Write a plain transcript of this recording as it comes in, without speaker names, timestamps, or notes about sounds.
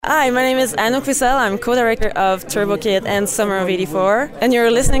Hi, my name is Anouk Wissel. I'm co-director of Turbo Kid and Summer of '84, and you're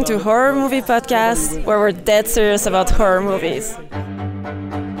listening to Horror Movie Podcast, where we're dead serious about horror movies.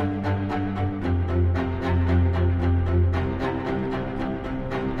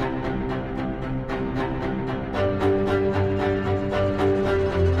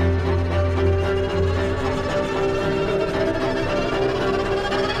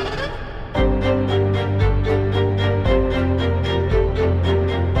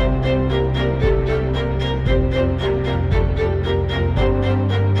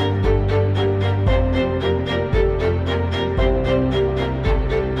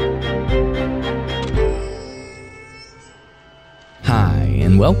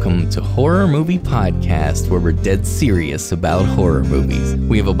 Welcome to Horror Movie Podcast, where we're dead serious about horror movies.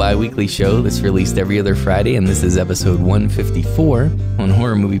 We have a bi-weekly show that's released every other Friday, and this is episode 154. On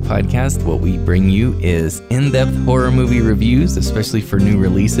Horror Movie Podcast, what we bring you is in-depth horror movie reviews, especially for new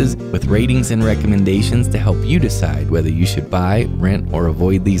releases, with ratings and recommendations to help you decide whether you should buy, rent, or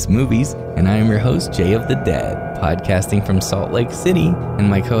avoid these movies. And I am your host, Jay of the Dead, podcasting from Salt Lake City, and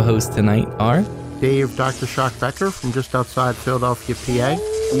my co-hosts tonight are... Dave, Dr. Shock Becker from just outside Philadelphia, PA.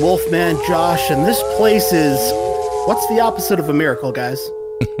 Wolfman Josh, and this place is... What's the opposite of a miracle, guys?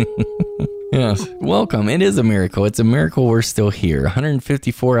 Yes, welcome. It is a miracle. It's a miracle we're still here.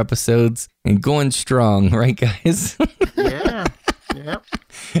 154 episodes and going strong, right, guys? Yeah. Yep.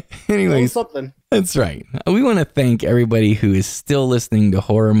 Anyways, something. That's right. We want to thank everybody who is still listening to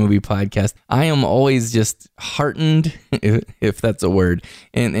Horror Movie Podcast. I am always just heartened, if that's a word,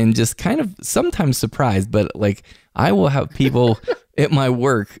 and just kind of sometimes surprised, but like I will have people at my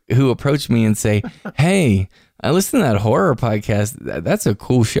work who approach me and say, hey, I listened to that horror podcast. That's a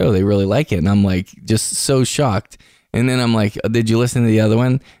cool show. They really like it. And I'm like, just so shocked. And then I'm like, did you listen to the other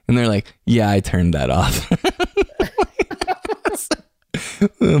one? And they're like, yeah, I turned that off.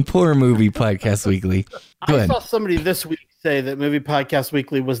 Poor Movie Podcast Weekly. Go ahead. I saw somebody this week say that Movie Podcast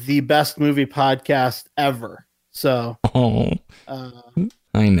Weekly was the best movie podcast ever. So,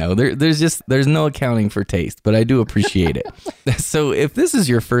 I know there's no accounting for taste, but I do appreciate it. So if this is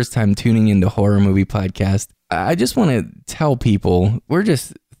your first time tuning into Horror Movie Podcast, I just want to tell people we're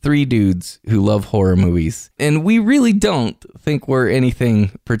just three dudes who love horror movies, and we really don't think we're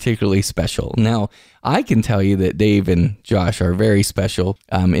anything particularly special. Now, I can tell you that Dave and Josh are very special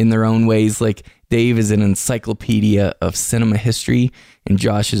in their own ways. Like, Dave is an encyclopedia of cinema history, and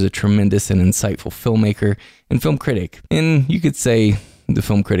Josh is a tremendous and insightful filmmaker and film critic. And you could say the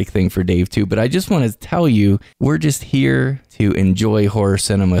film critic thing for Dave too, but I just want to tell you, we're just here to enjoy horror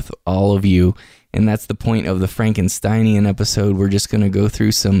cinema with all of you. And that's the point of the Frankensteinian episode. We're just going to go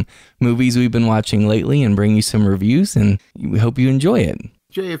through some movies we've been watching lately and bring you some reviews, and we hope you enjoy it.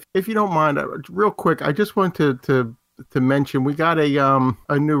 Jay, if you don't mind, real quick, I just want to mention we got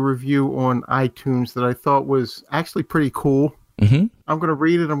a new review on iTunes that I thought was actually pretty cool. Mm-hmm. I'm going to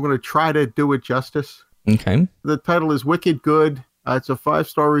read it. I'm going to try to do it justice. Okay. The title is Wicked Good. It's a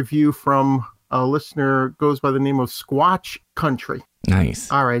 5-star review from a listener, goes by the name of Squatch Country.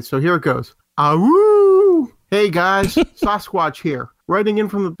 Nice. All right, so here it goes. Woo! Hey guys, Sasquatch here, writing in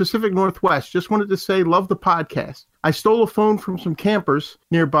from the Pacific Northwest. Just wanted to say, love the podcast. I stole a phone from some campers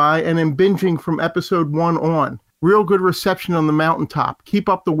nearby and am binging from episode 1 on. Real good reception on the mountaintop. Keep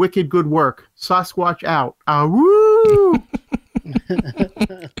up the wicked good work. Sasquatch out. Woo!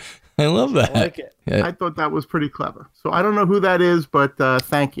 I love that. I like it. I thought that was pretty clever. So I don't know who that is, but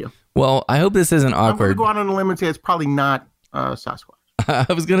thank you. Well, I hope this isn't awkward. I'm going to go out on a limb and say it's probably not Sasquatch.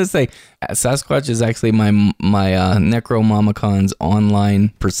 I was going to say, Sasquatch is actually my Necromomicon's online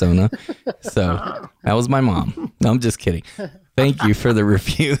persona. So that was my mom. No, I'm just kidding. Thank you for the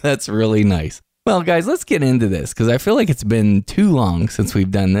review. That's really nice. Well, guys, let's get into this because I feel like it's been too long since we've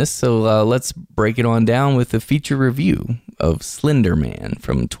done this. So let's break it on down with a feature review of Slender Man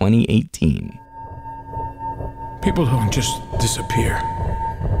from 2018. People don't just disappear.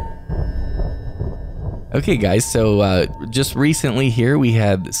 Okay, guys, so just recently here we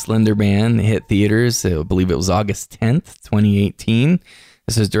had Slender Man hit theaters. I believe it was August 10th, 2018.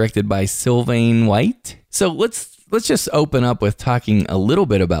 This was directed by Sylvain White. So let's just open up with talking a little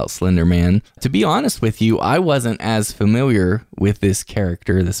bit about Slender Man. To be honest with you, I wasn't as familiar with this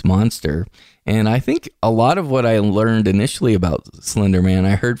character, this monster. And I think a lot of what I learned initially about Slender Man,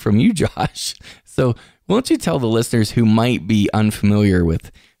 I heard from you, Josh. So won't you tell the listeners who might be unfamiliar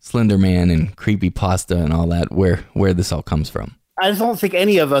with Slender Man and creepypasta and all that, where this all comes from? I don't think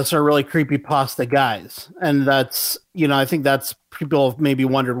any of us are really creepypasta guys. And that's, I think that's people have maybe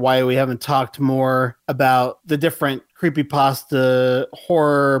wondered why we haven't talked more about the different creepypasta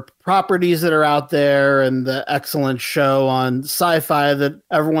horror properties that are out there and the excellent show on Sci-Fi that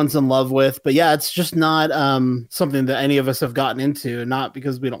everyone's in love with. But yeah, it's just not something that any of us have gotten into, not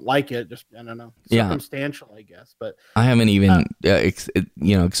because we don't like it, just, I don't know, circumstantial, I guess. But I haven't even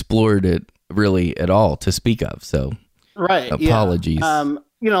explored it really at all to speak of. So apologies. Yeah.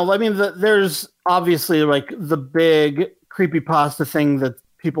 There's obviously like the big creepypasta thing that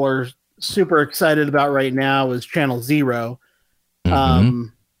people are super excited about right now is Channel Zero,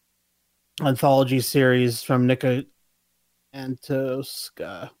 anthology series from Nika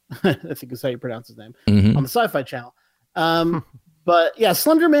Antosca, I think is how you pronounce his name, on the Sci-Fi Channel. But yeah,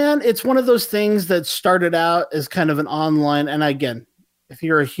 Slender Man, it's one of those things that started out as kind of an online, and again, if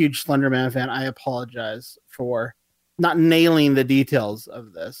you're a huge Slender Man fan, I apologize for not nailing the details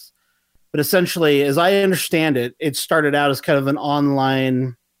of this. But essentially, as I understand it, it started out as kind of an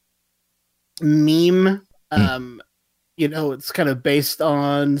online meme. It's kind of based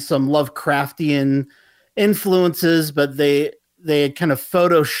on some Lovecraftian influences, but they had kind of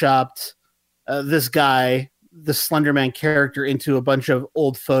photoshopped this guy, the Slender Man character, into a bunch of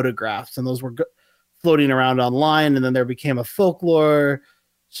old photographs, and those were floating around online, and then there became a folklore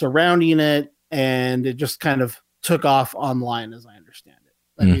surrounding it, and it just kind of took off online, as I understand it.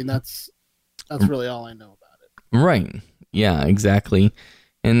 I mean, that's really all I know about it. Right. Yeah, exactly.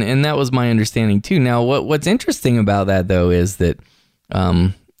 And that was my understanding too. Now, what's interesting about that though is that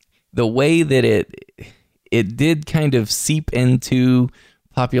the way that it did kind of seep into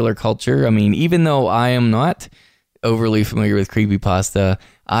popular culture. I mean, even though I am not overly familiar with creepypasta,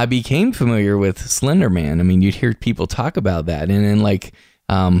 I became familiar with Slender Man. I mean, you'd hear people talk about that, and then like,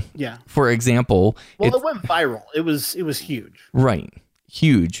 for example, it went viral. It was huge. Right,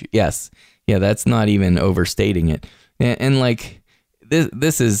 huge. Yes, yeah, that's not even overstating it. And like.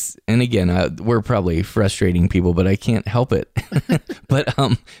 This is, and again, we're probably frustrating people, but I can't help it. But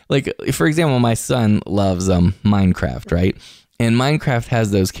like for example, my son loves Minecraft, right? And Minecraft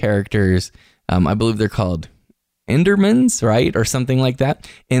has those characters. I believe they're called Endermans, right, or something like that.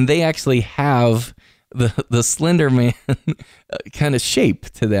 And they actually have the Slender Man kind of shape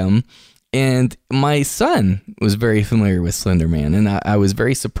to them. And my son was very familiar with Slender Man, and I was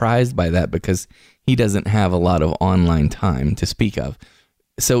very surprised by that because he doesn't have a lot of online time to speak of.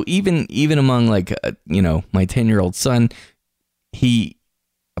 So even among like my 10-year-old son, he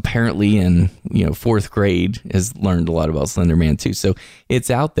apparently in 4th grade has learned a lot about Slender Man too. So it's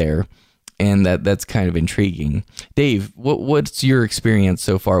out there, and that's kind of intriguing. Dave, what's your experience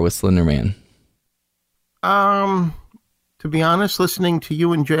so far with Slender Man? To be honest, listening to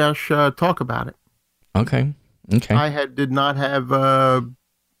you and Josh talk about it. Okay. I did not have.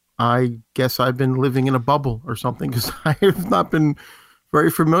 I guess I've been living in a bubble or something because I have not been very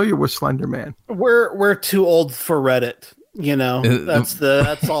familiar with Slender Man. We're too old for Reddit.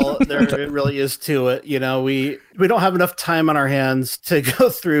 That's all there really is to it. We don't have enough time on our hands to go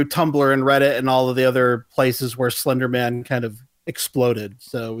through Tumblr and Reddit and all of the other places where Slender Man kind of exploded.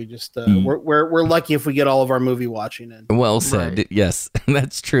 So we just we're lucky if we get all of our movie watching in. Well said. Right. Yes,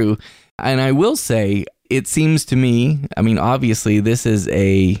 that's true. And I will say, it seems to me, I mean, obviously this is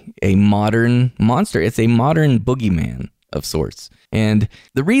a modern monster. It's a modern boogeyman of sorts. And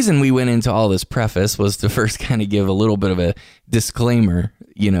the reason we went into all this preface was to first kind of give a little bit of a disclaimer,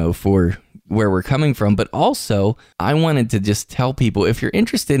 for where we're coming from. But also, I wanted to just tell people, if you're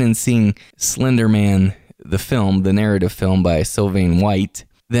interested in seeing Slender Man, the film, the narrative film by Sylvain White,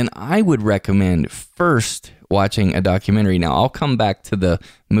 then I would recommend first watching a documentary. Now, I'll come back to the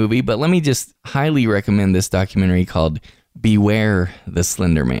movie, but let me just highly recommend this documentary called Beware the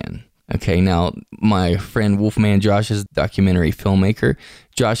Slender Man. Okay, now, my friend Wolfman Josh is a documentary filmmaker.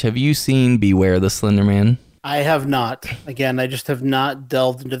 Josh, have you seen Beware the Slender Man? I have not. Again, I just have not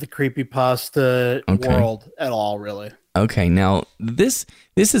delved into the creepypasta world at all, really. Okay, now, this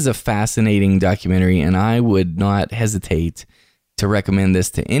is a fascinating documentary, and I would not hesitate to recommend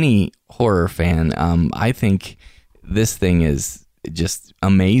this to any horror fan. I think this thing is just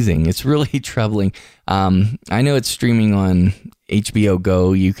amazing. It's really troubling. I know it's streaming on HBO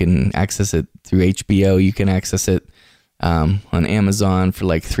Go. You can access it through HBO. You can access it on Amazon for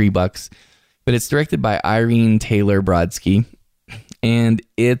like $3. But it's directed by Irene Taylor Brodsky, and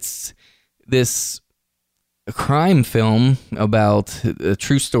it's this crime film about a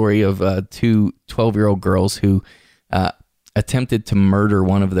true story of two 12-year-old girls who attempted to murder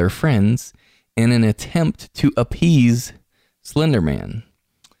one of their friends in an attempt to appease Slender Man.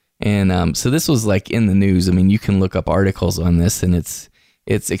 And so this was like in the news. I mean, you can look up articles on this, and it's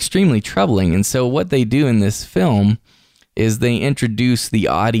extremely troubling. And so what they do in this film is they introduce the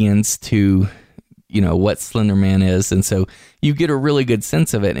audience to, what Slender Man is. And so you get a really good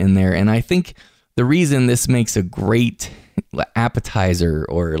sense of it in there. And I think the reason this makes a great appetizer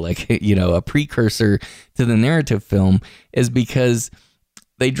or a precursor to the narrative film is because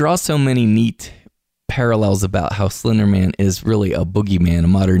they draw so many neat parallels about how Slender Man is really a boogeyman, a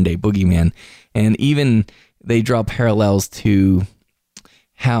modern day boogeyman. And even they draw parallels to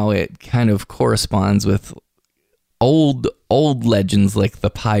how it kind of corresponds with old legends like the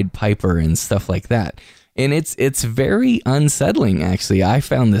Pied Piper and stuff like that. And it's very unsettling, actually. I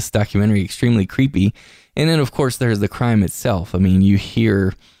found this documentary extremely creepy. And then, of course, there's the crime itself. I mean, you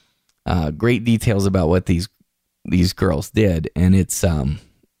hear great details about what these girls did, and it's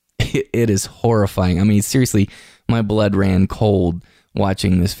it is horrifying. I mean, seriously, my blood ran cold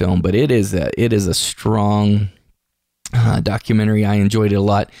watching this film. But it is a strong documentary. I enjoyed it a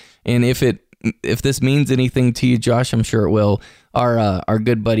lot, and if this means anything to you, Josh, I'm sure it will. Our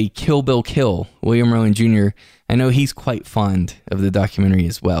good buddy Kill Bill Kill, William Rowan Jr., I know he's quite fond of the documentary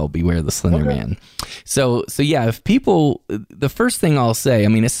as well, Beware the Slender Man. So yeah, if people, the first thing I'll say, I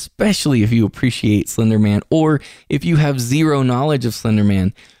mean, especially if you appreciate Slender Man or if you have zero knowledge of Slender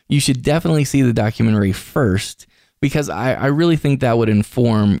Man, you should definitely see the documentary first, because I really think that would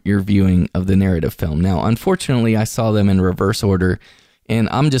inform your viewing of the narrative film. Now, unfortunately, I saw them in reverse order, and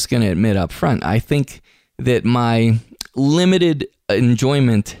I'm just going to admit up front, I think that my limited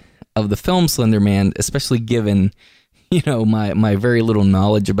enjoyment of the film Slender Man, especially given, my very little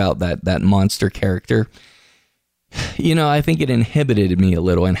knowledge about that monster character, I think it inhibited me a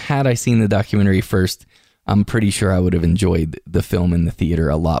little. And had I seen the documentary first, I'm pretty sure I would have enjoyed the film in the theater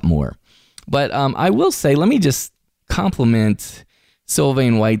a lot more. But I will say, let me just compliment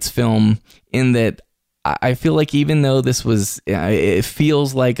Sylvain White's film in that I feel like even though this was, it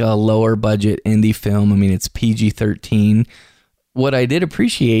feels like a lower budget indie film. I mean, it's PG-13. What I did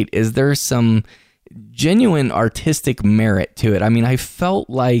appreciate is there's some genuine artistic merit to it. I mean, I felt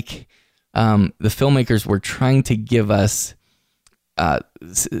like the filmmakers were trying to give us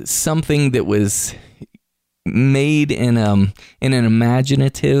something that was made in an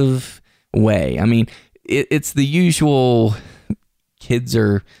imaginative way. I mean, it's the usual kids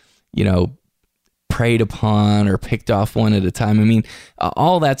are, preyed upon or picked off one at a time. I mean,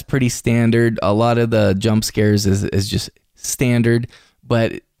 all that's pretty standard. A lot of the jump scares is just standard,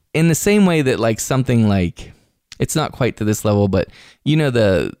 but in the same way that like something like, it's not quite to this level, but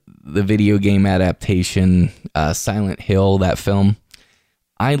the video game adaptation, Silent Hill, that film,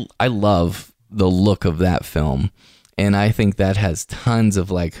 I love the look of that film. And I think that has tons of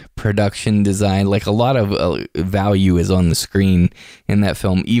like production design, like a lot of value is on the screen in that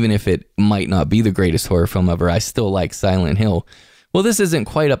film. Even if it might not be the greatest horror film ever, I still like Silent Hill. Well, this isn't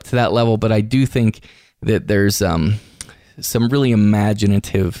quite up to that level, but I do think that there's some really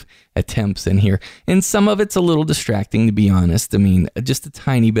imaginative attempts in here. And some of it's a little distracting, to be honest. I mean, just a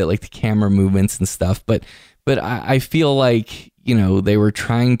tiny bit, like the camera movements and stuff. But I feel like, they were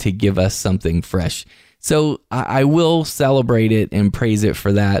trying to give us something fresh. So I will celebrate it and praise it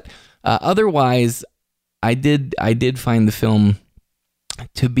for that. Otherwise, I did find the film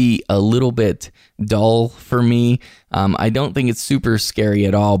to be a little bit dull for me. I don't think it's super scary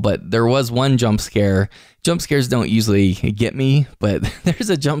at all, but there was one jump scare. Jump scares don't usually get me, but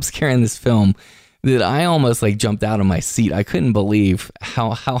there's a jump scare in this film that I almost like jumped out of my seat. I couldn't believe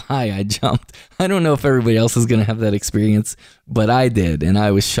how high I jumped. I don't know if everybody else is going to have that experience, but I did, and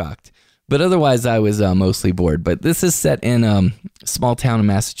I was shocked. But otherwise, I was mostly bored. But this is set in a small town in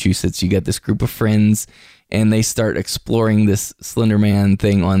Massachusetts. You get this group of friends, and they start exploring this Slender Man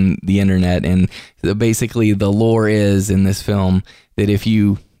thing on the internet. And basically, the lore is in this film that if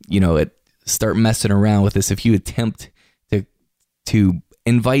you start messing around with this, if you attempt to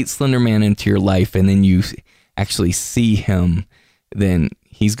invite Slender Man into your life, and then you actually see him, then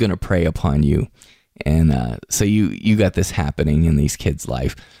he's going to prey upon you. And so you got this happening in these kids'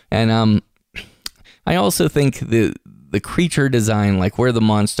 life. And I also think the creature design, like where the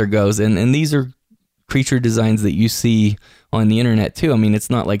monster goes, and these are creature designs that you see on the internet too. I mean, it's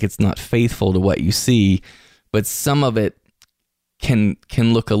not like it's not faithful to what you see, but some of it can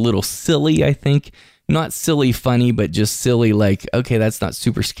look a little silly, I think. Not silly funny, but just silly, like, okay, that's not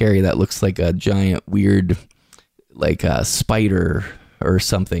super scary. That looks like a giant weird, like a spider or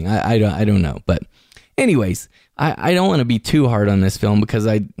something. I don't know. But anyways, I don't want to be too hard on this film because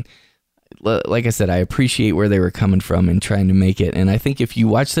like I said, I appreciate where they were coming from and trying to make it. And I think if you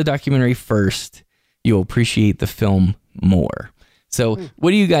watch the documentary first, you'll appreciate the film more. So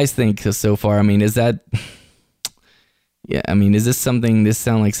what do you guys think so far? I mean, is that... Yeah, I mean, is this sound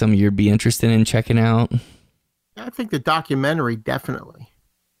like something you'd be interested in checking out? I think the documentary, definitely.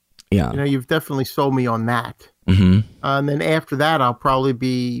 Yeah. You know, you've definitely sold me on that. Mm-hmm. And then after that, I'll probably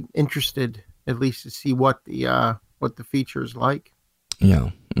be interested at least to see what the feature is like. Yeah.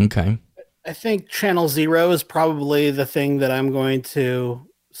 Okay. I think Channel Zero is probably the thing that I'm going to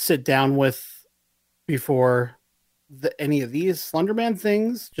sit down with before any of these Slenderman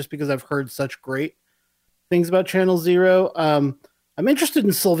things, just because I've heard such great things about Channel Zero. I'm interested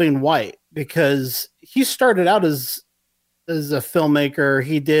in Sylvain White because he started out as a filmmaker.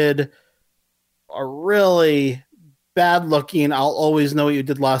 He did a really bad looking I'll Always Know What You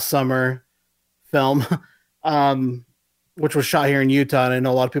Did Last Summer film, which was shot here in Utah. And I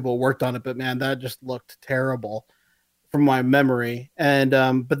know a lot of people worked on it, but man, that just looked terrible from my memory. And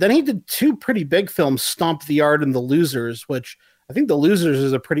but then he did two pretty big films, Stomp the Yard and The Losers, which I think The Losers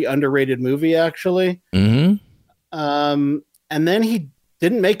is a pretty underrated movie, actually. Mm-hmm. And then he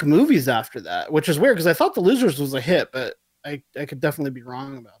didn't make movies after that, which is weird because I thought The Losers was a hit, but I could definitely be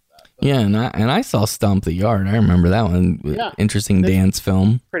wrong about that. But Yeah, and I saw Stomp the Yard. I remember that one. Yeah. Interesting dance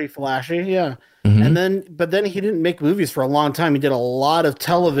film. pretty flashy, yeah. Mhm. And but then he didn't make movies for a long time. He did a lot of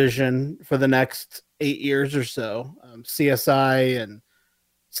television for the next 8 years or so. CSI and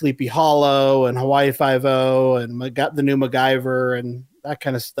Sleepy Hollow and Hawaii Five-O and the new MacGyver and that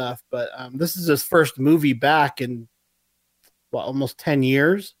kind of stuff. But this is his first movie back in almost 10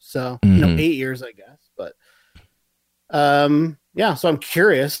 years. So, 8 years, I guess. But yeah, so I'm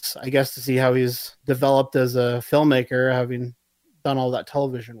curious, I guess, to see how he's developed as a filmmaker, having done all that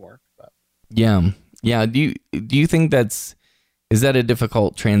television work. But Yeah. Do you think is that a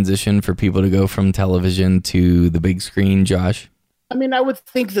difficult transition for people to go from television to the big screen, Josh? I mean, I would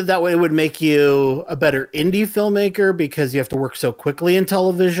think that way would make you a better indie filmmaker because you have to work so quickly in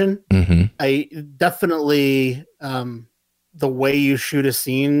television. Mm-hmm. I definitely, the way you shoot a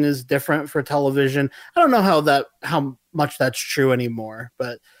scene is different for television. I don't know how much that's true anymore,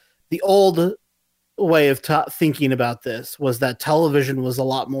 but the old way of thinking about this was that television was a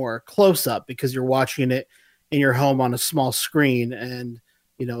lot more close up because you're watching it in your home on a small screen, and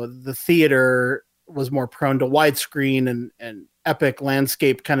the theater was more prone to widescreen and epic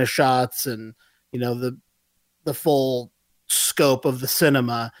landscape kind of shots, and the full scope of the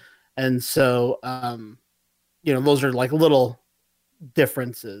cinema. And so those are like little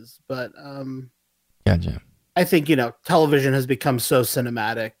differences, but Gotcha. I think television has become so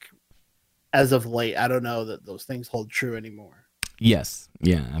cinematic as of late. I don't know that those things hold true anymore. Yes.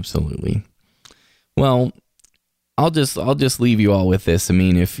 Yeah, absolutely. Well, I'll just leave you all with this. I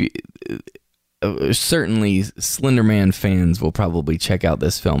mean, if you, certainly Slenderman fans will probably check out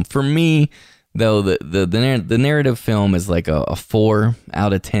this film. For me, though, the narrative film is like a 4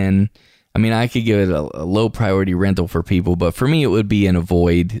 out of 10. I mean, I could give it a low priority rental for people, but for me, it would be an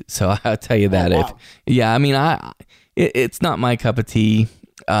avoid. So I'll tell you that. Wow. I mean, it's not my cup of tea.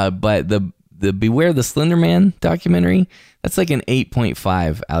 But the Beware the Slenderman documentary, that's like an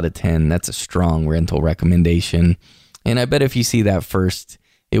 8.5 out of 10. That's a strong rental recommendation. And I bet if you see that first,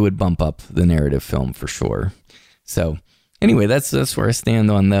 it would bump up the narrative film for sure. So anyway, that's where I stand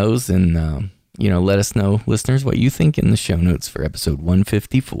on those. And, let us know, listeners, what you think in the show notes for episode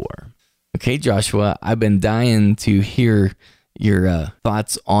 154. Okay, Joshua, I've been dying to hear your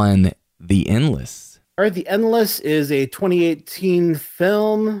thoughts on The Endless. All right, The Endless is a 2018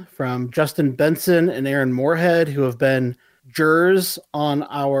 film from Justin Benson and Aaron Moorhead, who have been jurors on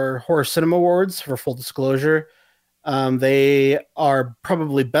our Horror Cinema Awards, for full disclosure. They are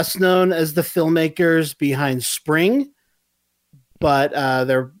probably best known as the filmmakers behind Spring, but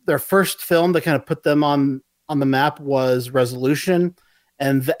their first film that kind of put them on the map was Resolution.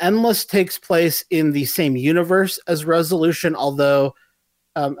 And The Endless takes place in the same universe as Resolution, although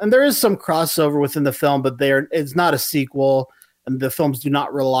and there is some crossover within the film, but it's not a sequel, and the films do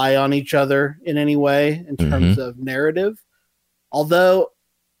not rely on each other in any way in terms of narrative. Although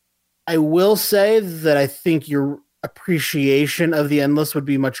I will say that I think your appreciation of The Endless would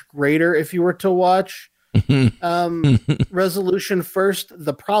be much greater if you were to watch Resolution first.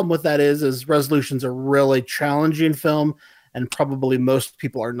 The problem with that is Resolution's a really challenging film, and probably most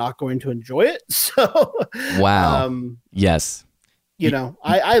people are not going to enjoy it. So, wow. Yes.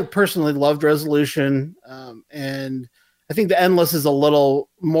 I personally loved Resolution, and I think The Endless is a little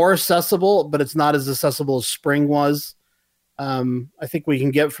more accessible, but it's not as accessible as Spring was. I think we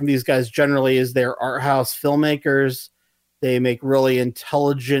can get from these guys generally is they're art house filmmakers. They make really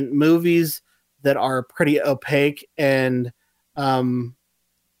intelligent movies that are pretty opaque. And, I've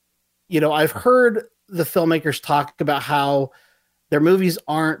heard the filmmakers talk about how their movies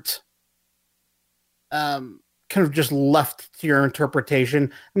aren't kind of just left to your interpretation.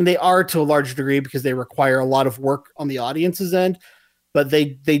 I mean, they are to a large degree because they require a lot of work on the audience's end, but they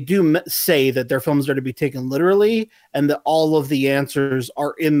do say that their films are to be taken literally and that all of the answers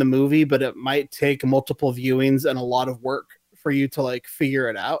are in the movie, but it might take multiple viewings and a lot of work for you to like figure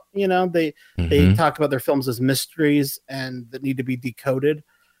it out. You know, they talk about their films as mysteries and that need to be decoded.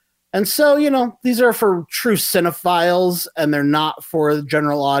 And so, you know, these are for true cinephiles and they're not for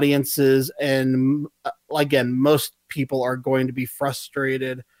general audiences. And again, most people are going to be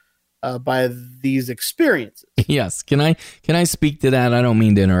frustrated by these experiences. Yes. Can I speak to that? I don't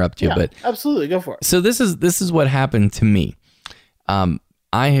mean to interrupt you, but absolutely, go for it. So this is what happened to me.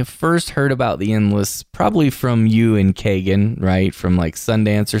 I have first heard about the Endless probably from you and Kagan, right? From like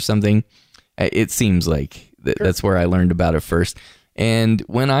Sundance or something. It seems like that's where I learned about it first. And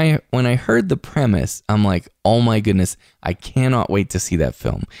when I heard the premise, I'm like, oh my goodness, I cannot wait to see that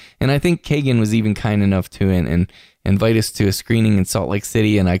film. And I think Kagan was even kind enough to and invite us to a screening in Salt Lake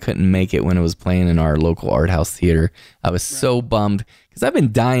City, and I couldn't make it when it was playing in our local art house theater. I was so bummed because I've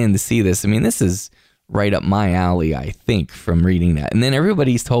been dying to see this. I mean, this is right up my alley, I think, from reading that. And then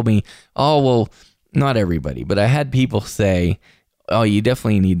everybody's told me, oh, well, not everybody, but I had people say, oh, you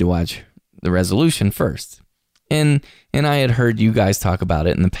definitely need to watch The Resolution first. And I had heard you guys talk about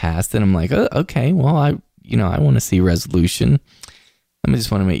it in the past, and I'm like, oh, okay, well, I want to see Resolution. I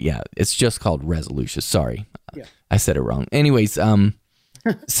just want to make, it's just called Resolution. Sorry, I said it wrong. Anyways,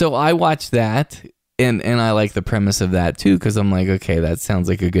 so I watched that, and I like the premise of that too, because I'm like, okay, that sounds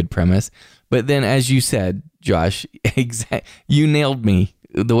like a good premise. But then, as you said, Josh, you nailed me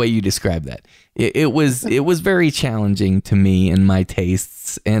the way you described that. It was very challenging to me and my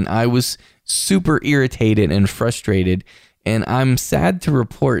tastes, and I was super irritated and frustrated. And I'm sad to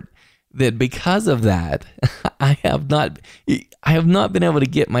report that because of that, I have not been able to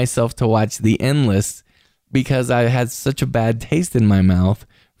get myself to watch The Endless because I had such a bad taste in my mouth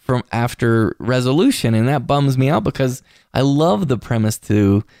from after Resolution, and that bums me out because I love the premise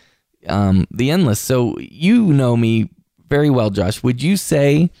to The Endless. So you know me very well, Josh. Would you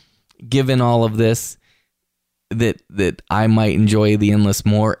say, given all of this, that I might enjoy The Endless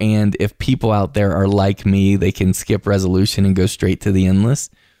more, and if people out there are like me, they can skip Resolution and go straight to The Endless?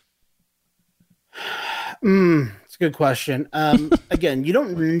 It's a good question. Again, you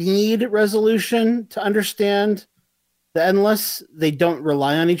don't need Resolution to understand The Endless. They don't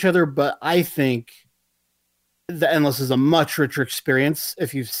rely on each other, but I think The Endless is a much richer experience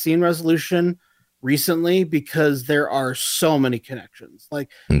if you've seen Resolution recently, because there are so many connections. Like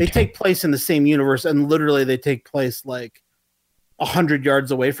they take place in the same universe, and literally they take place like 100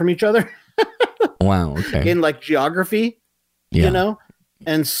 yards away from each other. Wow. Okay. In like geography, you know?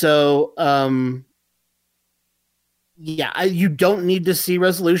 And so, you don't need to see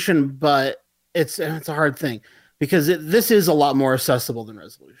Resolution, but it's a hard thing because this is a lot more accessible than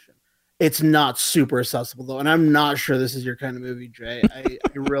Resolution. It's not super accessible though, and I'm not sure this is your kind of movie, Jay. I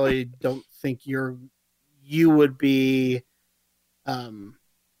really don't think you would be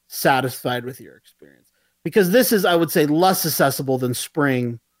satisfied with your experience, because this is, I would say, less accessible than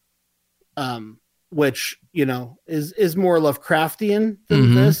Spring, which is more Lovecraftian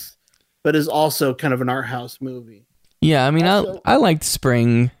than this, but is also kind of an art house movie. Yeah, I mean, I liked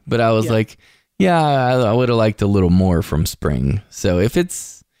Spring, but I was like, I would have liked a little more from Spring. So if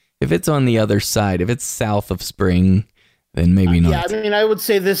it's on the other side, if it's south of Spring, then maybe not. Yeah, I mean, I would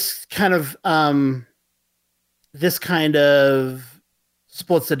say this kind of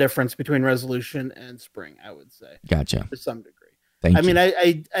splits the difference between Resolution and Spring, I would say. Gotcha. To some degree. Thank you. I mean,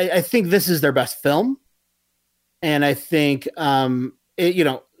 I think this is their best film, and I think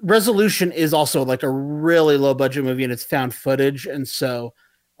Resolution is also like a really low budget movie, and it's found footage, and so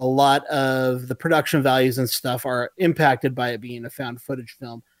a lot of the production values and stuff are impacted by it being a found footage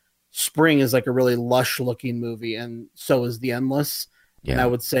film. Spring is like a really lush looking movie, and so is The Endless. Yeah. And I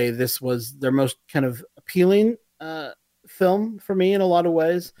would say this was their most kind of appealing film for me in a lot of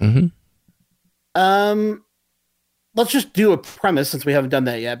ways. Let's just do a premise since we haven't done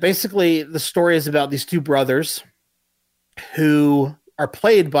that yet. Basically, the story is about these two brothers who are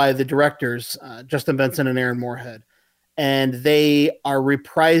played by the directors, Justin Benson and Aaron Moorhead. And they are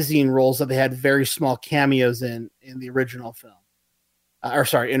reprising roles that they had very small cameos in the original film.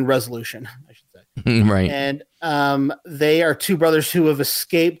 In Resolution, I should say. Right. And they are two brothers who have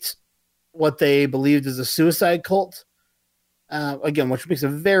escaped what they believed is a suicide cult. Again, which makes a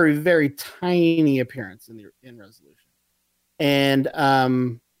very, very tiny appearance in Resolution. And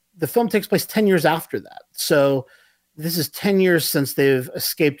the film takes place 10 years after that. So this is 10 years since they've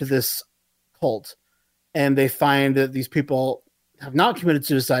escaped this cult. And they find that these people have not committed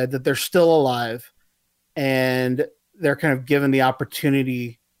suicide, that they're still alive. And they're kind of given the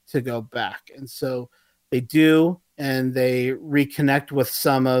opportunity to go back. And so they do. and they reconnect with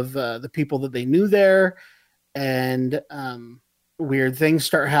some of the people that they knew there, and weird things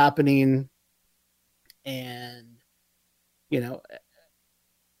start happening. And, you know,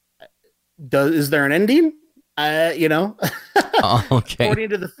 is there an ending? You know, Okay. According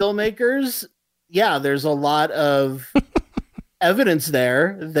to the filmmakers, yeah, there's a lot of evidence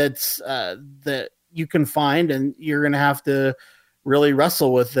there that's that you can find, and you're going to have to really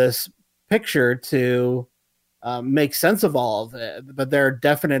wrestle with this picture to make sense of all of it. But there are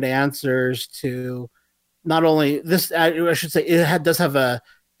definite answers to not only this. I should say does have a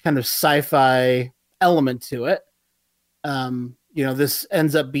kind of sci-fi element to it. You know, this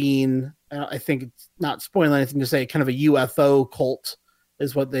ends up being, I think it's not spoiling anything to say, kind of a UFO cult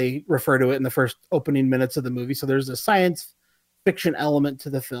is what they refer to it in the first opening minutes of the movie. So there's a science fiction element to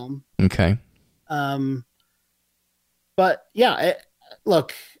the film. Okay. But yeah,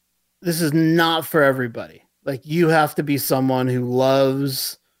 look, this is not for everybody. Like, you have to be someone who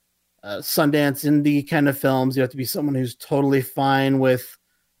loves Sundance indie kind of films. You have to be someone who's totally fine with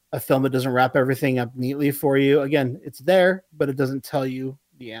a film that doesn't wrap everything up neatly for you. Again, it's there, but it doesn't tell you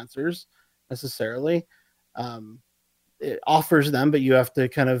the answers necessarily. It offers them, but you have to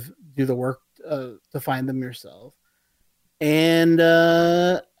kind of do the work to find them yourself. And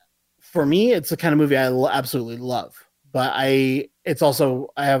for me, it's the kind of movie I absolutely love, but I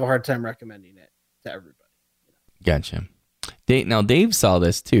have a hard time recommending it to everybody. Gotcha. Now, Dave saw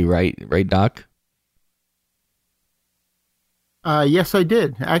this too, right? Right, Doc? Yes, I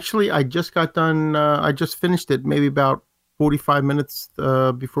did. Actually, I just got done. I just finished it maybe about 45 minutes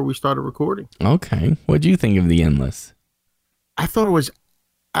before we started recording. Okay. What do you think of The Endless? I thought it was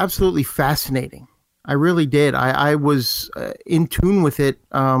absolutely fascinating. I really did. I was in tune with it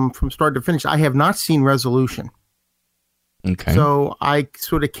from start to finish. I have not seen Resolution. Okay. So I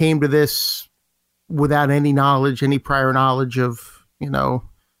sort of came to this without any prior knowledge of,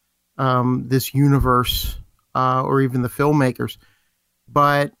 this universe or even the filmmakers.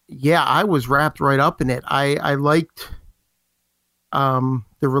 But yeah, I was wrapped right up in it. I liked the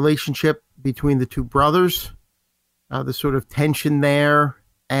relationship between the two brothers, the sort of tension there,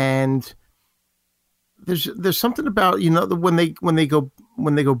 and there's something about when they go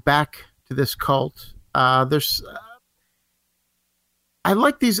back to this cult. I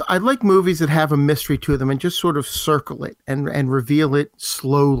like movies that have a mystery to them and just sort of circle it and reveal it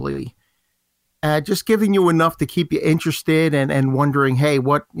slowly. Just giving you enough to keep you interested and wondering, hey,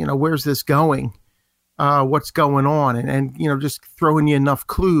 where's this going? What's going on? And just throwing you enough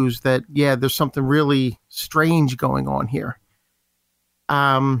clues that, yeah, there's something really strange going on here.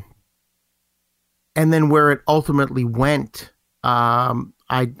 And then where it ultimately went, I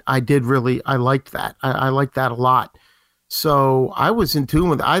liked that. I liked that a lot. So I was in tune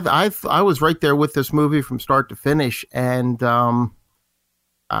with I was right there with this movie from start to finish, and I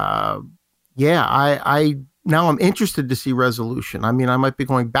now I'm interested to see Resolution. I mean, I might be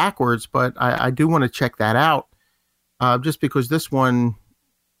going backwards, but I do want to check that out, just because this one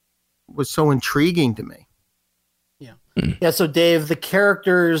was so intriguing to me. Yeah, yeah. So Dave, the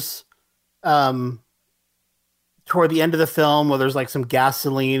characters, toward the end of the film, where there's like some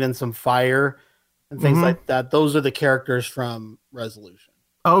gasoline and some fire and things like that, those are the characters from Resolution.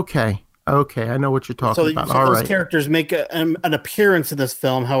 Okay, I know what you're talking about. So all those right. characters make an appearance in this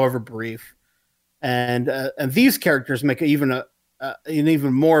film, however brief, and these characters make an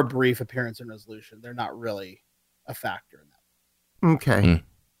even more brief appearance in Resolution. They're not really a factor in that. Okay,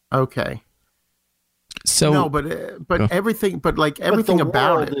 okay. So no, but everything, but like everything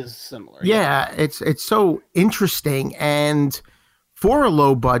about it is similar. Yeah, it's so interesting, and for a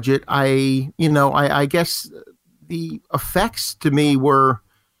low budget, I guess the effects to me were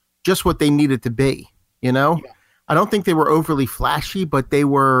just what they needed to be. I don't think they were overly flashy, but they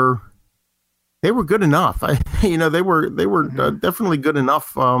were good enough. They were definitely good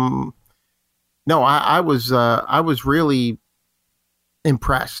enough. No, I was really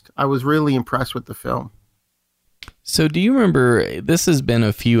impressed. I was really impressed with the film. So do you remember, this has been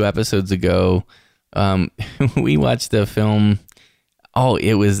a few episodes ago, we watched the film,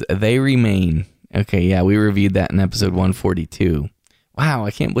 it was They Remain. Okay, yeah, we reviewed that in episode 142. Wow,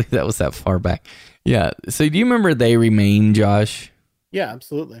 I can't believe that was that far back. Yeah, so do you remember They Remain, Josh? Yeah,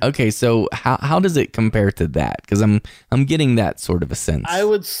 absolutely. Okay, so how does it compare to that? Because I'm getting that sort of a sense. I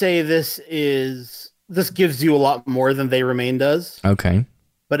would say this gives you a lot more than They Remain does. Okay.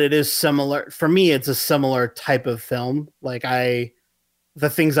 But it is similar. For me, it's a similar type of film. Like the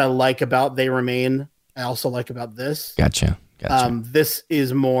things I like about They Remain, I also like about this. Gotcha. This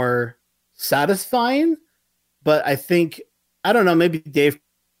is more satisfying, but I think, I don't know, maybe Dave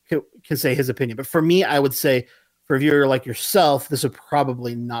can say his opinion. But for me, I would say for a viewer like yourself, this would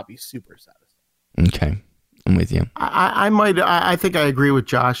probably not be super satisfying. Okay. I'm with you. I think I agree with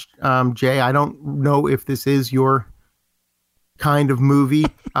Josh. Jay, I don't know if this is your kind of movie.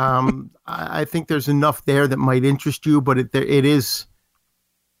 I think there's enough there that might interest you, but it is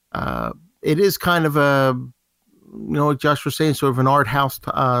kind of a, like Josh was saying, sort of an art house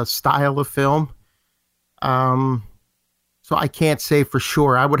style of film. So I can't say for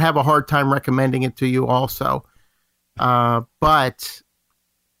sure. I would have a hard time recommending it to you also. But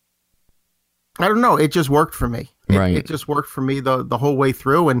I don't know. It just worked for me. It just worked for me the whole way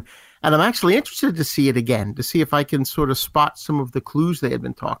through. And I'm actually interested to see it again, to see if I can sort of spot some of the clues they had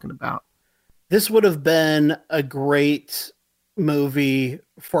been talking about. This would have been a great movie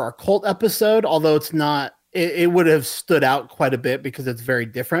for our cult episode, although it's not, it would have stood out quite a bit because it's very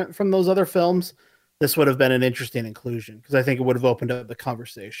different from those other films. This would have been an interesting inclusion because I think it would have opened up the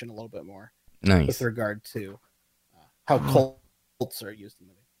conversation a little bit more. Nice. With regard to how cults are used in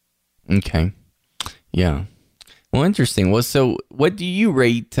the movie. Okay. Yeah. Well, interesting. Well, so what do you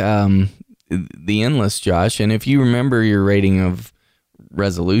rate The Endless, Josh? And if you remember your rating of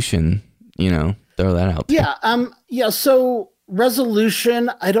Resolution, throw that out there. Yeah. So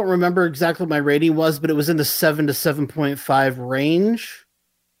Resolution, I don't remember exactly what my rating was, but it was in the 7 to 7.5 range.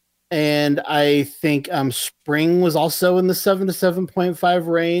 And I think Spring was also in the 7 to 7.5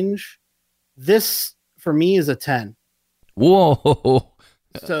 range. This, for me, is a 10. Whoa.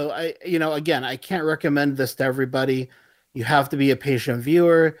 So I can't recommend this to everybody. You have to be a patient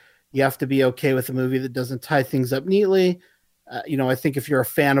viewer. You have to be okay with a movie that doesn't tie things up neatly. I think if you're a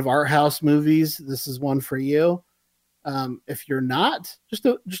fan of art house movies, this is one for you. If you're not,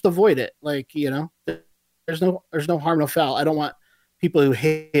 just avoid it. There's no harm, no foul. I don't want people who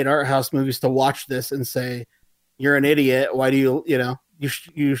hate art house movies to watch this and say, you're an idiot. Why do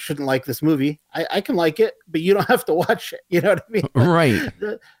you shouldn't like this movie. I can like it, but you don't have to watch it. You know what I mean? Right.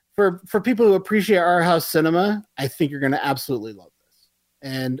 For people who appreciate art house cinema, I think you're going to absolutely love this.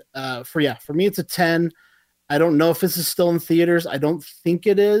 And for me, it's a 10. I don't know if this is still in theaters. I don't think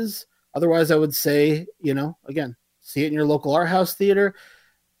it is. Otherwise, I would say, again, see it in your local art house theater.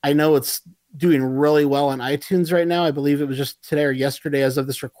 I know it's doing really well on iTunes right now. I believe it was just today or yesterday as of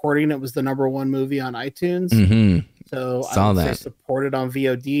this recording. It was the #1 movie on iTunes. Mm-hmm. So I would say support it on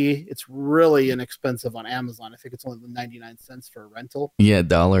VOD. It's really inexpensive on Amazon. I think it's only 99 cents for a rental. Yeah,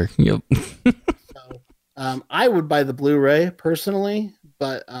 $1. Yep. So I would buy the Blu-ray personally,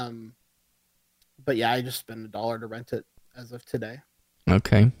 but yeah, I just spent $1 to rent it as of today.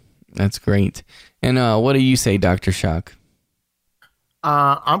 Okay, that's great. And what do you say, Dr. Shock?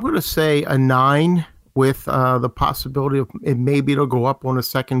 I'm going to say a 9 with the possibility of maybe it'll go up on a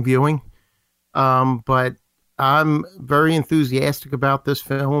second viewing. But I'm very enthusiastic about this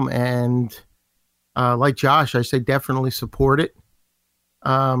film, and like Josh, I say definitely support it.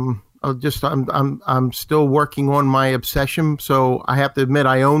 I'm still working on my obsession, so I have to admit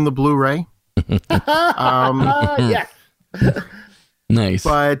I own the Blu-ray. Yeah. Nice.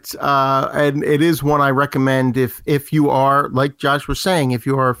 But and it is one I recommend if you are, like Josh was saying, if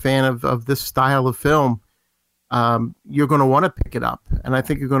you are a fan of this style of film, you're going to want to pick it up, and I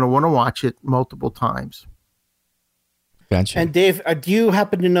think you're going to want to watch it multiple times. Gotcha. And Dave, do you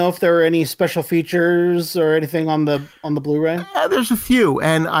happen to know if there are any special features or anything on the Blu-ray? There's a few,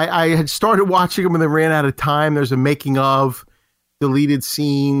 and I had started watching them and then ran out of time. There's a making of, deleted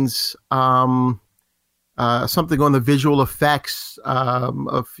scenes, something on the visual effects,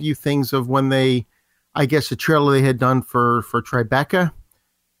 a few things of when a trailer they had done for Tribeca.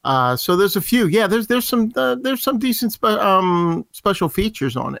 So there's a few. Yeah, there's some decent special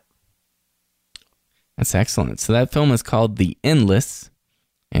features on it. That's excellent. So that film is called The Endless,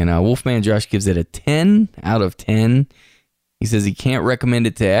 and Wolfman Josh gives it a 10 out of 10. He says he can't recommend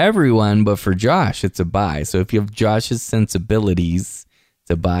it to everyone, but for Josh, it's a buy. So if you have Josh's sensibilities, it's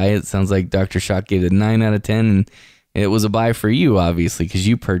a buy. It sounds like Dr. Shock gave it a 9 out of 10, and it was a buy for you, obviously, because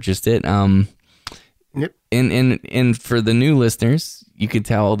you purchased it. Yep. And for the new listeners, you could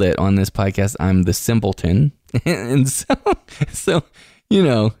tell that on this podcast, I'm the simpleton. And so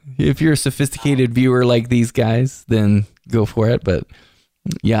if you're a sophisticated viewer like these guys, then go for it. But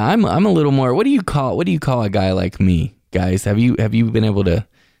yeah, I'm a little more. What do you call a guy like me, guys? Have you been able to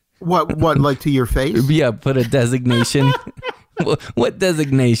what like to your face? Yeah, put a designation. What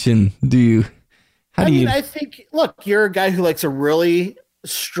designation do you? I think look, you're a guy who likes a really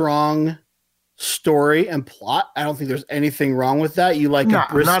strong story and plot. I don't think there's anything wrong with that. You like a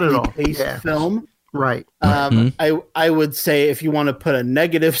briskly paced film. Right. I would say if you want to put a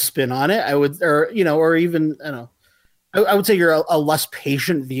negative spin on it, I would, or even, I would say you're a less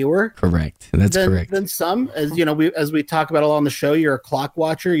patient viewer. Correct. That's correct. Than some, as you know, as we talk about a lot on the show, you're a clock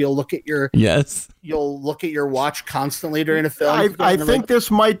watcher. You'll look at your watch constantly during a film. I think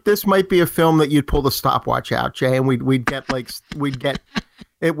this might be a film that you'd pull the stopwatch out, Jay, and we'd get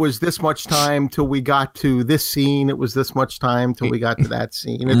it was this much time till we got to this scene. It was this much time till we got to that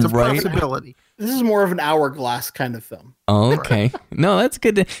scene. It's a possibility. This is more of an hourglass kind of film. Oh, okay. No, that's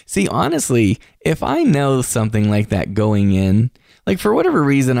good to see. Honestly, if I know something like that going in, like for whatever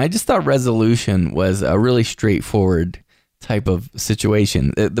reason, I just thought Resolution was a really straightforward type of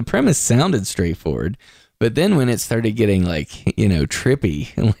situation. The premise sounded straightforward, but then when it started getting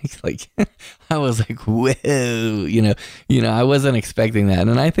trippy, like I was like, whoa, I wasn't expecting that,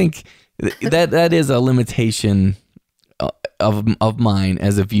 and I think that is a limitation of mine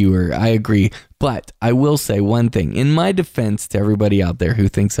as a viewer. I agree, but I will say one thing in my defense to everybody out there who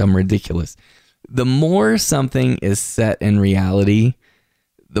thinks I'm ridiculous. The more something is set in reality,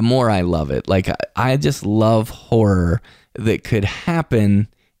 the more I love it. Like I just love horror that could happen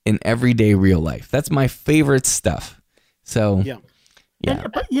in everyday real life. That's my favorite stuff. So yeah.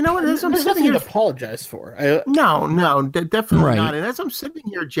 But you know what? As I'm There's sitting nothing here, to apologize for. No, definitely Right. not. And as I'm sitting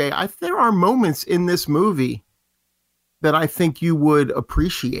here, Jay, there are moments in this movie that I think you would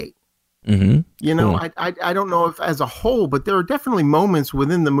appreciate. Mm-hmm. Cool. I don't know if as a whole, but there are definitely moments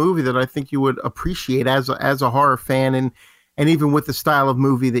within the movie that I think you would appreciate as a horror fan, and even with the style of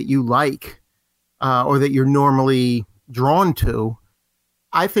movie that you like, or that you're normally drawn to.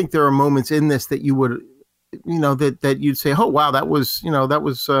 I think there are moments in this that you would, that you'd say, oh wow, that was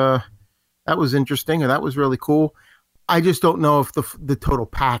interesting, or that was really cool. I just don't know if the total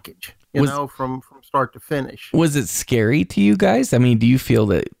package, from start to finish. Was it scary to you guys? I mean, do you feel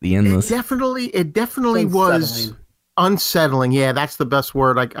that the endless? It definitely was unsettling. Yeah, that's the best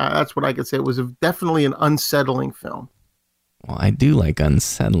word. That's what I could say. It was definitely an unsettling film. Well, I do like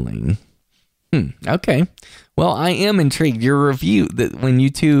unsettling. Okay. Well, I am intrigued. Your review, that when you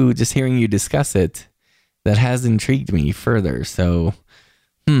two, just hearing you discuss it, that has intrigued me further. So,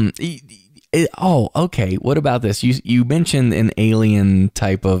 okay. What about this? You mentioned an alien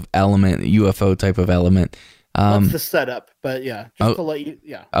type of element, UFO type of element. That's the setup, but yeah, just to let you,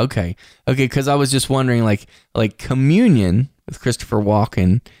 yeah. Okay. Because I was just wondering, like Communion with Christopher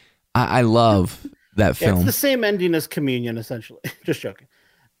Walken. I love that film. It's the same ending as Communion, essentially. Just joking.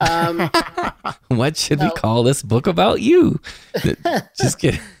 What should we call this book about you? Just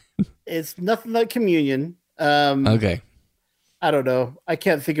kidding. It's nothing like Communion. Okay. I don't know. I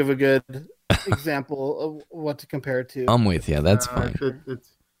can't think of a good example of what to compare it to. I'm with you. That's fine.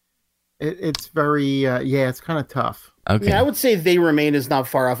 It's very, it's kind of tough. Okay. Yeah, I would say They Remain is not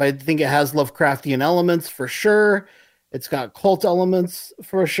far off. I think it has Lovecraftian elements for sure. It's got cult elements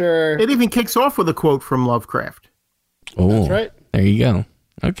for sure. It even kicks off with a quote from Lovecraft. Oh, that's right. There you go.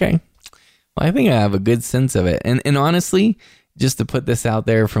 Okay. Well, I think I have a good sense of it. And honestly, just to put this out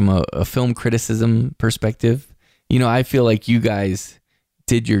there from a film criticism perspective, I feel like you guys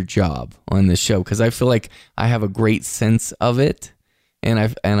did your job on this show, because I feel like I have a great sense of it, and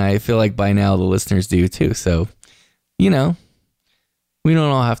I feel like by now the listeners do too. So, we don't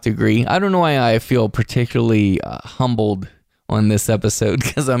all have to agree. I don't know why I feel particularly humbled on this episode,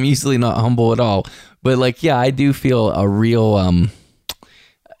 because I'm usually not humble at all. But I do feel a real,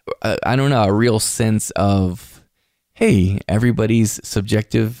 a real sense of, hey, everybody's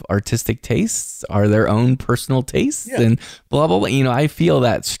subjective artistic tastes are their own personal tastes, and blah, blah, blah. I feel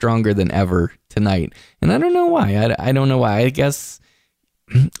that stronger than ever tonight. And I don't know why. I don't know why. I guess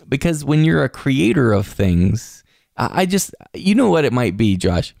because when you're a creator of things, I just, what it might be,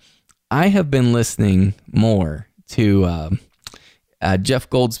 Josh? I have been listening more to Jeff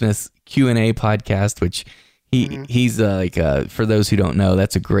Goldsmith's Q&A podcast, which he's for those who don't know,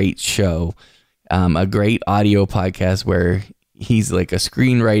 that's a great show. A great audio podcast where he's like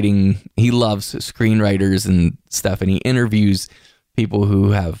he loves screenwriters and stuff, and he interviews people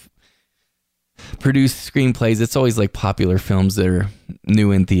who have produced screenplays. It's always like popular films that are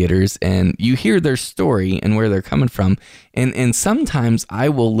new in theaters, and you hear their story and where they're coming from. And sometimes I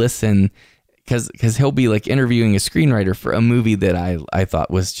will listen because he'll be like interviewing a screenwriter for a movie that I thought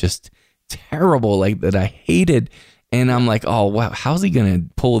was just terrible, like that I hated. And I'm like, oh, wow, how's he going to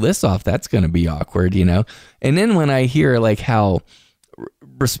pull this off? That's going to be awkward, And then when I hear like how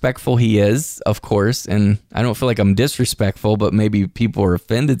respectful he is, of course, and I don't feel like I'm disrespectful, but maybe people are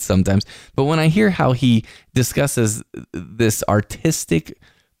offended sometimes. But when I hear how he discusses this artistic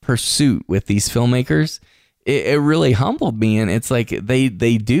pursuit with these filmmakers, it really humbled me. And it's like they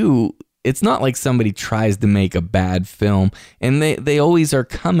do it's not like somebody tries to make a bad film, and they always are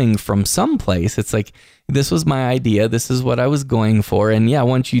coming from someplace. It's like, this was my idea, this is what I was going for. And yeah,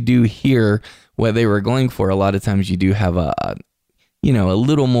 once you do hear what they were going for, a lot of times you do have a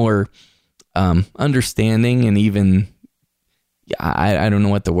little more understanding, and even I don't know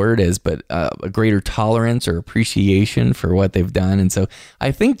what the word is, but a greater tolerance or appreciation for what they've done. And so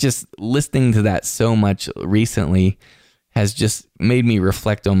I think just listening to that so much recently has just made me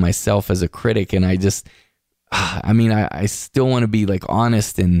reflect on myself as a critic. And I still want to be like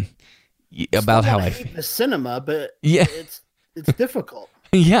honest and about how I hate the cinema, but yeah, it's difficult.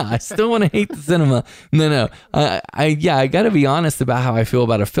 Yeah, I still want to hate the cinema. No. I got to be honest about how I feel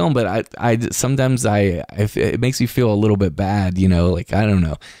about a film, but I sometimes it makes me feel a little bit bad, like, I don't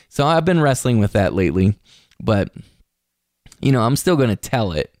know. So I've been wrestling with that lately, but I'm still going to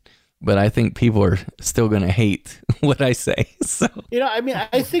tell it, but I think people are still going to hate what I say. So,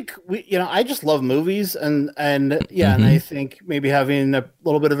 I think I just love movies and and I think maybe having a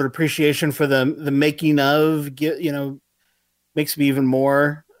little bit of an appreciation for the making of, makes me even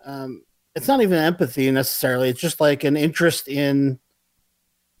more, it's not even empathy necessarily. It's just like an interest in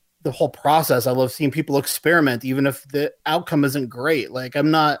the whole process. I love seeing people experiment, even if the outcome isn't great. Like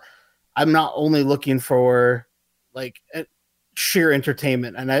I'm not only looking for like sheer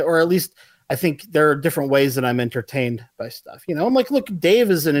entertainment, or at least I think there are different ways that I'm entertained by stuff. I'm like, look, Dave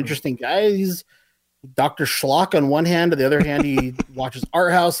is an interesting guy. He's Dr. Schlock on one hand. On the other hand, he watches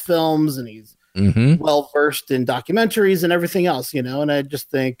art house films, and he's well versed in documentaries and everything else, and I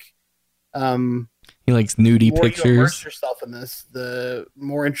just think he likes nudie pictures. You immerse yourself in this, the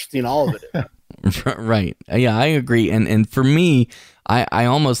more interesting all of it is. Right. Yeah, I agree. And for me, I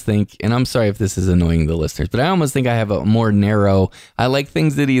almost think, and I'm sorry if this is annoying the listeners, but I almost think I have a more narrow, I like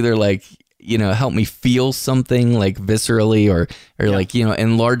things that either like, help me feel something like viscerally or like,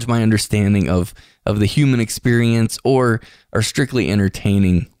 enlarge my understanding of the human experience, or are strictly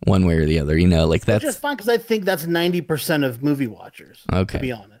entertaining one way or the other, like that's just fine, because I think that's 90% of movie watchers, to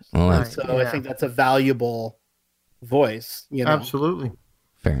be honest. Well, I think that's a valuable voice, Absolutely.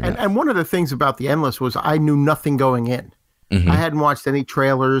 Fair enough. And one of the things about The Endless was I knew nothing going in. I hadn't watched any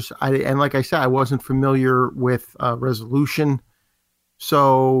trailers. And like I said, I wasn't familiar with Resolution.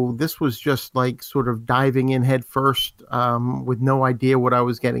 So this was just like sort of diving in head first, with no idea what I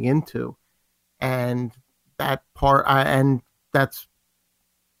was getting into. And that part, and that's,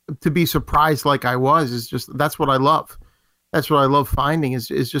 to be surprised like I was, is just, that's what I love. That's what I love finding is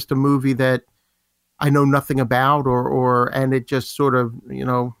just a movie that I know nothing about, and it just sort of,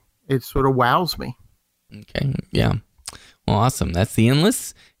 it sort of wows me. Okay. Yeah. Well, awesome. That's The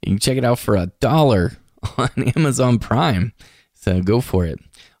Endless. You can check it out for $1 on Amazon Prime. So go for it.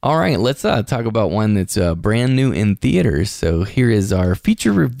 All right, let's talk about one that's brand new in theaters. So here is our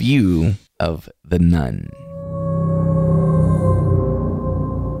feature review of The Nun.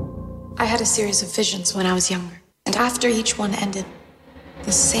 I had a series of visions when I was younger, and after each one ended,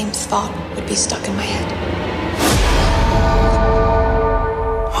 the same thought would be stuck in my head.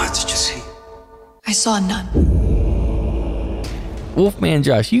 What did you see? I saw a nun. Wolfman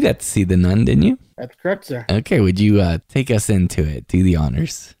Josh, you got to see The Nun, didn't you? That's correct, sir. Okay, would you take us into it? Do the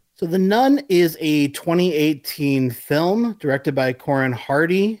honors. So The Nun is a 2018 film directed by Corin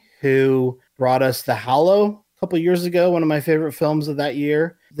Hardy, who brought us The Hallow a couple years ago, one of my favorite films of that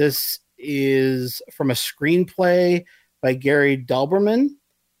year. This is from a screenplay by Gary Dauberman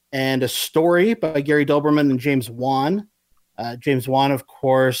and a story by Gary Dauberman and James Wan. James Wan, of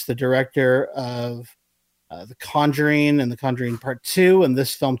course, the director of The Conjuring and The Conjuring Part 2, and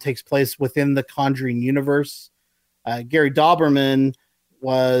this film takes place within the Conjuring universe. Gary Dauberman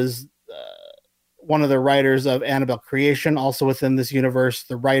was one of the writers of Annabelle Creation, also within this universe,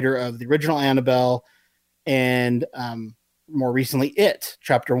 the writer of the original Annabelle, and more recently, It,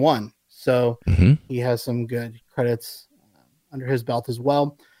 Chapter 1. So he has some good credits under his belt as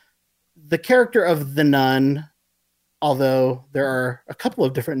well. The character of the nun, although there are a couple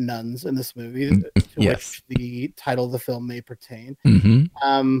of different nuns in this movie to which the title of the film may pertain,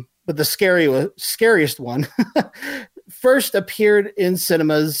 but the scariest one first appeared in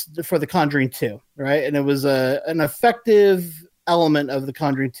cinemas for The Conjuring 2, right? And it was an effective element of The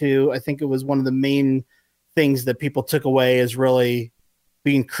Conjuring 2. I think it was one of the main things that people took away as really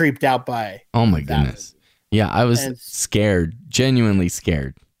being creeped out by. Oh my goodness. Yeah, I was scared, genuinely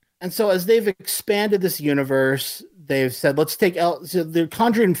scared. And so as they've expanded this universe, they've said, let's take out, so the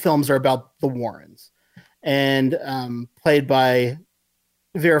Conjuring films are about the Warrens, and played by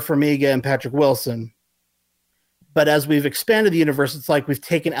Vera Farmiga and Patrick Wilson. But as we've expanded the universe, it's like we've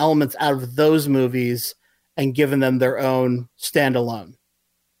taken elements out of those movies and given them their own standalone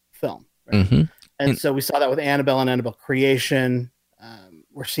film. Right? Mm-hmm. And so we saw that with Annabelle and Annabelle Creation.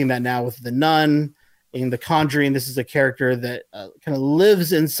 We're seeing that now with The Nun. In The Conjuring, this is a character that kind of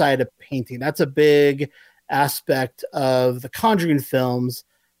lives inside a painting. That's a big aspect of the Conjuring films,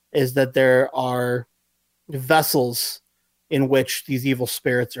 is that there are vessels in which these evil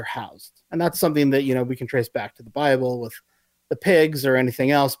spirits are housed. And that's something that, we can trace back to the Bible with the pigs or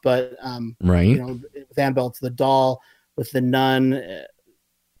anything else. But, right. With Annabelle, it's the doll. With The Nun,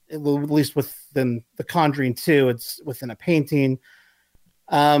 at least within The Conjuring 2, it's within a painting.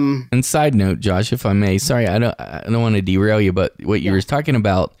 And side note, Josh, if I may, sorry, I don't want to derail you, but what you were talking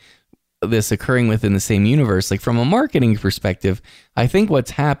about, this occurring within the same universe, like from a marketing perspective, I think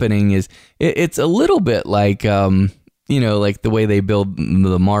what's happening is it's a little bit like, like the way they build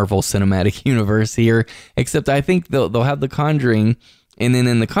the Marvel Cinematic Universe here, except I think they'll have The Conjuring, and then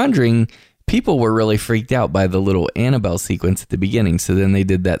in The Conjuring, people were really freaked out by the little Annabelle sequence at the beginning. So then they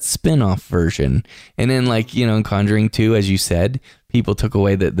did that spin-off version. And then in Conjuring 2, as you said, people took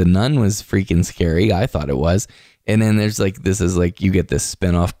away that The Nun was freaking scary. I thought it was. And then there's you get this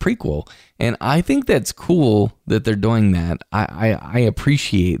spin-off prequel. And I think that's cool that they're doing that. I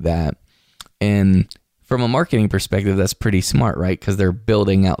appreciate that. And from a marketing perspective, that's pretty smart, right? Because they're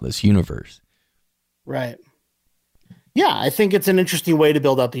building out this universe. Right. Yeah, I think it's an interesting way to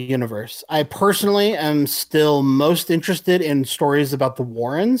build out the universe. I personally am still most interested in stories about the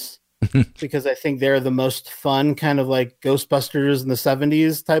Warrens because I think they're the most fun, kind of like Ghostbusters in the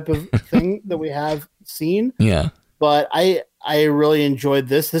 70s type of thing that we have seen. Yeah. But I really enjoyed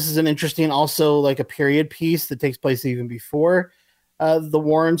this. This is an interesting, also like a period piece that takes place even before the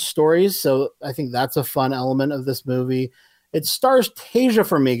Warren stories. So I think that's a fun element of this movie. It stars Tasia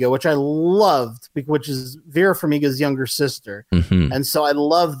Farmiga, which I loved, which is Vera Farmiga's younger sister. Mm-hmm. And so I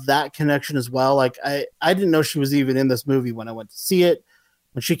loved that connection as well. Like I didn't know she was even in this movie when I went to see it.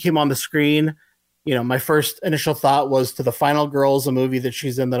 When she came on the screen, my first initial thought was To the Final Girls, a movie that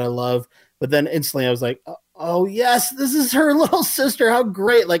she's in that I love. But then instantly I was like, oh yes, this is her little sister. How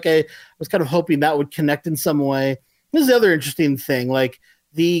great. Like I was kind of hoping that would connect in some way. This is the other interesting thing. Like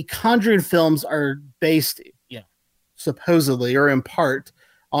the Conjuring films are based, supposedly or in part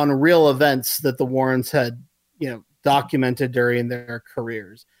on real events that the Warrens had, documented during their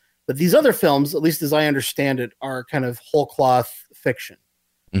careers. But these other films, at least as I understand it, are kind of whole cloth fiction.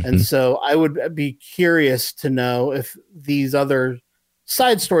 Mm-hmm. And so I would be curious to know if these other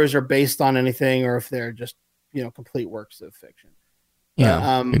side stories are based on anything or if they're just, complete works of fiction.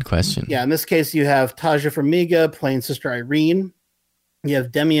 Yeah, good question. Yeah, in this case, you have Tasia Farmiga playing Sister Irene. You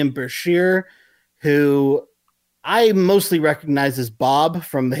have Demian Bichir, who I mostly recognize as Bob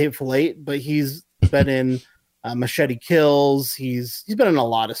from The Hateful Eight, but he's been in Machete Kills. He's been in a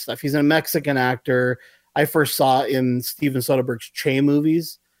lot of stuff. He's a Mexican actor. I first saw in Steven Soderbergh's Che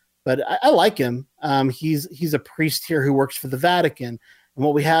movies, but I like him. He's a priest here who works for the Vatican. And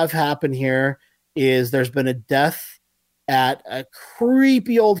what we have happen here is there's been a death at a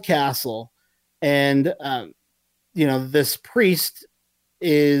creepy old castle. And, this priest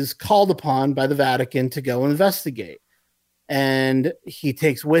is called upon by the Vatican to go investigate. And he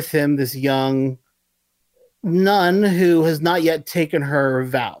takes with him this young nun who has not yet taken her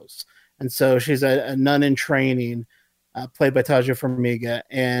vows. And so she's a nun in training, played by Tasia Farmiga.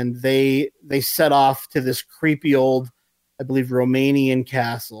 And they set off to this creepy old, I believe, Romanian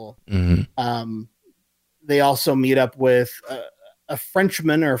castle. Mm-hmm. They also meet up with a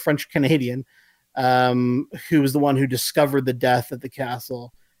Frenchman or a French Canadian who was the one who discovered the death at the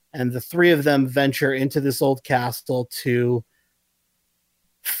castle. And the three of them venture into this old castle to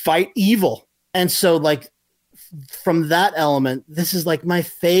fight evil. And so, from that element, this is like my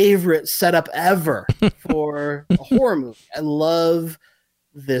favorite setup ever for a horror movie. I love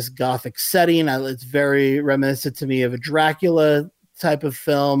this Gothic setting. It's very reminiscent to me of a Dracula type of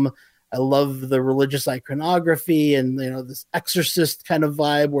film. I love the religious iconography and, this exorcist kind of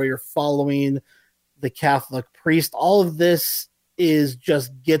vibe where you're following the Catholic priest. All of this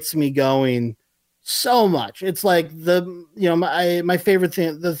just gets me going so much. It's like my favorite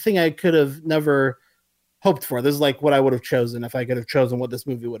thing, the thing I could have never hoped for. This is like what I would have chosen if I could have chosen what this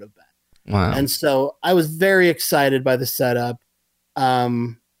movie would have been. Wow. And so I was very excited by the setup.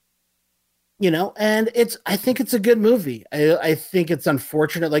 And I think it's a good movie. I think it's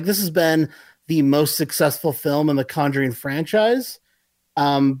unfortunate. Like, this has been the most successful film in the Conjuring franchise,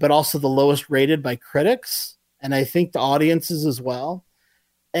 but also the lowest rated by critics. And I think the audiences as well.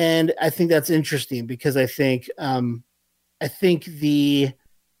 And I think that's interesting because I think the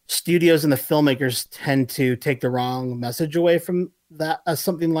studios and the filmmakers tend to take the wrong message away from that,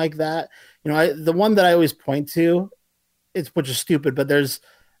 something like that. The one that I always point to, which is stupid, but there's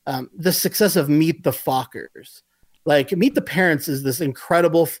the success of Meet the Fockers. Like Meet the Parents is this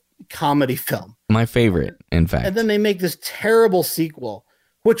incredible comedy film. My favorite, in fact. And then they make this terrible sequel,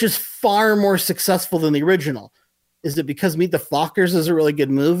 which is far more successful than the original. Is it because Meet the Fockers is a really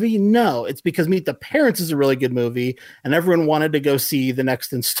good movie? No, it's because Meet the Parents is a really good movie, and everyone wanted to go see the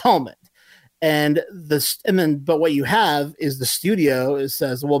next installment. But what you have is the studio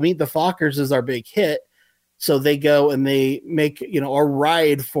says, well, Meet the Fockers is our big hit. So they go and they make, a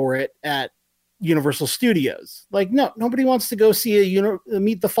ride for it at Universal Studios. Like, no, nobody wants to go see a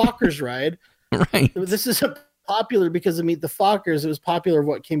Meet the Fockers ride. Right. This is popular because of Meet the Fockers. It was popular of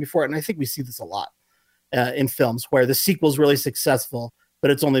what came before it. And I think we see this a lot in films where the sequel is really successful,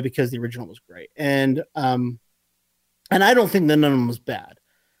 but it's only because the original was great. And I don't think that none of them was bad,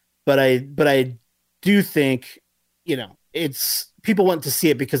 but I do think, it's people went to see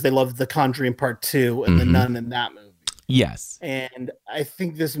it because they loved The Conjuring Part 2 and The Nun in that movie. Yes. And I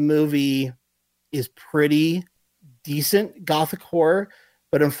think this movie is pretty decent Gothic horror,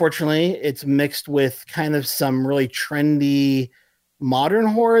 but unfortunately it's mixed with kind of some really trendy modern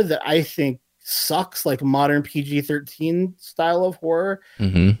horror that I think sucks, like modern PG-13 style of horror.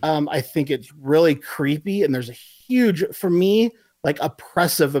 I think it's really creepy, and there's a huge, for me, like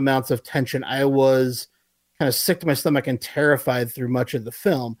oppressive amounts of tension. I was kind of sick to my stomach and terrified through much of the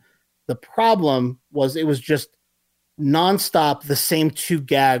film. The problem was it was just nonstop, the same two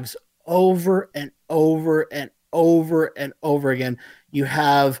gags over and over and over and over again. You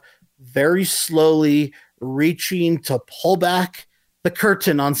have very slowly reaching to pull back the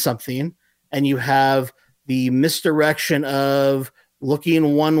curtain on something, and you have the misdirection of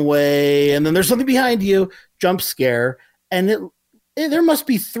looking one way, and then there's something behind you, jump scare, and there must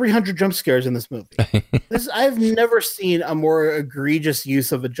be 300 jump scares in this movie. I've never seen a more egregious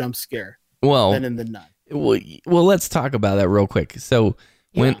use of a jump scare than in The Nun. Well, let's talk about that real quick. So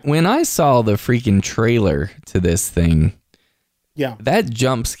when I saw the freaking trailer to this thing, that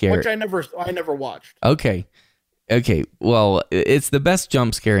jump scare, which I never watched. Okay. Well, it's the best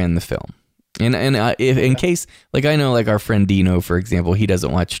jump scare in the film. And if in case, like, I know, like, our friend Dino, for example, he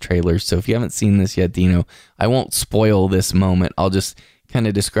doesn't watch trailers. So if you haven't seen this yet, Dino, I won't spoil this moment. I'll just kind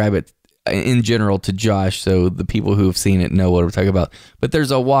of describe it in general to Josh, so the people who have seen it know what we're talking about. But there's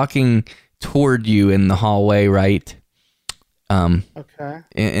a walking toward you in the hallway, right? Okay.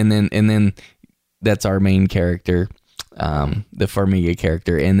 And then that's our main character, the Farmiga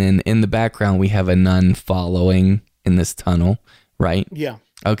character. And then in the background, we have a nun following in this tunnel, right? Yeah.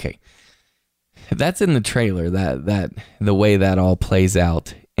 Okay. That's in the trailer, that the way that all plays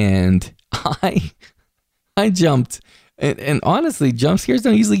out. And I jumped, and honestly, jump scares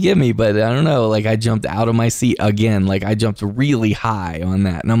don't usually get me, but I don't know, like, I jumped out of my seat again. Like, I jumped really high on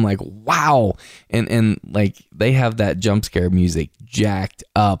that, and I'm like, wow. And like, they have that jump scare music jacked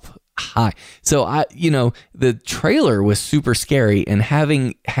up high. So the trailer was super scary, and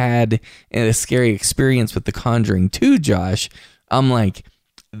having had a scary experience with The Conjuring 2, Josh, I'm like,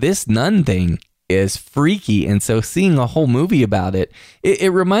 this nun thing is freaky. And so seeing a whole movie about it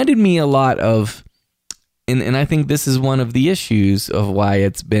reminded me a lot of, and I think this is one of the issues of why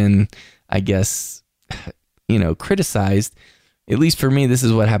it's been, I guess, criticized. At least for me, this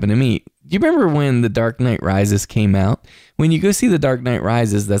is what happened to me. Do you remember when The Dark Knight Rises came out? When you go see The Dark Knight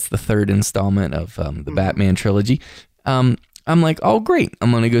Rises, that's the third installment of the Batman trilogy. I'm like, oh, great,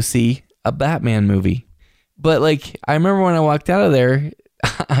 I'm going to go see a Batman movie. But like, I remember when I walked out of there,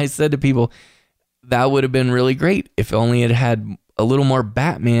 I said to people, that would have been really great if only it had a little more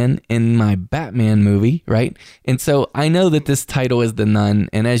Batman in my Batman movie, right? And so I know that this title is The Nun,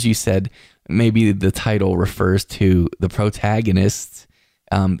 and as you said, maybe the title refers to the protagonist,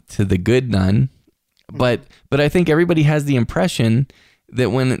 to the good nun, but I think everybody has the impression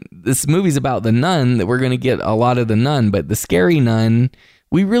that when this movie's about the nun, that we're going to get a lot of the nun, but the scary nun,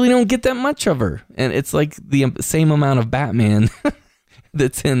 we really don't get that much of her, and it's like the same amount of Batman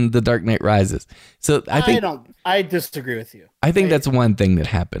that's in The Dark Knight Rises. So I disagree with you. I think that's one thing that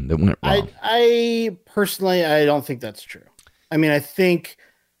happened that went wrong. I personally, I don't think that's true. I mean, I think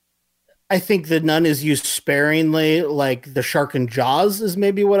the nun is used sparingly, like the shark in Jaws is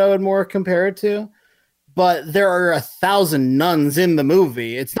maybe what I would more compare it to. But there are 1,000 nuns in the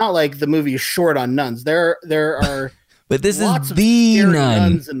movie. It's not like the movie is short on nuns. There are but this is the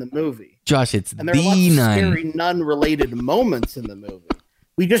nuns in the movie. Josh, it's and there are lots of scary nun-related moments in the movie.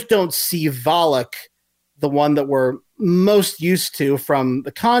 We just don't see Valak, the one that we're most used to from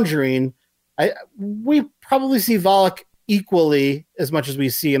The Conjuring. We probably see Valak equally as much as we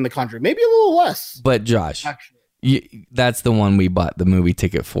see in The Conjuring, maybe a little less. But Josh, that's the one we bought the movie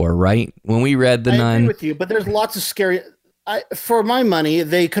ticket for, right? When we read The Nun, agree with you, but there's lots of scary. for my money,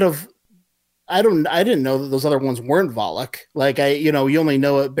 they could have. I didn't know that those other ones weren't Valak. Like you only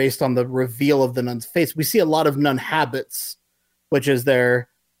know it based on the reveal of the nun's face. We see a lot of nun habits, which is their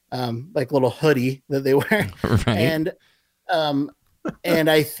like little hoodie that they wear, right. And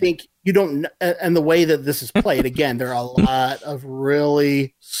I think you don't. And the way that this is played, again, there are a lot of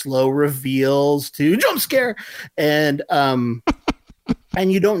really slow reveals to jump scare, and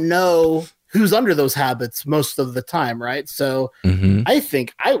you don't know who's under those habits most of the time, right? So I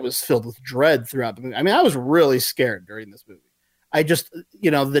think I was filled with dread throughout the movie. I mean, I was really scared during this movie. I just,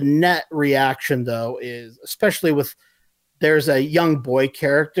 the net reaction, though, is especially with there's a young boy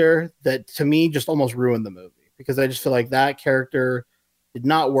character that to me just almost ruined the movie because I just feel like that character did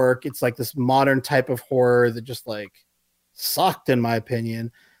not work. It's like this modern type of horror that just like sucked, in my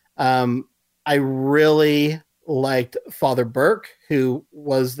opinion. I really liked Father Burke, who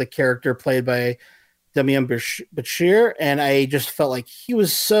was the character played by Demian Bashir, and I just felt like he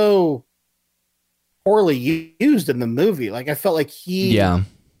was so poorly used in the movie. Like I felt like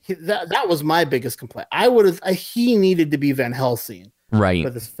that was my biggest complaint. He needed to be Van Helsing right for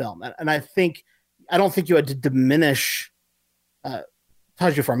this film, and I don't think you had to diminish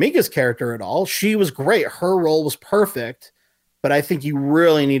Taja Farmiga's character at all. She was great. Her role was perfect, but I think you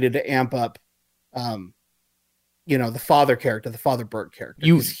really needed to amp up the father character, the Father Burke character,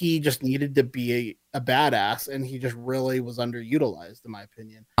 because he just needed to be a badass, and he just really was underutilized, in my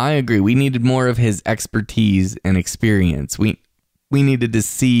opinion. I agree. We needed more of his expertise and experience. We needed to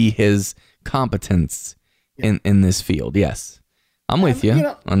see his competence in this field. Yes, I'm with you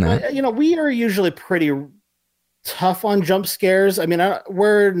on that. We are usually pretty tough on jump scares. I mean,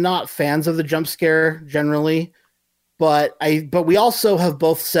 we're not fans of the jump scare generally. But we also have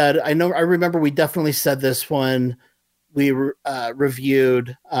both said, I remember we definitely said this when we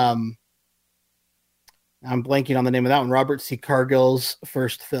reviewed, I'm blanking on the name of that one, Robert C. Cargill's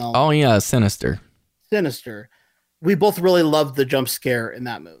first film. Oh yeah, Sinister. We both really loved the jump scare in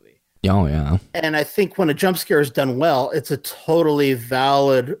that movie. Oh yeah. And I think when a jump scare is done well, it's a totally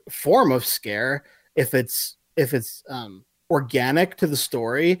valid form of scare if it's organic to the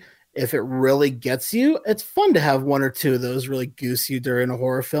story. If it really gets you, it's fun to have one or two of those really goose you during a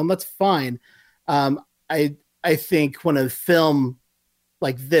horror film. That's fine. I think when a film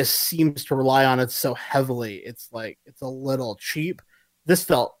like this seems to rely on it so heavily, it's a little cheap. This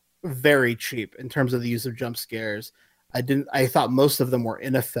felt very cheap in terms of the use of jump scares. I thought most of them were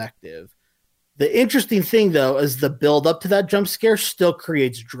ineffective. The interesting thing, though, is the build up to that jump scare still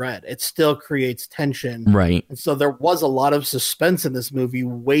creates dread. It still creates tension. Right. And so there was a lot of suspense in this movie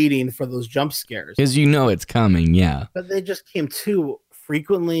waiting for those jump scares. Because it's coming, yeah. But they just came too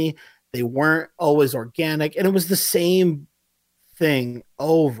frequently. They weren't always organic. And it was the same thing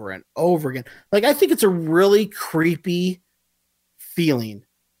over and over again. Like, I think it's a really creepy feeling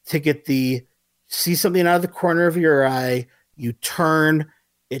to see something out of the corner of your eye, you turn,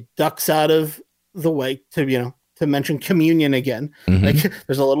 it ducks out of the way to mention Communion again. Like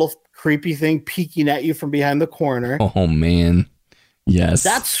there's a little creepy thing peeking at you from behind the corner. Oh man. Yes.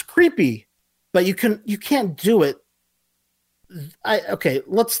 That's creepy, but you can't do it. I've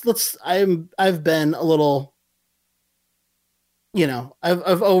been a little,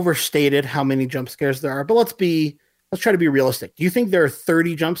 I've overstated how many jump scares there are, but let's try to be realistic. Do you think there are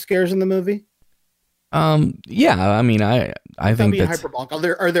 30 jump scares in the movie? Yeah, I mean, I think that's hyperbolic.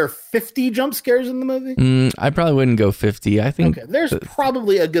 Are there 50 jump scares in the movie? I probably wouldn't go 50. I think there's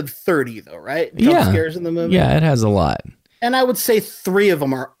probably a good 30 though, right? Jump scares in the movie. Yeah, it has a lot. And I would say 3 of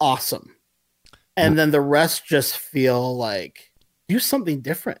them are awesome. And then the rest just feel like do something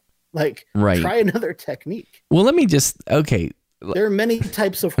different. Like try another technique. Well, let me there are many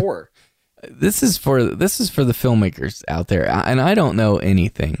types of horror. This is for the filmmakers out there, and I don't know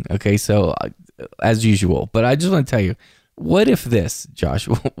anything. Okay, so as usual, but I just want to tell you, what if this, Josh?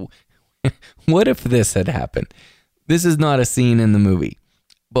 What if this had happened? This is not a scene in the movie,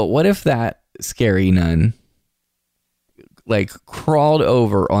 but what if that scary nun crawled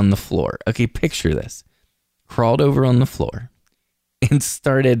over on the floor? Okay, picture this: crawled over on the floor and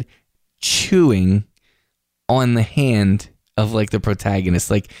started chewing on the hand of the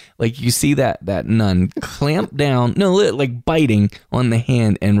protagonist, like you see that nun clamp down, biting on the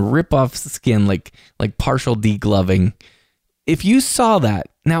hand and rip off the skin, like partial degloving. If you saw that,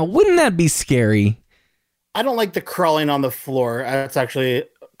 now wouldn't that be scary? I don't like the crawling on the floor. That's actually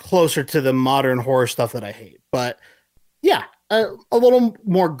closer to the modern horror stuff that I hate. But yeah, a little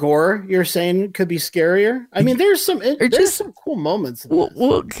more gore, you're saying, could be scarier. I mean, there's some cool moments.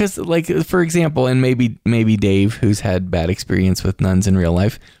 Well, because for example, and maybe Dave, who's had bad experience with nuns in real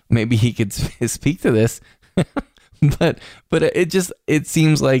life, maybe he could speak to this. but it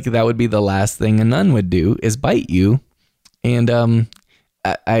seems like that would be the last thing a nun would do is bite you. And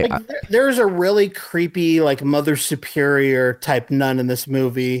there's a really creepy like Mother Superior type nun in this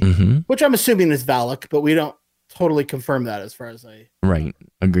movie, which I'm assuming is Valak, but we don't totally confirm that as far as Right.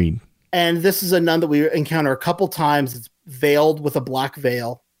 Agreed. And this is a nun that we encounter a couple times. It's veiled with a black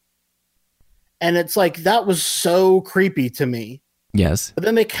veil. And it's like, that was so creepy to me. Yes. But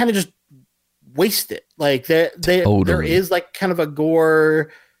then they kind of just waste it. Like there is like kind of a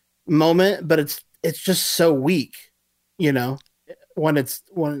gore moment, but it's just so weak, you know, when it's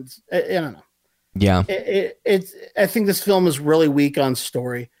I don't know. Yeah. I think this film is really weak on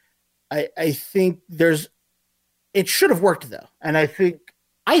story. I think it should have worked though. And I think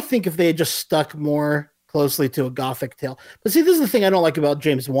if they had just stuck more closely to a Gothic tale, but see, this is the thing I don't like about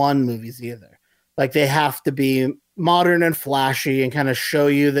James Wan movies either. Like they have to be modern and flashy and kind of show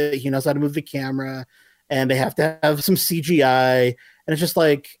you that he knows how to move the camera, and they have to have some CGI. And it's just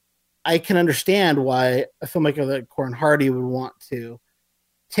like, I can understand why a filmmaker like Corin Hardy would want to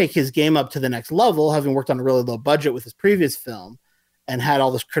take his game up to the next level, having worked on a really low budget with his previous film and had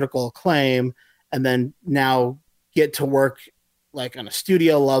all this critical acclaim, and then now get to work like on a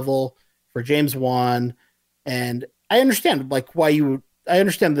studio level for James Wan. And I understand like I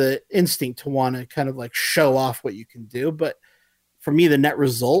understand the instinct to want to kind of like show off what you can do, but for me, the net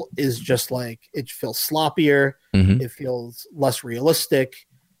result is just like, it feels sloppier. It feels less realistic.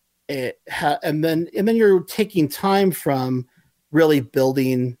 And then you're taking time from really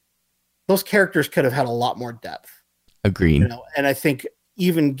building. Those characters could have had a lot more depth. Agreed. You know? And I think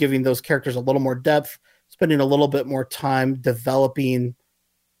even giving those characters a little more depth, spending a little bit more time developing,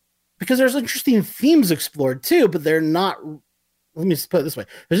 because there's interesting themes explored too, but they're not. Let me put it this way.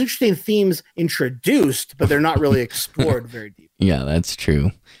 There's interesting themes introduced, but they're not really explored very deep. Yeah, that's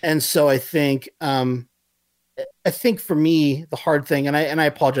true. And so I think for me, the hard thing, and I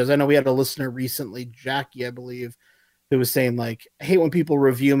apologize. I know we had a listener recently, Jackie, I believe, who was saying like, I hate when people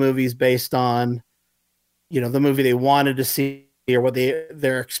review movies based on, you know, the movie they wanted to see or what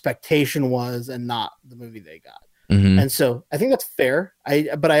their expectation was and not the movie they got. And so I think that's fair.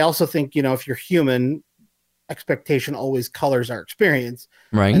 But I also think, you know, if you're human, expectation always colors our experience,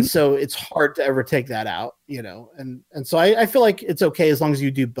 right? And so it's hard to ever take that out, you know. And so I feel like it's okay as long as you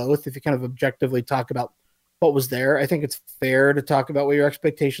do both. If you kind of objectively talk about what was there, I think it's fair to talk about what your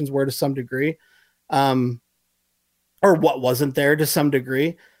expectations were to some degree, or what wasn't there to some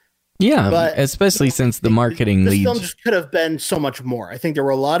degree. Yeah, but especially since the marketing this leads. film just could have been so much more. I think there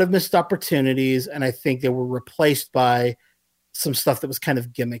were a lot of missed opportunities, and I think they were replaced by some stuff that was kind of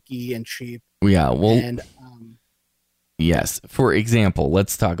gimmicky and cheap. Yeah, well, and yes. For example,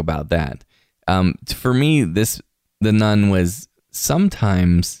 let's talk about that. For me, the Nun was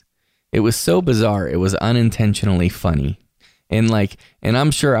sometimes, it was so bizarre. It was unintentionally funny. And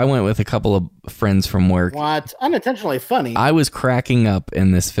I'm sure I went with a couple of friends from work. What? Unintentionally funny? I was cracking up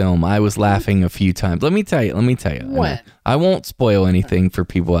in this film. I was laughing a few times. Let me tell you. When? I won't spoil anything for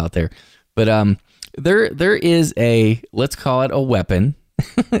people out there. But there is let's call it a weapon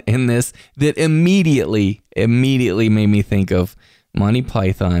in this that immediately made me think of Monty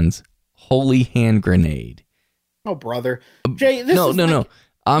Python's Holy Hand Grenade. Oh, brother. Jay, this is no.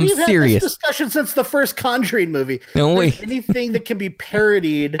 I'm We've serious. Had this discussion since the first Conjuring movie. No, wait. Anything that can be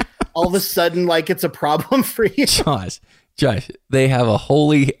parodied, all of a sudden, like it's a problem for you. Josh, they have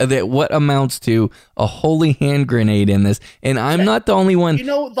what amounts to a holy hand grenade in this, and I'm not the only one. You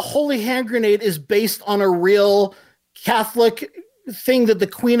know, the holy hand grenade is based on a real Catholic thing that the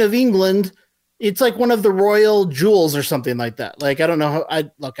Queen of England. It's like one of the royal jewels or something like that. Like I don't know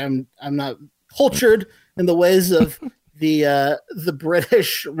how. I'm not cultured in the ways of the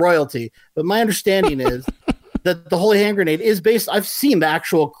British royalty, but my understanding is that the holy hand grenade is based. I've seen the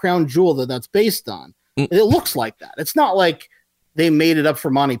actual crown jewel that's based on. It looks like that. It's not like they made it up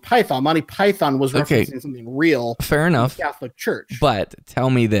for Monty Python. Monty Python was referencing something real. Fair enough. Catholic Church. But tell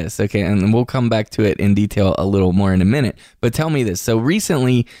me this, okay, and we'll come back to it in detail a little more in a minute. But tell me this. So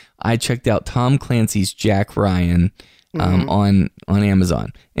recently, I checked out Tom Clancy's Jack Ryan on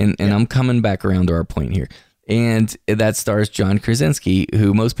Amazon, and I'm coming back around to our point here. And that stars John Krasinski,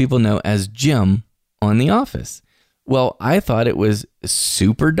 who most people know as Jim on The Office. Well, I thought it was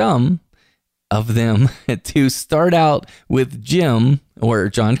super dumb of them to start out with Jim or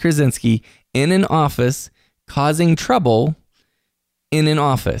John Krasinski in an office causing trouble in an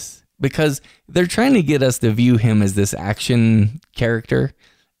office, because they're trying to get us to view him as this action character.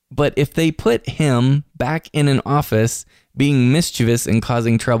 But if they put him back in an office being mischievous and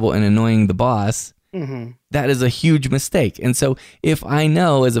causing trouble and annoying the boss, That is a huge mistake. And so if I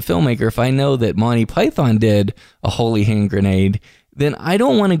know as a filmmaker, if I know that Monty Python did a holy hand grenade, then I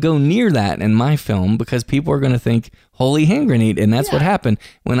don't want to go near that in my film because people are going to think holy hand grenade. And that's what happened.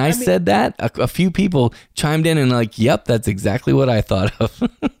 When I said that, a few people chimed in and like, yep, that's exactly what I thought of.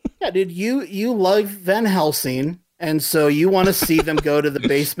 Yeah, dude, you love Van Helsing. And so you want to see them go to the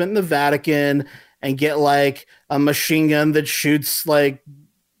basement in the Vatican and get like a machine gun that shoots like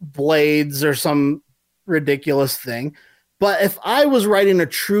blades or some ridiculous thing. But if I was writing a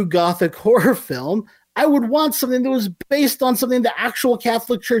true Gothic horror film, I would want something that was based on something the actual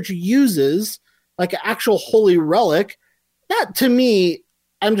Catholic Church uses, like an actual holy relic. That to me,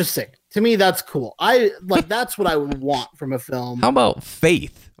 I'm just saying, to me, that's cool. That's what I would want from a film. How about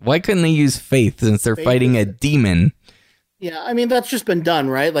faith? Why couldn't they use faith since they're fighting a demon? Yeah, I mean, that's just been done,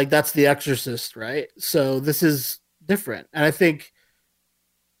 right? Like, that's The Exorcist, right? So this is different. And I think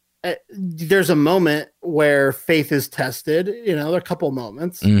there's a moment where faith is tested. You know, there are a couple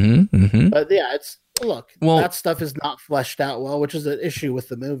moments. But yeah, that stuff is not fleshed out well, which is an issue with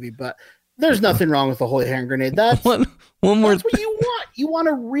the movie. But there's nothing wrong with the holy hand grenade. That's what you want. You want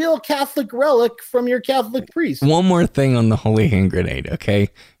a real Catholic relic from your Catholic priest. One more thing on the holy hand grenade, okay?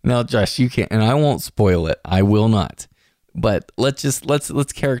 Now, Josh, you can't, and I won't spoil it. I will not. But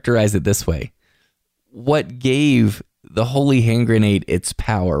let's characterize it this way. What gave the holy hand grenade its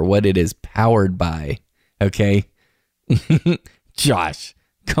power, what it is powered by, okay? Josh,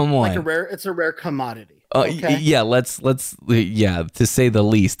 come on. It's a rare commodity. Okay? Yeah, let's to say the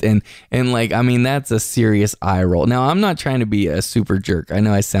least. And like, I mean, that's a serious eye roll. Now, I'm not trying to be a super jerk. I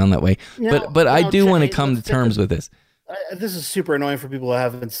know I sound that way, but I do want to come to terms with this. This is super annoying for people who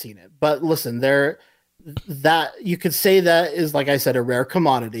haven't seen it. But listen, that you could say that is, like I said, a rare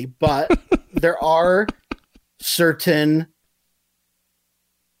commodity, but there are certain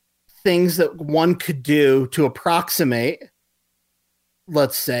things that one could do to approximate,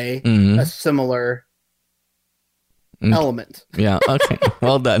 let's say, a similar element. Yeah. Okay.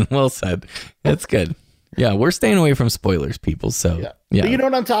 Well done. Well said. That's good. Yeah, we're staying away from spoilers, people. So yeah. But you know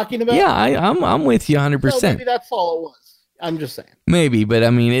what I'm talking about? Yeah, I'm with you 100%. Maybe that's all it was. I'm just saying. Maybe, but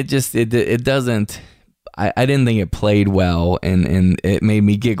I mean, it doesn't. I didn't think it played well, and it made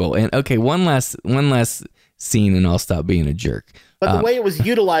me giggle. And okay, one last scene, and I'll stop being a jerk. But the way it was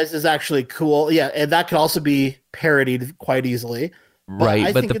utilized is actually cool. Yeah, and that could also be parodied quite easily.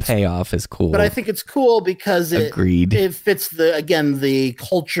 Right, but the payoff is cool. But I think it's cool because it fits the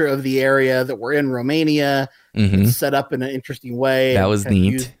culture of the area that we're in, Romania. It's set up in an interesting way. That was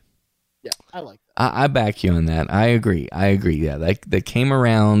neat. Yeah, I like that. I back you on that. I agree. Yeah, that came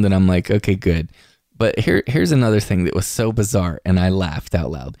around, and I'm like, okay, good. But here's another thing that was so bizarre, and I laughed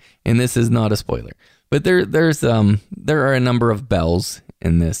out loud. And this is not a spoiler, but there are a number of bells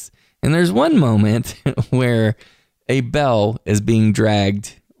in this, and there's one moment where a bell is being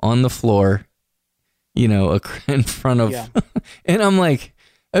dragged on the floor, in front of, and I'm like,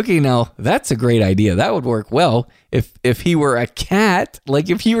 okay, now that's a great idea. That would work well if he were a cat. Like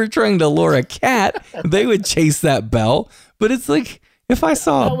if you were trying to lure a cat, they would chase that bell. But it's like, if I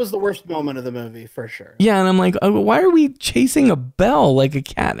saw... That was the worst moment of the movie, for sure. Yeah, and I'm like, oh, why are we chasing a bell like a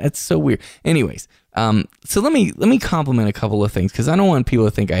cat? That's so weird. Anyways, so let me compliment a couple of things, because I don't want people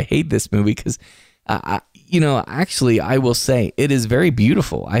to think I hate this movie, because, actually, I will say it is very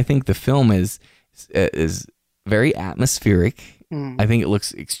beautiful. I think the film is very atmospheric. I think it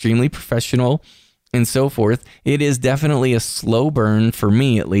looks extremely professional and so forth. It is definitely a slow burn for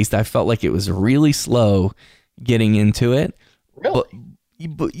me, at least. I felt like it was really slow getting into it. Really?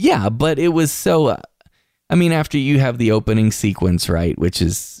 But it was so, after you have the opening sequence, right, which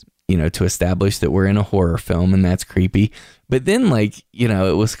is, to establish that we're in a horror film and that's creepy. But then,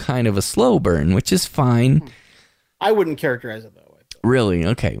 it was kind of a slow burn, which is fine. I wouldn't characterize it that way. Really?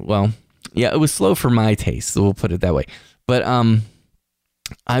 Okay. Well, yeah, it was slow for my taste, so we'll put it that way. But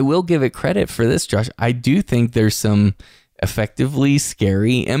I will give it credit for this, Josh. I do think there's some effectively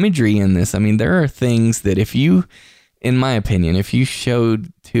scary imagery in this. I mean, there are things that in my opinion, if you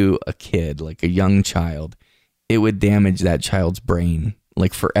showed to a kid, like a young child, it would damage that child's brain,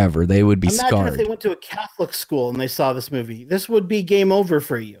 like forever. They would be scarred. Imagine if they went to a Catholic school and they saw this movie. This would be game over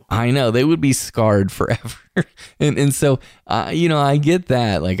for you. I know. They would be scarred forever. and so, I get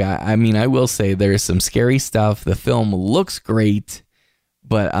that. Like, I will say there's some scary stuff. The film looks great,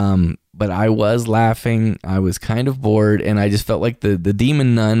 but I was laughing. I was kind of bored, and I just felt like the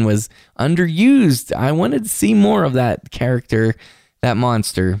demon nun was underused. I wanted to see more of that character, that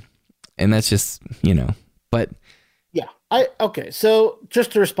monster, and that's just, but yeah. Okay. So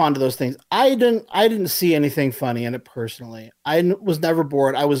just to respond to those things, I didn't see anything funny in it personally. I was never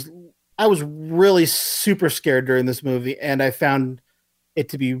bored. I I was really super scared during this movie, and I found it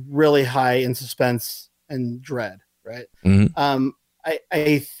to be really high in suspense and dread. Right. Mm-hmm.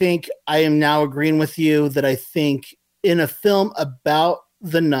 I think I am now agreeing with you that I think in a film about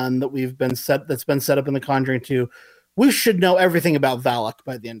the nun that's been set up in The Conjuring 2, we should know everything about Valak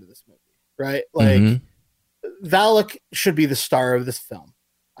by the end of this movie, right? Like Valak should be the star of this film.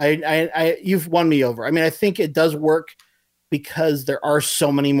 You've won me over. I mean, I think it does work because there are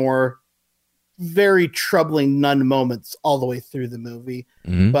so many more very troubling nun moments all the way through the movie.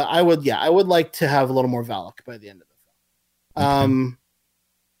 Mm-hmm. But I would like to have a little more Valak by the end of the film. Okay.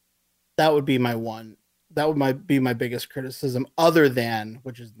 That would be my one. That would be my biggest criticism, other than,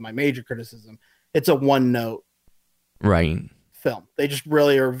 which is my major criticism, it's a one note film. They just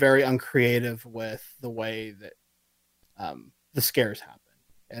really are very uncreative with the way that the scares happen.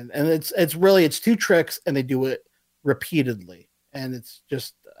 And it's two tricks, and they do it repeatedly. And it's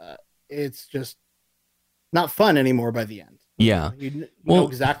just not fun anymore by the end. Yeah. You know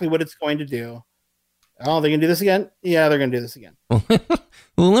exactly what it's going to do. Oh, they're going to do this again? Yeah, they're going to do this again.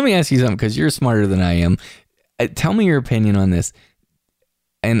 Well, let me ask you something, because you're smarter than I am. Tell me your opinion on this.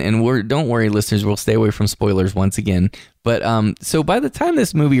 And don't worry, listeners, we'll stay away from spoilers once again. But so by the time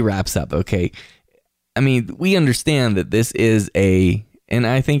this movie wraps up, okay, I mean, we understand that this is and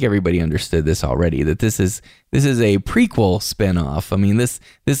I think everybody understood this already, that this is a prequel spinoff. I mean,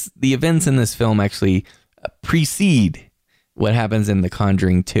 the events in this film actually precede what happens in The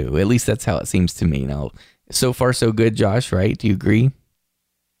Conjuring 2. At least that's how it seems to me. Now, so far so good, Josh, right? Do you agree?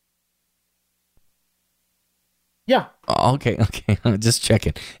 Yeah. Oh, okay. Just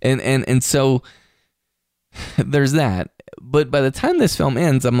checking. And so there's that. But by the time this film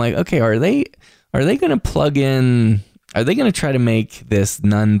ends, I'm like, okay, are they going to plug in? Are they going to try to make this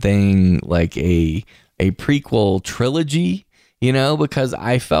nun thing like a prequel trilogy? You know, because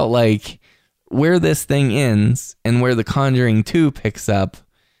I felt like where this thing ends and where The Conjuring 2 picks up,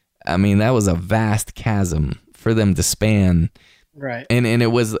 I mean, that was a vast chasm for them to span. Right. And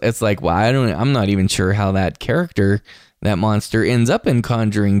it's like, well, I'm not even sure how that character, that monster, ends up in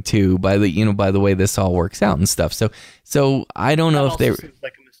Conjuring 2 by the way this all works out and stuff. So I don't know if they seems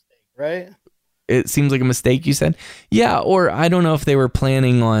like a mistake, right? It seems like a mistake, you said? Yeah, or I don't know if they were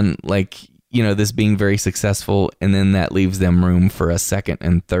planning on this being very successful, and then that leaves them room for a second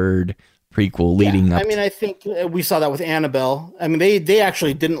and third prequel leading up. I mean, I think we saw that with Annabelle. I mean, they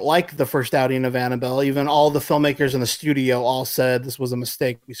actually didn't like the first outing of Annabelle. Even all the filmmakers in the studio all said this was a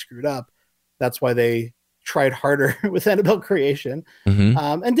mistake. We screwed up. That's why they tried harder with Annabelle Creation,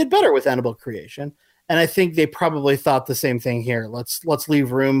 and did better with Annabelle Creation. And I think they probably thought the same thing here. Let's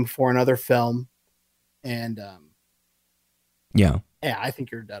leave room for another film. And yeah, I think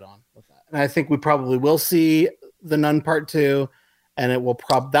you're dead on with that. And I think we probably will see The Nun Part 2. And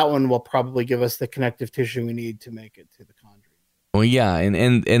that one will probably give us the connective tissue we need to make it to The Conjuring. Well, yeah,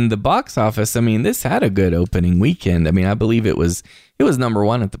 and the box office, I mean, this had a good opening weekend. I mean, I believe it was number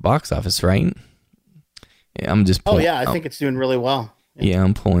one at the box office, right? Yeah, I'm just pulling, I think it's doing really well. Yeah,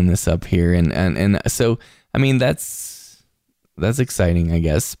 I'm pulling this up here, and so I mean that's exciting, I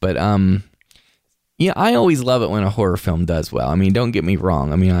guess. But yeah, I always love it when a horror film does well. I mean, don't get me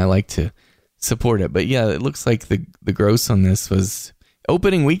wrong. I mean, I like to support it, but yeah, it looks like the gross on this was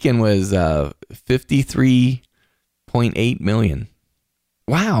opening weekend was 53.8 million.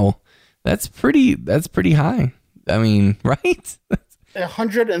 Wow, that's pretty high. I mean, right?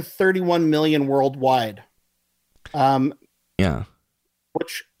 131 million worldwide. Yeah,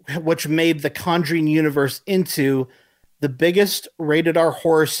 which made the Conjuring universe into the biggest rated R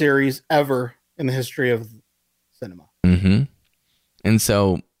horror series ever in the history of cinema. Mm-hmm. And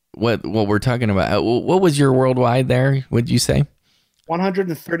so what we're talking about, what was your worldwide there? What'd you say?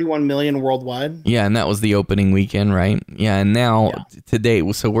 131 million worldwide. Yeah, and that was the opening weekend, right? Yeah, and now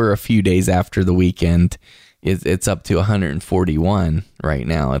today, so we're a few days after the weekend. It's up to 141 right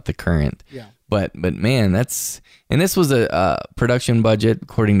now at the current. Yeah. But man, this was a production budget,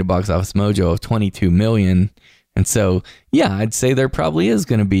 according to Box Office Mojo, of 22 million. And so, yeah, I'd say there probably is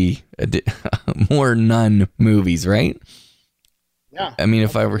going to be more nun movies, right? Yeah. I mean,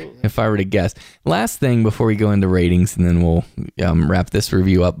 if I were to guess. Last thing before we go into ratings, and then we'll wrap this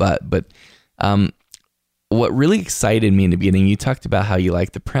review up. But what really excited me in the beginning, you talked about how you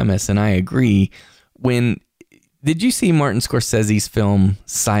like the premise, and I agree. Did you see Martin Scorsese's film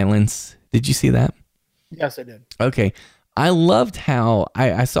Silence? Did you see that? Yes, I did. Okay. I loved how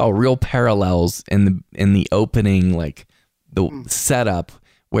I saw real parallels in the opening, like the setup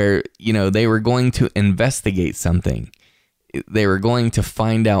where, they were going to investigate something. They were going to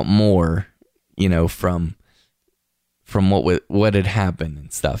find out more, from from what had happened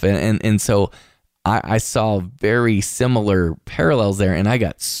and stuff. And so I saw very similar parallels there, and I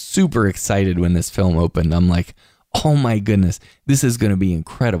got super excited when this film opened. I'm like, oh my goodness, this is going to be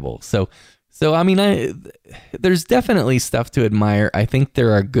incredible. So I mean, there's definitely stuff to admire. I think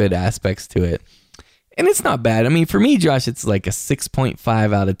there are good aspects to it, and it's not bad. I mean, for me, Josh, it's like a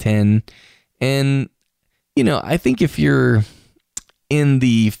 6.5 out of 10. And, you know, I think if you're in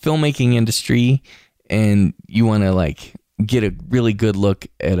the filmmaking industry and you want to like get a really good look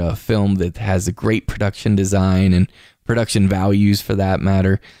at a film that has a great production design and production values for that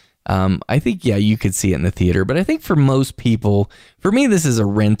matter, I think, yeah, you could see it in the theater. But I think for most people, for me, this is a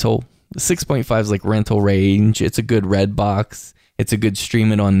rental. 6.5 is like rental range. It's a good red box. It's a good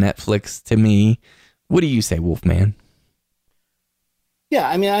stream it on Netflix to me. What do you say, Wolfman? Yeah,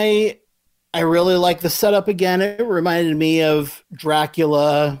 I mean, I really like the setup again. It reminded me of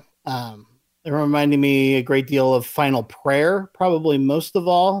Dracula. It reminded me a great deal of Final Prayer, probably most of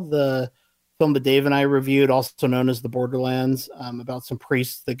all. The film that Dave and I reviewed, also known as The Borderlands, about some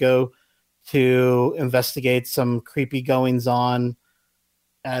priests that go to investigate some creepy goings-on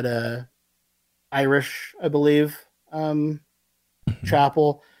at a Irish, I believe,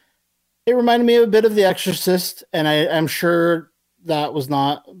 chapel. It reminded me a bit of The Exorcist, and I'm sure that was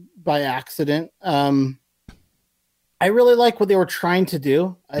not by accident. I really like what they were trying to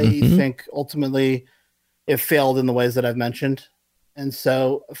do. I think ultimately it failed in the ways that I've mentioned. And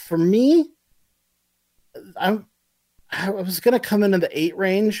so for me, I was going to come into the 8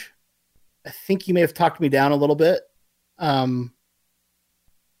 range. I think you may have talked me down a little bit. I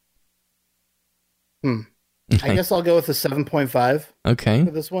guess I'll go with a 7.5. Okay.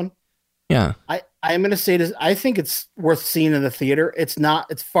 For this one. Yeah. I'm going to say this. I think it's worth seeing in the theater. It's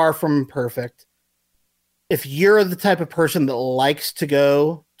far from perfect. If you're the type of person that likes to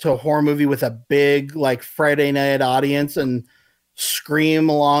go to a horror movie with a big like Friday night audience and scream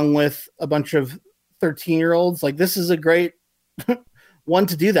along with a bunch of 13-year-olds, like this is a great one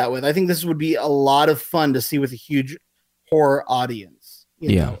to do that with. I think this would be a lot of fun to see with a huge horror audience.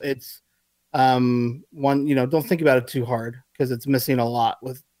 You know, it's one, you know, don't think about it too hard because it's missing a lot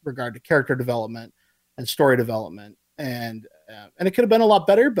with regard to character development and story development. And it could have been a lot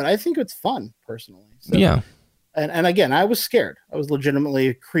better, but I think it's fun personally. So, yeah. And again, I was scared. I was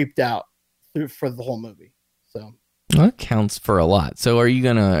legitimately creeped out for the whole movie. So well, that counts for a lot. So are you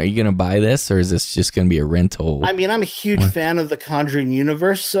gonna buy this, or is this just gonna be a rental? I mean, I'm a huge fan of the Conjuring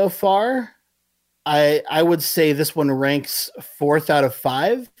universe so far. I would say this one ranks 4th out of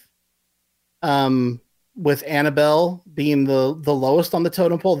 5. With Annabelle being the lowest on the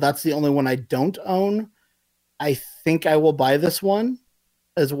totem pole. That's the only one I don't own. I think I will buy this one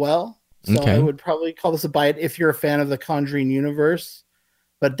as well. So I would probably call this a buy it if you're a fan of the Conjuring universe.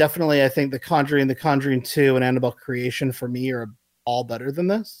 But definitely I think The Conjuring, The Conjuring 2, and Annabelle Creation for me are all better than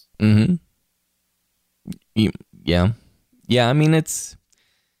this. Mm-hmm. Yeah. Yeah, I mean,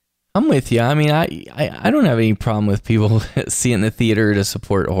 I'm with you. I mean, I don't have any problem with people seeing in the theater to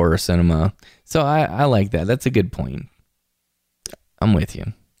support horror cinema. So I like that. That's a good point. I'm with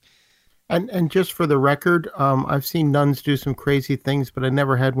you. And just for the record, I've seen nuns do some crazy things, but I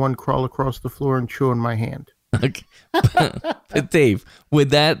never had one crawl across the floor and chew on my hand. Okay. But Dave,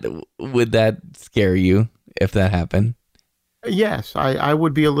 would that scare you if that happened? Yes, I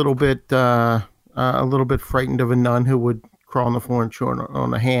would be a little bit frightened of a nun who would crawl on the floor and chew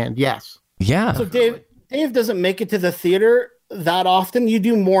on a hand. Yes. Yeah. So Dave doesn't make it to the theater that often. You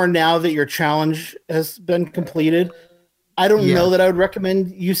do more now that your challenge has been completed. I don't know that I would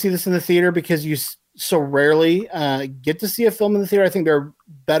recommend you see this in the theater because you so rarely get to see a film in the theater. I think there are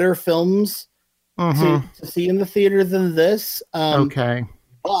better films to see in the theater than this. Okay.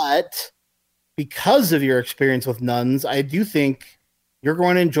 But because of your experience with nuns, I do think you're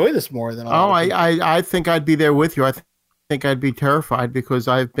going to enjoy this more than I think I'd be there with you. I think I'd be terrified because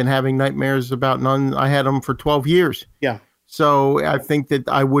I've been having nightmares about nuns. I had them for 12 years. Yeah. So I think that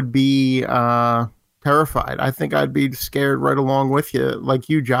I would be terrified. I think I'd be scared right along with you, like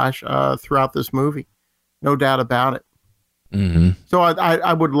you, Josh, throughout this movie. No doubt about it. Mm-hmm. So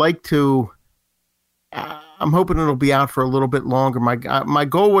I would like to. I'm hoping it'll be out for a little bit longer. My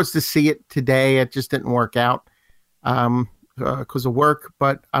goal was to see it today. It just didn't work out because of work.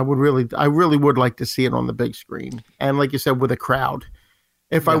 But I really would like to see it on the big screen, and like you said, with a crowd.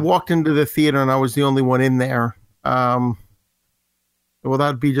 If I walked into the theater and I was the only one in there, well,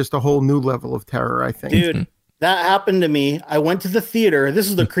 that'd be just a whole new level of terror, I think. Dude, that happened to me. I went to the theater. This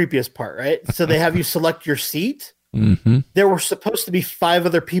is the creepiest part, right? So they have you select your seat. Mm-hmm. There were supposed to be 5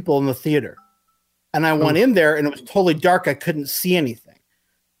 other people in the theater. And I went in there and it was totally dark. I couldn't see anything.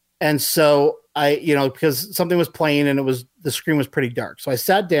 And so because something was playing and the screen was pretty dark. So I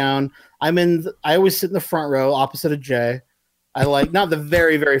sat down. I always sit in the front row opposite of Jay. I like not the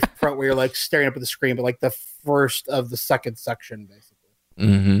very, very front where you're like staring up at the screen, but like the first of the second section, basically.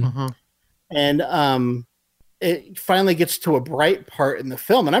 Mm-hmm. Mm-hmm. And it finally gets to a bright part in the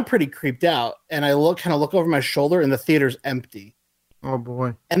film, and I'm pretty creeped out. And I look over my shoulder, and the theater's empty. Oh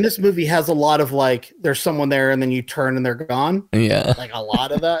boy! And this movie has a lot of like, there's someone there, and then you turn and they're gone. Yeah, like a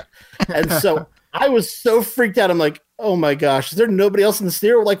lot of that. And so I was so freaked out. I'm like, oh my gosh, is there nobody else in the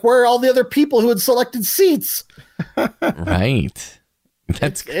theater? Like, where are all the other people who had selected seats? Right.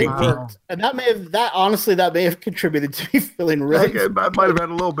 That's creepy. And that may have contributed to me feeling really. That might have had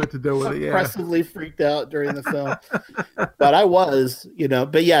a little bit to do with it. Yeah. Impressively freaked out during the film, but I was,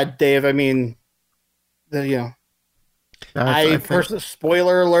 But yeah, Dave. I mean,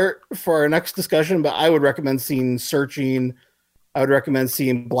 spoiler alert for our next discussion, but I would recommend seeing Searching. I would recommend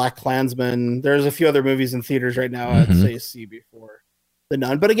seeing Black Klansman. There's a few other movies in theaters right now I'd say see before The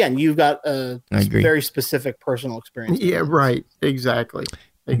Nun. But again, you've got a very specific personal experience. Yeah, right. Exactly.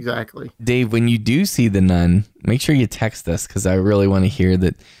 Dave, when you do see The Nun, make sure you text us because I really want to hear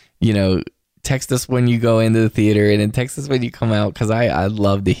that, text us when you go into the theater and then text us when you come out because I'd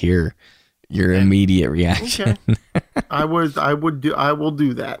love to hear your immediate reaction. Okay. I will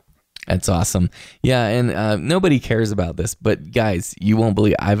do that. That's awesome. Yeah, and nobody cares about this, but guys, you won't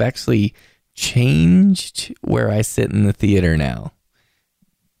believe I've actually changed where I sit in the theater now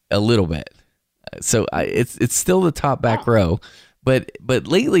a little bit. So it's still the top back row, but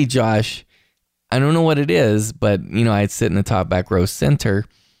lately, Josh, I don't know what it is, but I'd sit in the top back row center,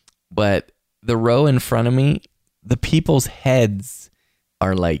 but the row in front of me, the people's heads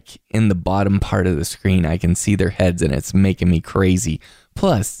are like in the bottom part of the screen. I can see their heads and it's making me crazy.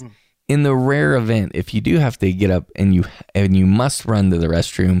 Plus, in the rare event, if you do have to get up and you must run to the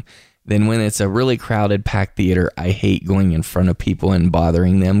restroom, then when it's a really crowded, packed theater, I hate going in front of people and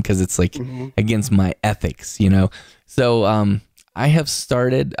bothering them because it's like against my ethics, So I have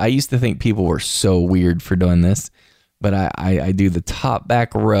started. I used to think people were so weird for doing this, but I do the top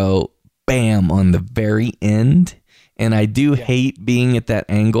back row, bam, on the very end. And I do hate being at that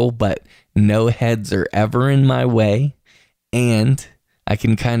angle, but no heads are ever in my way. And I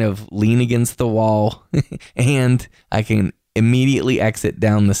can kind of lean against the wall and I can immediately exit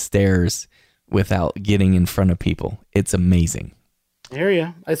down the stairs without getting in front of people. It's amazing.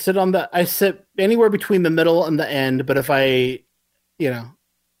 Area. I sit anywhere between the middle and the end, but if I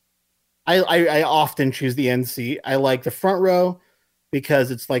often choose the end seat. I like the front row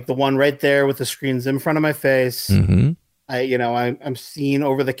because it's like the one right there with the screens in front of my face. Mm-hmm. I'm seeing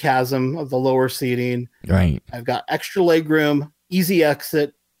over the chasm of the lower seating. Right. I've got extra leg room, easy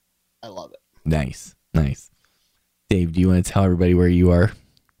exit. I love it. Nice. Dave, do you want to tell everybody where you are?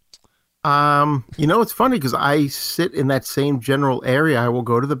 It's funny because I sit in that same general area. I will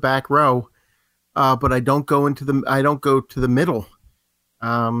go to the back row, but I don't go to the middle.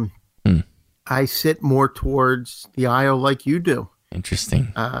 I sit more towards the aisle like you do.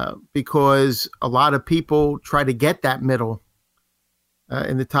 Interesting. Because a lot of people try to get that middle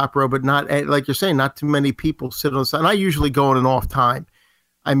in the top row, but not, like you're saying, not too many people sit on the side. And I usually go on an off time.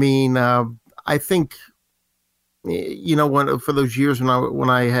 I mean, I think, for those years when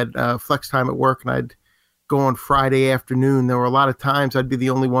I had flex time at work and I'd go on Friday afternoon, there were a lot of times I'd be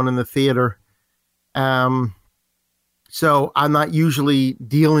the only one in the theater. So I'm not usually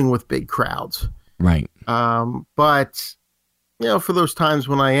dealing with big crowds. Right. But for those times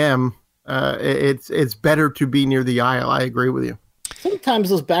when I am, it's better to be near the aisle. I agree with you. Sometimes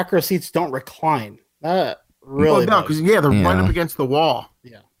those back row seats don't recline. Really? No, because they're right up against the wall.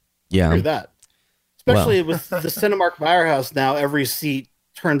 Yeah. I hear that. Especially with the Cinemark Firehouse now, every seat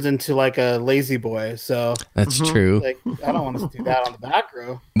turns into like a lazy boy. So that's true. Like, I don't want to do that on the back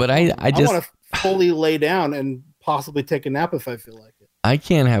row. But I just want to fully lay down and possibly take a nap if I feel like it. I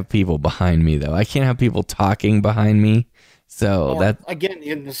can't have people behind me though. I can't have people talking behind me. So again,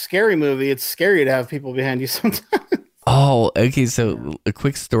 in the Scary Movie, it's scary to have people behind you sometimes. Oh, okay. So a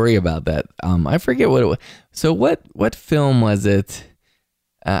quick story about that. I forget what it was. So what film was it?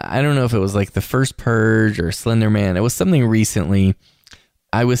 I don't know if it was like the first Purge or Slender Man. It was something recently.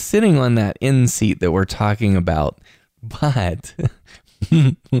 I was sitting on that end seat that we're talking about, but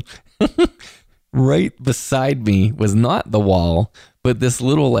right beside me was not the wall, but this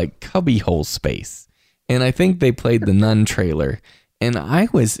little like cubby hole space. And I think they played the Nun trailer. And I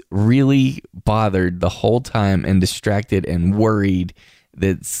was really bothered the whole time and distracted and worried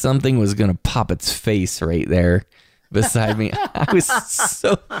that something was going to pop its face right there beside me. I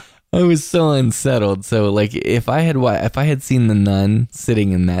I was so unsettled. So like if I had seen The Nun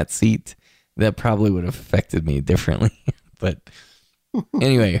sitting in that seat, that probably would have affected me differently. But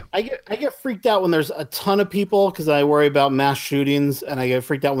anyway, I get freaked out when there's a ton of people because I worry about mass shootings, and I get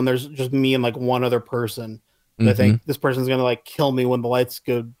freaked out when there's just me and like one other person. And I think this person's gonna like kill me when the lights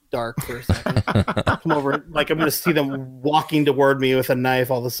go dark for a second. Come over, like I'm gonna see them walking toward me with a knife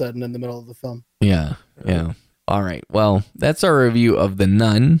all of a sudden in the middle of the film. Yeah. All right. Well, that's our review of The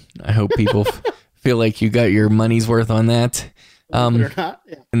Nun. I hope people feel like you got your money's worth on that.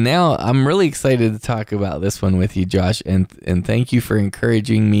 Now I'm really excited to talk about this one with you, Josh, and thank you for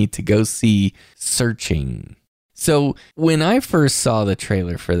encouraging me to go see Searching. So when I first saw the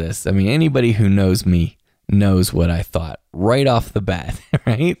trailer for this, I mean, anybody who knows me knows what I thought right off the bat,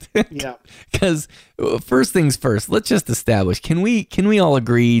 right? Yeah. Because first things first, let's just establish, can we all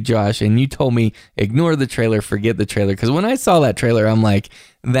agree, Josh, and you told me ignore the trailer, forget the trailer, because when I saw that trailer, I'm like,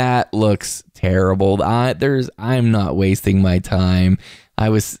 that looks terrible. I'm not wasting my time.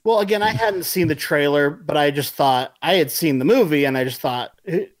 Well, again, I hadn't seen the trailer, but I just thought I had seen the movie, and I just thought,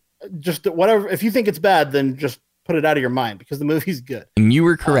 just whatever. If you think it's bad, then just put it out of your mind because the movie's good. And you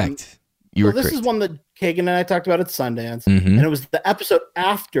were correct. This is one that Kagan and I talked about at Sundance, and it was the episode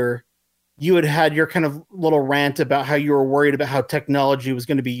after you had your kind of little rant about how you were worried about how technology was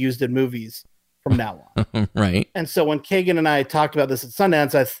going to be used in movies from now on. Right. And so when Kagan and I talked about this at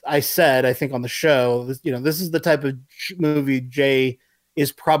Sundance, I said, I think on the show, this is the type of movie Jay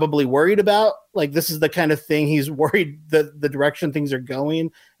is probably worried about. Like, this is the kind of thing he's worried that the direction things are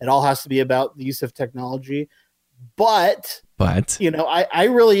going. It all has to be about the use of technology. But I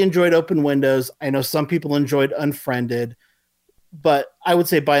really enjoyed Open Windows. I know some people enjoyed Unfriended, but I would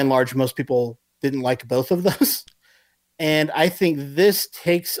say by and large, most people didn't like both of those. And I think this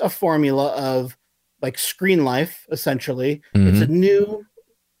takes a formula of like Screen Life, essentially. It's a new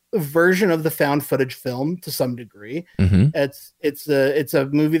version of the found footage film to some degree. It's a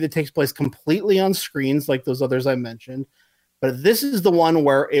movie that takes place completely on screens like those others I mentioned. But this is the one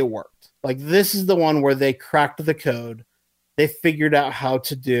where it worked. Like, this is the one where they cracked the code. They figured out how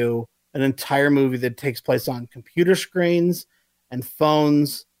to do an entire movie that takes place on computer screens and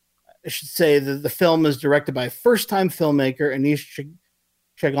phones. I should say that the film is directed by a first-time filmmaker, Anish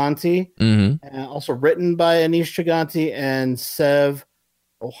Chaganty, and also written by Anish Chaganty and Sev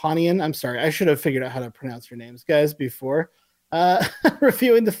Ohanian. I'm sorry, I should have figured out how to pronounce your names, guys, before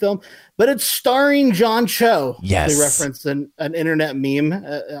reviewing the film. But it's starring John Cho. Yes. They referenced an internet meme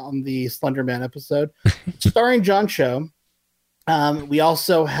on the Slender Man episode. Starring John Cho. We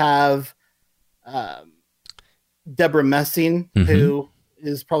also have Deborah Messing, who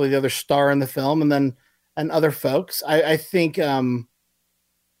is probably the other star in the film, and other folks. I think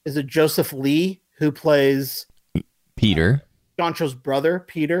is it Joseph Lee who plays Peter, John Cho's brother,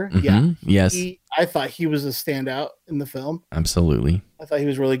 Peter. Yes. I thought he was a standout in the film. Absolutely. I thought he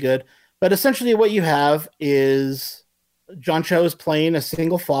was really good. But essentially what you have is John Cho is playing a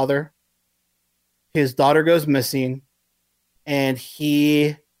single father. His daughter goes missing, and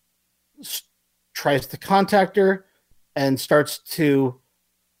he tries to contact her and starts to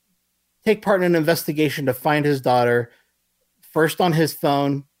take part in an investigation to find his daughter, first on his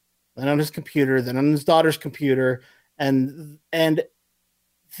phone, then on his computer, then on his daughter's computer. And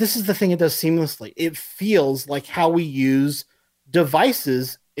this is the thing it does seamlessly. It feels like how we use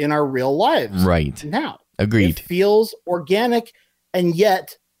devices in our real lives right now. Agreed. It feels organic and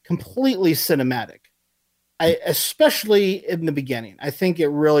yet completely cinematic. Especially in the beginning, I think it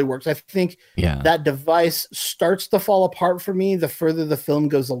really works. I think that device starts to fall apart for me the further the film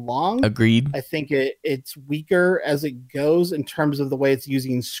goes along. Agreed. I think it's weaker as it goes in terms of the way it's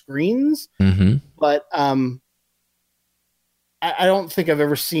using screens. But I don't think I've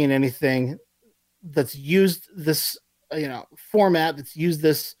ever seen anything that's used this format, that's used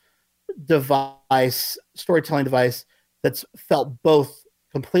this device, storytelling device, that's felt both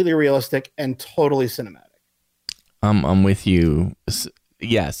completely realistic and totally cinematic. I'm with you.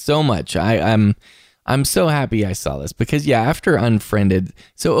 Yeah, so much. I'm so happy I saw this because after Unfriended,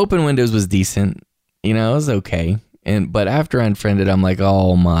 so Open Windows was decent, it was okay, but after Unfriended, I'm like,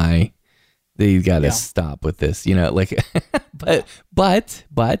 oh my, they got to stop with this, but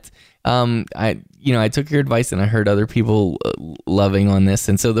I took your advice and I heard other people loving on this,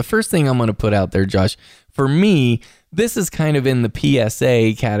 and so the first thing I'm going to put out there, Josh, for me, this is kind of in the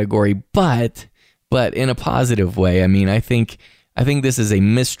PSA category, but in a positive way. I mean, I think this is a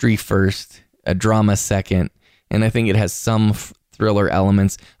mystery first, a drama second, and I think it has some thriller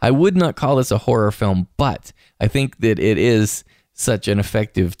elements. I would not call this a horror film, but I think that it is such an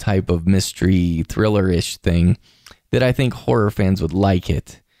effective type of mystery thriller-ish thing that I think horror fans would like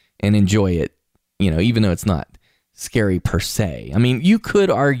it. and enjoy it, even though it's not scary per se. I mean, you could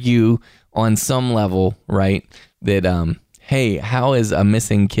argue on some level, right, that, hey, how is a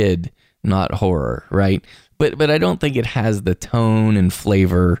missing kid not horror, right? But I don't think it has the tone and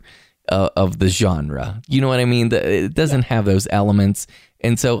flavor of the genre. You know what I mean? It doesn't have those elements.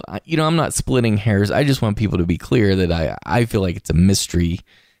 And so, I'm not splitting hairs. I just want people to be clear that I feel like it's a mystery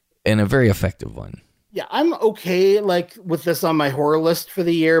and a very effective one. Yeah, I'm okay with this on my horror list for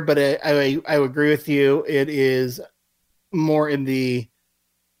the year, but I agree with you. It is more in the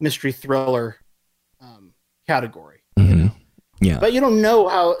mystery thriller category. Mm-hmm. Yeah, but you don't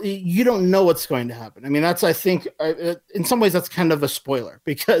know what's going to happen. I mean, I think in some ways that's kind of a spoiler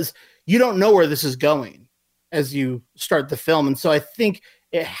because you don't know where this is going as you start the film, and so I think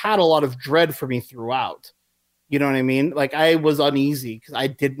it had a lot of dread for me throughout. You know what I mean? Like I was uneasy because I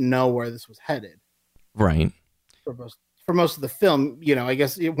didn't know where this was headed. Right. For most of the film, I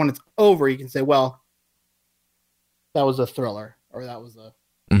guess when it's over, you can say, well, that was a thriller or that was a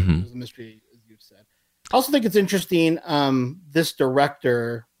mystery, as you've said. I also think it's interesting. This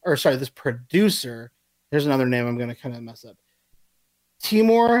producer, here's another name I'm going to kind of mess up.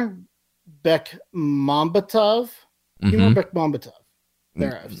 Timur Bekmambetov. Timur Bekmambetov.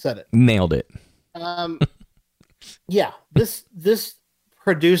 There, I've said it. Nailed it. Yeah, this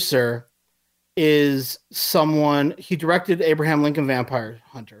producer is someone, he directed Abraham Lincoln Vampire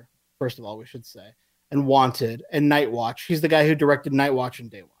Hunter, first of all, we should say, and Wanted, and Night Watch. He's the guy who directed Night Watch and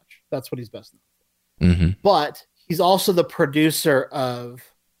Day Watch. That's what he's best known for. Mm-hmm. But he's also the producer of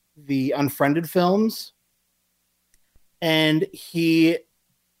the Unfriended films, and he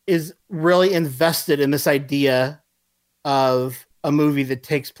is really invested in this idea of a movie that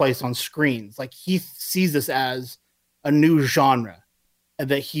takes place on screens. Like he sees this as a new genre and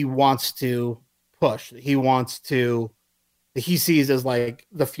that he wants to push, that he sees as like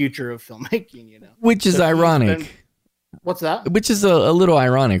the future of filmmaking, Which is ironic. What's that? Which is a little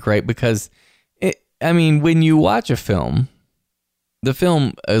ironic, right? Because when you watch a film, the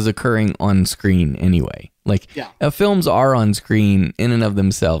film is occurring on screen anyway. Films are on screen in and of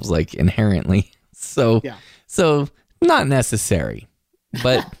themselves, like inherently. So not necessary.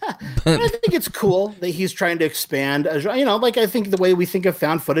 But I think it's cool that he's trying to expand a genre. I think the way we think of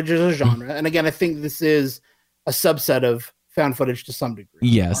found footage as a genre. And again, I think this is a subset of found footage to some degree.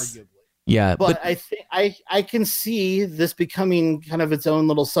 Yes. Arguably. Yeah. But I think I can see this becoming kind of its own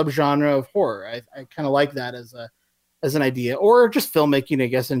little subgenre of horror. I kind of like that as an idea, or just filmmaking, I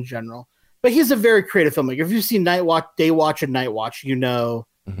guess, in general. But he's a very creative filmmaker. If you've seen Night Watch, Day Watch, and Night Watch,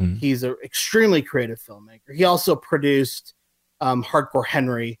 he's an extremely creative filmmaker. He also produced Hardcore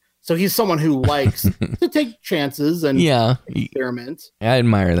Henry. So he's someone who likes to take chances and experiment. I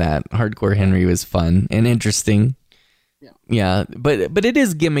admire that. Hardcore Henry was fun and interesting. Yeah, but it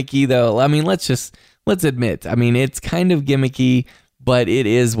is gimmicky though. I mean, let's admit. I mean, it's kind of gimmicky, but it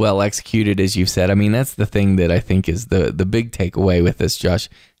is well executed, as you've said. I mean, that's the thing that I think is the big takeaway with this, Josh.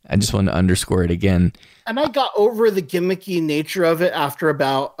 I just want to underscore it again. And I got over the gimmicky nature of it after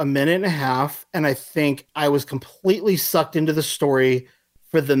about a minute and a half, and I think I was completely sucked into the story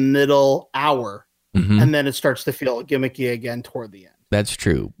for the middle hour, and then it starts to feel gimmicky again toward the end. That's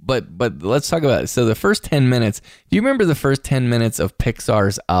true. But let's talk about it. So the first 10 minutes, do you remember the first 10 minutes of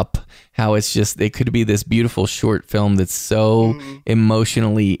Pixar's Up? How it's just, it could be this beautiful short film that's so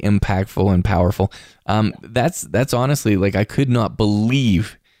emotionally impactful and powerful. That's honestly, like, I could not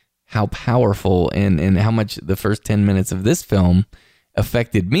believe how powerful and how much the first 10 minutes of this film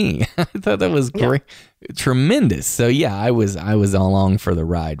affected me. I thought that was great. Tremendous. So yeah, I was along for the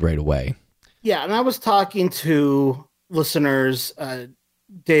ride right away. Yeah. And I was talking to listeners,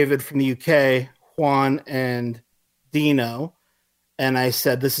 David from the UK, Juan, and Dino, and I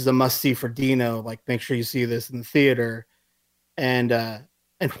said, this is a must see for Dino. Like, make sure you see this in the theater. And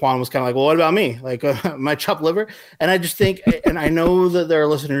Juan was kind of like, well, what about me? Like, my chopped liver? And I just think, and I know that there are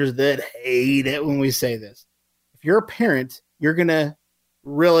listeners that hate it when we say this. If you're a parent, you're going to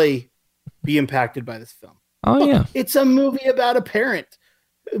really be impacted by this film. Oh, yeah. It's a movie about a parent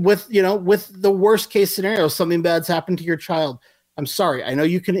with the worst case scenario, something bad's happened to your child. I'm sorry. I know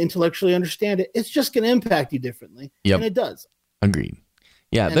you can intellectually understand it. It's just going to impact you differently. Yep. And it does. Agreed.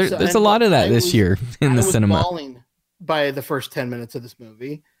 Yeah. There's a lot of that this year in the cinema. I was bawling by the first 10 minutes of this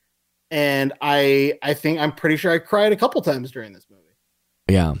movie. And I'm pretty sure I cried a couple times during this movie.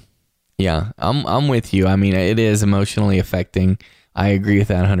 Yeah. Yeah. I'm with you. I mean, it is emotionally affecting. I agree with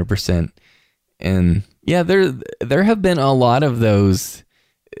that 100%. And yeah, there have been a lot of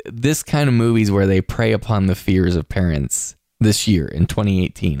this kind of movies where they prey upon the fears of parents this year in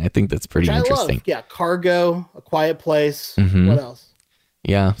 2018. I think that's pretty interesting. Love. Yeah, Cargo, A Quiet Place. What else?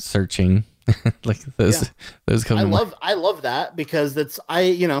 Yeah, searching. Like those come. I love that because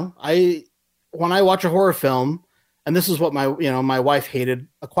when I watch a horror film, and this is what my wife hated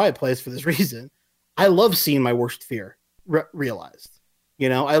A Quiet Place for this reason. I love seeing my worst fear realized.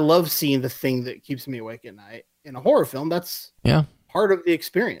 I love seeing the thing that keeps me awake at night in a horror film. That's part of the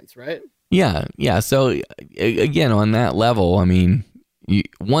experience, right? Yeah. So again, on that level, I mean,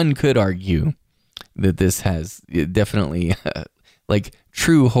 one could argue that this has definitely like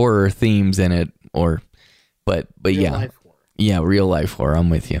true horror themes in it, but real life horror. I'm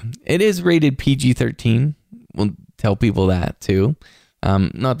with you. It is rated PG-13. We'll tell people that too.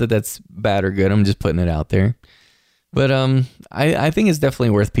 Not that that's bad or good. I'm just putting it out there. But I think it's definitely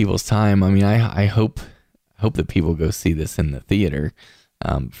worth people's time. I mean, I hope that people go see this in the theater,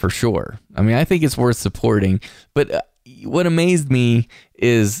 for sure. I mean, I think it's worth supporting. But what amazed me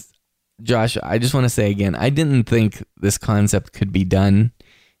is, Josh, I just want to say again, I didn't think this concept could be done.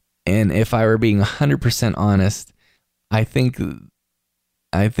 And if I were being 100% honest, I think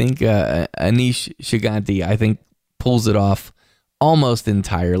Anish Chaganty, pulls it off almost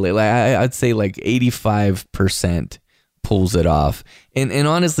entirely. Like I'd say like 85% pulls it off. And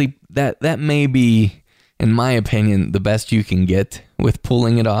honestly, that may be, in my opinion, the best you can get with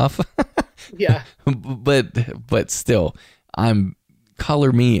pulling it off. Yeah. But still,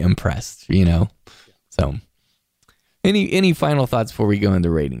 color me impressed, So any final thoughts before we go into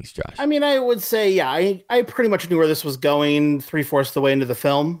ratings, Josh? I mean, I would say, I pretty much knew where this was going 3/4 the way into the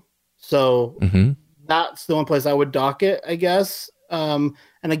film. So that's the one place I would dock it, I guess. And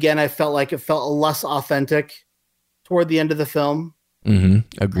again, I felt like it felt less authentic toward the end of the film.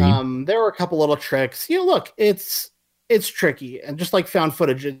 Agreed. There were a couple little tricks. Look, it's tricky. And just like found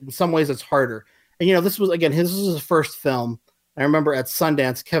footage, in some ways it's harder. And, this was his first film. I remember at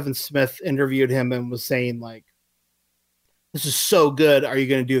Sundance, Kevin Smith interviewed him and was saying, like, this is so good. Are you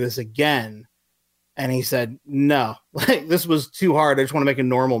going to do this again? And he said, no, like, this was too hard. I just want to make a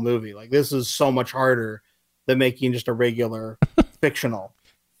normal movie. Like, this is so much harder than making just a regular fictional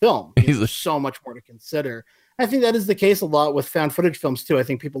film. There's so much more to consider. I think that is the case a lot with found footage films too. I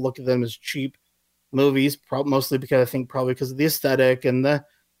think people look at them as cheap movies, mostly because of the aesthetic and the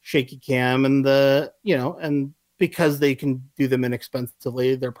shaky cam and and because they can do them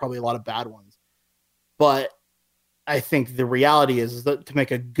inexpensively, there are probably a lot of bad ones. But I think the reality is that to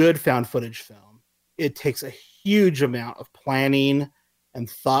make a good found footage film, it takes a huge amount of planning and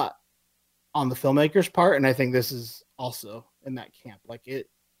thought on the filmmaker's part. And I think this is also in that camp. Like, it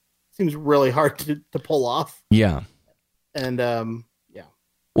seems really hard to pull off. Yeah. And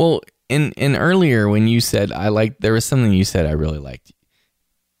well, in earlier when you said there was something you said I really liked.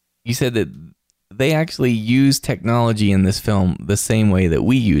 You said that they actually use technology in this film the same way that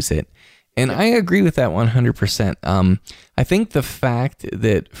we use it. And I agree with that 100%. I think the fact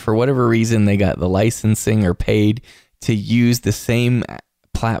that for whatever reason they got the licensing or paid to use the same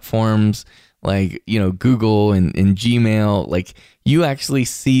platforms like, Google and Gmail, like, you actually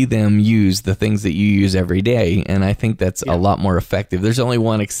see them use the things that you use every day. And I think that's a lot more effective. There's only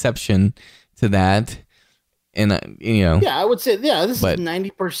one exception to that. And, I would say, this is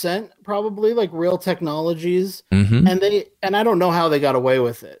 90% probably like real technologies. Mm-hmm. And I don't know how they got away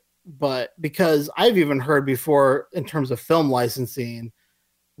with it, but because I've even heard before in terms of film licensing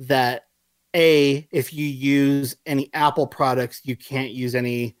that if you use any Apple products, you can't use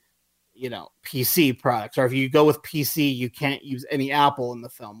any, PC products, or if you go with PC, you can't use any Apple in the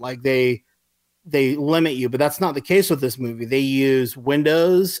film. Like they limit you, but that's not the case with this movie. They use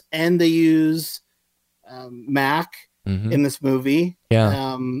Windows and they use Mac in this movie.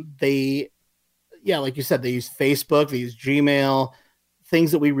 Yeah. Like you said, they use Facebook, they use Gmail,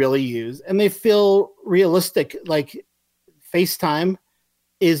 things that we really use, and they feel realistic. Like FaceTime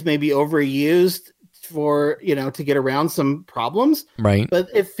is maybe overused for, to get around some problems, right? But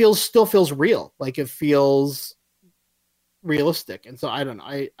it still feels real. Like, it feels realistic. And so I don't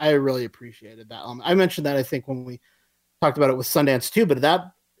know. I really appreciated that. I mentioned that, I think, when we talked about it with Sundance too, but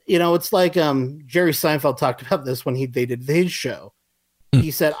that, it's like Jerry Seinfeld talked about this when they did his show.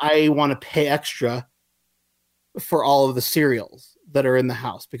 He said, I want to pay extra for all of the cereals that are in the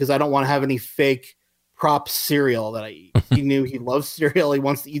house because I don't want to have any fake prop cereal that I eat. He knew he loves cereal. He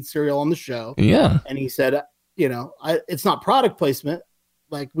wants to eat cereal on the show. Yeah. And he said, it's not product placement.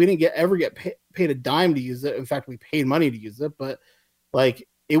 Like, we didn't ever get paid a dime to use it. In fact, we paid money to use it, but like,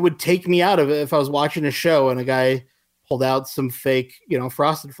 it would take me out of it if I was watching a show and a guy pulled out some fake,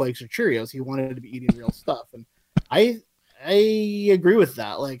 Frosted Flakes or Cheerios. He wanted to be eating real stuff. And I agree with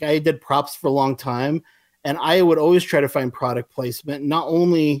that. Like, I did props for a long time, and I would always try to find product placement, not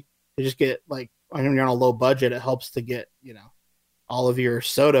only to just get, like, when you're on a low budget, it helps to get, all of your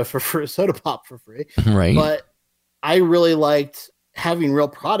soda pop for free. Right. But I really liked having real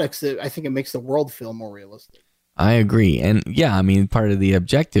products that I think it makes the world feel more realistic. I agree. And yeah, I mean, part of the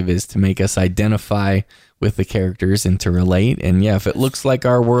objective is to make us identify with the characters and to relate. And yeah, if it looks like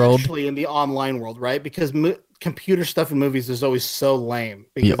our world. Especially in the online world, right? Because computer stuff in movies is always so lame.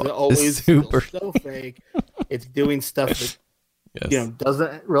 Because it always feels so fake. It's doing stuff that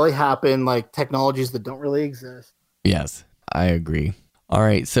doesn't really happen, like technologies that don't really exist. Yes, I agree. All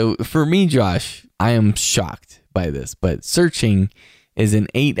right. So for me, Josh, I am shocked by this, but Searching is an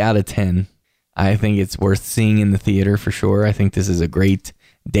 8 out of 10. I think it's worth seeing in the theater for sure. I think this is a great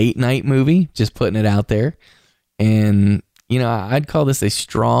date night movie, just putting it out there. And, I'd call this a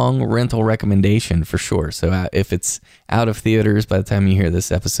strong rental recommendation for sure. So if it's out of theaters by the time you hear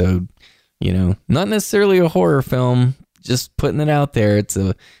this episode, not necessarily a horror film, just putting it out there.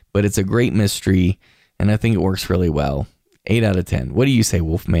 But it's a great mystery, and I think it works really well. 8 out of 10. What do you say,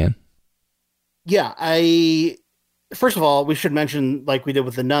 Wolfman? Yeah, first of all, we should mention, like we did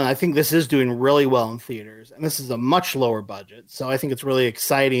with The Nun, I think this is doing really well in theaters, and this is a much lower budget. So I think it's really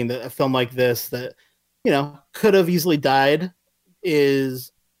exciting that a film like this that, could have easily died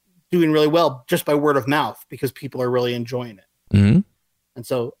is doing really well just by word of mouth because people are really enjoying it. Mm-hmm. And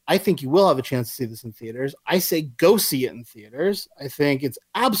so I think you will have a chance to see this in theaters. I say go see it in theaters. I think it's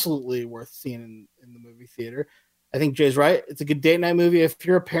absolutely worth seeing in the movie theater. I think Jay's right. It's a good date night movie. If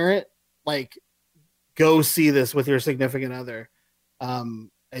you're a parent, go see this with your significant other.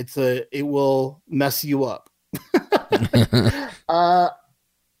 It will mess you up.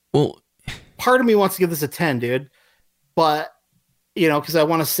 Well, part of me wants to give this a 10, dude, but because I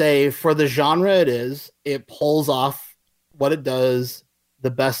want to say for the genre it pulls off what it does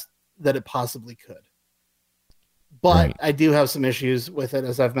the best that it possibly could. But right. I do have some issues with it,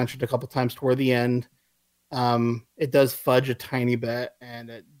 as I've mentioned a couple times toward the end. It does fudge a tiny bit,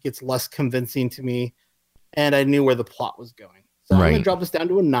 and it gets less convincing to me. And I knew where the plot was going, so I'm gonna drop this down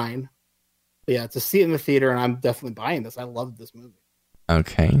to a 9. But yeah, to see it in the theater, and I'm definitely buying this. I love this movie.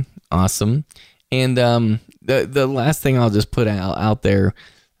 Okay, awesome. And the last thing I'll just put out there,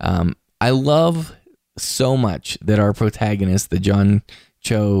 I love so much that our protagonist, the John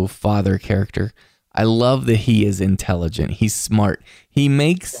Cho father character, I love that he is intelligent. He's smart. He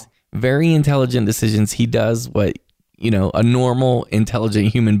makes very intelligent decisions. He does what, a normal,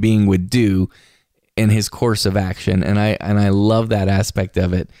 intelligent human being would do in his course of action. And I love that aspect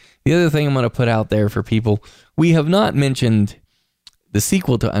of it. The other thing I'm going to put out there for people, we have not mentioned the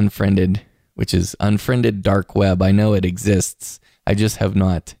sequel to Unfriended, which is Unfriended Dark Web. I know it exists. I just have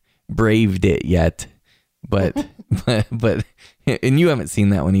not braved it yet. But and you haven't seen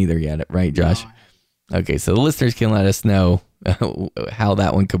that one either yet, right, Josh? No. Okay, so the listeners can let us know how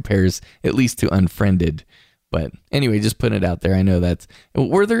that one compares, at least to Unfriended. But anyway, just putting it out there. I know that's.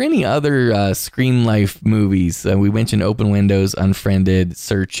 Were there any other Screen Life movies? We mentioned Open Windows, Unfriended,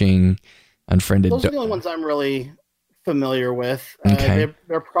 Searching, Unfriended. Those are the only ones I'm really familiar with. Okay.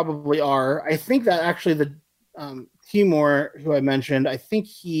 There probably are. I think that actually the Timur, who I mentioned, I think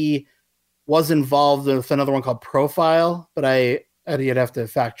he was involved with another one called Profile, but you'd have to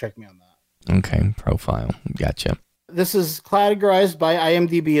fact check me on that. Okay, Profile. Gotcha. This is categorized by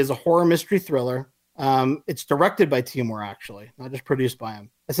IMDb as a horror mystery thriller. It's directed by Timur, actually, not just produced by him.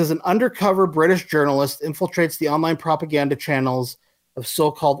 It says an undercover British journalist infiltrates the online propaganda channels of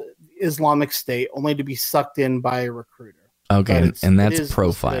so-called Islamic State, only to be sucked in by a recruiter. Okay, and that's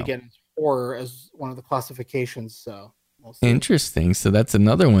Profile. Again, it's horror as one of the classifications. So we'll see. Interesting. So that's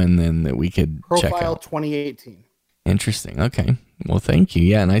another one then that we could check out. Profile 2018. Interesting. Okay. Well, thank you.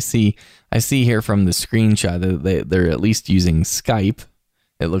 Yeah, and I see here from the screenshot that they're at least using Skype.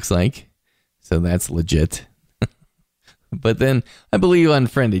 It looks like, so that's legit. But then I believe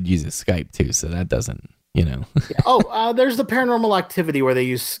Unfriended uses Skype too, so that doesn't, Yeah. Oh, there's the Paranormal Activity where they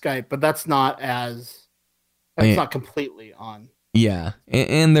use Skype, but that's not not completely on. Yeah,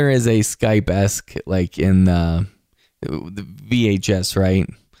 and there is a Skype-esque, like in the VHS, right?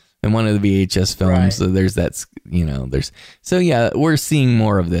 In one of the VHS films, right. So there's that, so yeah, we're seeing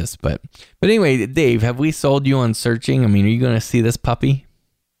more of this, but anyway, Dave, have we sold you on Searching? I mean, are you going to see this puppy?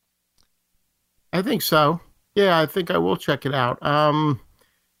 I think so. Yeah, I think I will check it out. I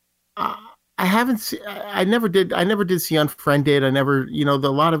haven't seen. I never did see Unfriended. I never, a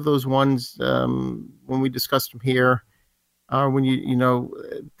lot of those ones when we discussed them here, when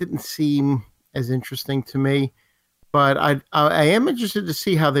didn't seem as interesting to me. But I am interested to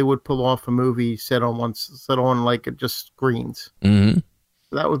see how they would pull off a movie set on like just screens. Mm-hmm.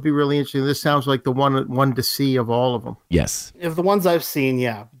 That would be really interesting. This sounds like the one to see of all of them. Yes. Of the ones I've seen,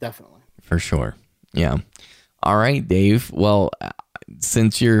 yeah, definitely. For sure. Yeah. All right, Dave. Well,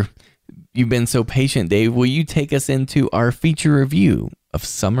 since you've been so patient, Dave, will you take us into our feature review of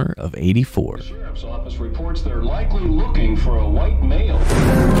Summer of '84? The sheriff's office reports they're likely looking for a white male.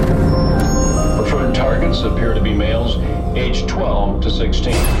 Preferred targets appear to be males aged 12 to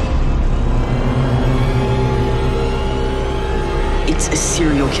 16. It's a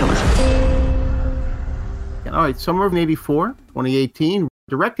serial killer. All right, Summer of '84, 2018,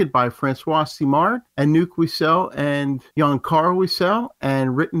 directed by Francois Simard, Anouk Wiesel, and Jan-Carl Wiesel,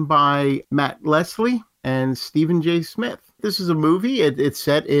 and written by Matt Leslie and Stephen J. Smith. This is a movie. It's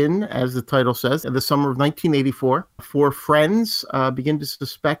set in, as the title says, in the summer of 1984. Four friends begin to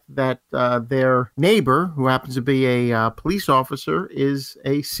suspect that their neighbor, who happens to be a police officer, is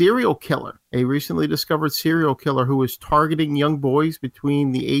a serial killer, a recently discovered serial killer who is targeting young boys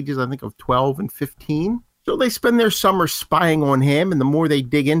between the ages, I think, of 12 and 15. So they spend their summer spying on him, and the more they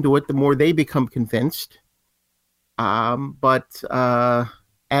dig into it, the more they become convinced. But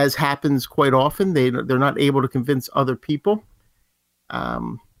as happens quite often, they're not able to convince other people.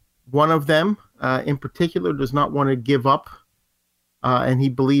 One of them, in particular, does not want to give up, and he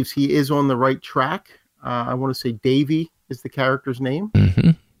believes he is on the right track. I want to say Davy is the character's name,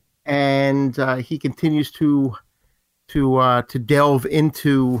 Mm-hmm. and he continues to delve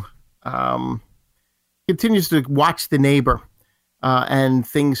into, continues to watch the neighbor, and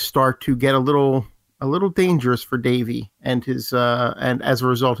things start to get a little dangerous for Davy and his and as a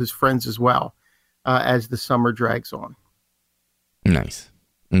result his friends as well, as the summer drags on. Nice.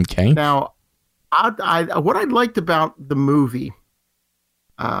 Okay. Now, what I liked about the movie,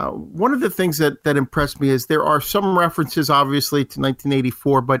 one of the things that impressed me is there are some references, obviously, to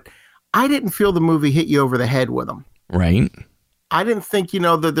 1984, but I didn't feel the movie hit you over the head with them. Right. I didn't think,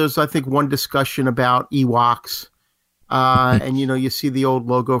 that there's, I think, one discussion about Ewoks. And, you see the old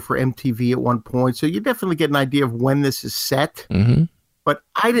logo for MTV at one point. So you definitely get an idea of when this is set. Mm-hmm. But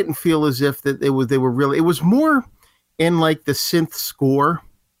I didn't feel as if that they were really, it was more in like the synth score.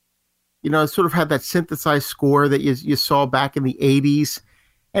 It sort of had that synthesized score that you saw back in the 80s.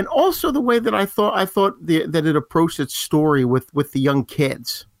 And also the way that I thought that it approached its story with the young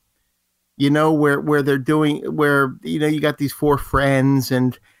kids. Where they're doing, you got these four friends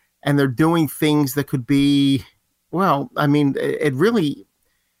and they're doing things that could be, well, I mean, it really,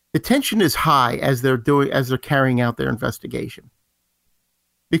 the tension is high as they're carrying out their investigation.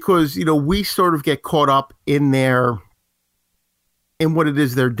 Because, we sort of get caught up in what it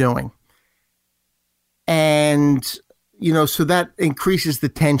is they're doing. And, so that increases the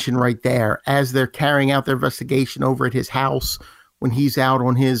tension right there as they're carrying out their investigation over at his house when he's out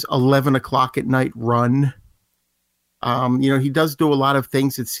on his 11 o'clock at night run. He does do a lot of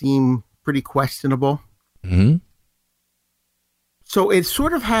things that seem pretty questionable. Mm-hmm. So it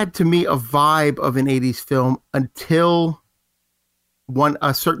sort of had to me a vibe of an 80s film until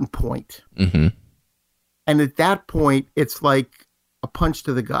a certain point. Mm-hmm. And at that point, it's like a punch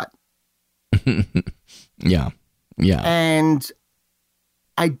to the gut. Yeah. Yeah. And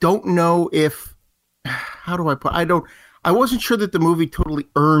I don't know if, how do I put, I wasn't sure that the movie totally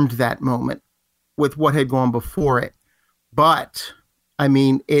earned that moment with what had gone before it. But, I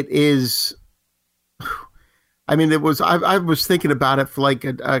mean, it is, I was thinking about it for like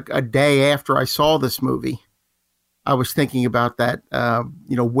a day after I saw this movie. I was thinking about that,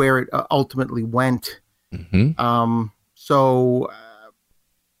 where it ultimately went. Mm-hmm.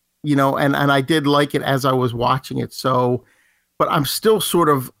 And I did like it as I was watching it. So, but I'm still not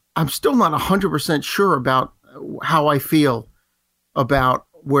 100% sure about how I feel about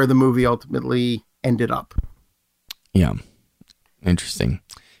where the movie ultimately ended up. Yeah. Interesting.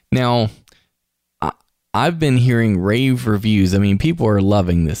 Now, I've been hearing rave reviews. I mean, people are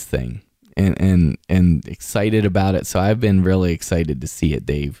loving this thing and excited about it. So I've been really excited to see it,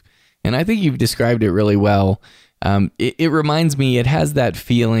 Dave. And I think you've described it really well. It reminds me, it has that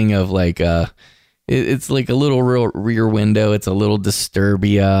feeling of like it's like a little Rear Window. It's a little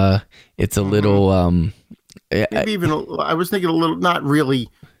Disturbia. It's a little maybe even I was thinking a little, not really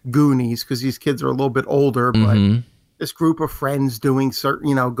Goonies, because these kids are a little bit older, but mm-hmm. this group of friends doing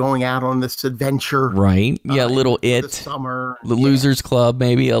certain, going out on this adventure. Right. Yeah. Little It. The summer. The Losers Club,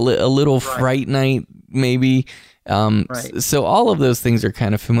 maybe a little Right. Fright Night, maybe. Right. So all of those things are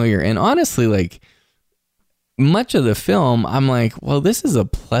kind of familiar. And honestly, like much of the film, I'm like, well, this is a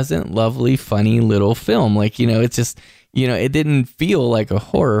pleasant, lovely, funny little film. Like, it's just, it didn't feel like a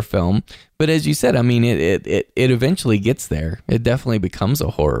horror film. But as you said, I mean, it eventually gets there. It definitely becomes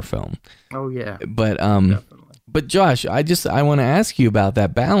a horror film. Oh, yeah. But Definitely. But Josh, I want to ask you about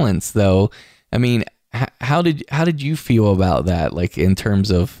that balance, though. I mean, how did you feel about that? Like in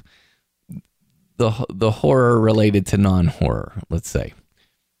terms of the horror related to non-horror, let's say.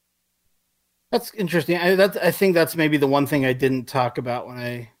 That's interesting. I think that's maybe the one thing I didn't talk about when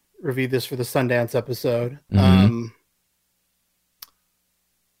I reviewed this for the Sundance episode. Mm-hmm.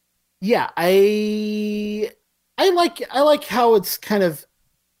 Yeah, I like how it's kind of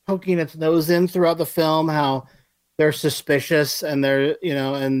poking its nose in throughout the film, how they're suspicious and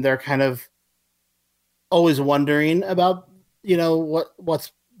they're kind of always wondering about,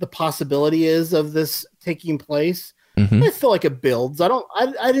 what's the possibility is of this taking place. Mm-hmm. I feel like it builds. I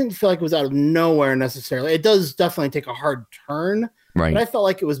didn't feel like it was out of nowhere necessarily. It does definitely take a hard turn, right? But I felt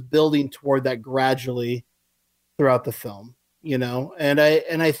like it was building toward that gradually throughout the film, and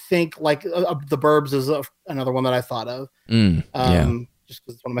I think like The Burbs is another one that I thought of, just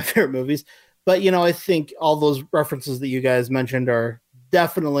because it's one of my favorite movies. But I think all those references that you guys mentioned are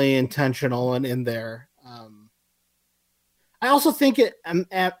definitely intentional and in there. I also think it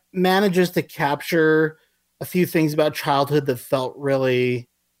manages to capture a few things about childhood that felt really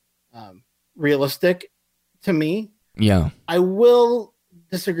realistic to me. Yeah. I will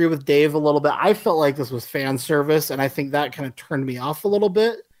disagree with Dave a little bit. I felt like this was fan service, and I think that kind of turned me off a little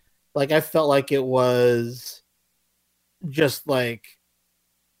bit. Like, I felt like it was just like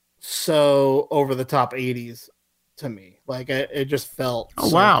so over the top 80s to me. Like, it just felt oh,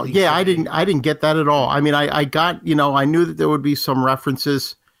 wow. Yeah, I didn't get that at all. I mean, I got, I knew that there would be some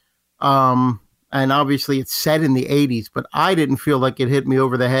references, and obviously it's set in the 80s, but I didn't feel like it hit me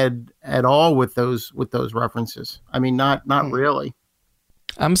over the head at all with those references. I mean, not really.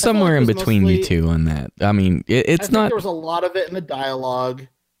 I'm somewhere in between you two on that. I mean, it's not. There was a lot of it in the dialogue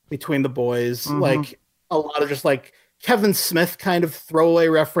between the boys, like a lot of just like Kevin Smith kind of throwaway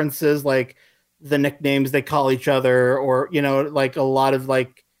references, like the nicknames they call each other, or like a lot of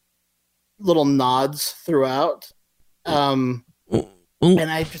like little nods throughout. And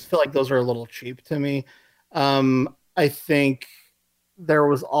I just feel like those are a little cheap to me. I think there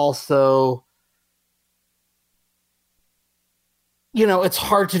was also, it's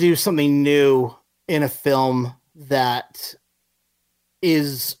hard to do something new in a film that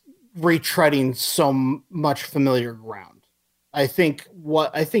is retreading so much familiar ground. I think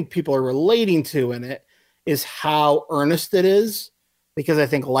what people are relating to in it is how earnest it is, because I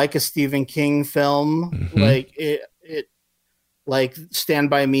think like a Stephen King film, like it like Stand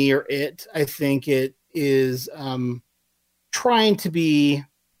By Me or It, I think it is trying to be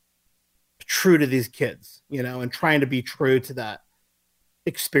true to these kids, and trying to be true to that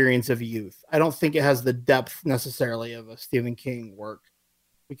experience of youth. I don't think it has the depth necessarily of a Stephen King work,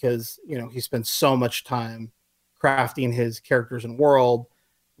 because he spends so much time crafting his characters and world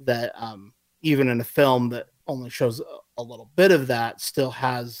that even in a film that only shows a little bit of that, still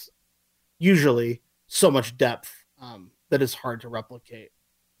has usually so much depth that is hard to replicate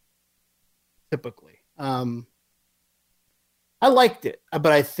typically. I liked it,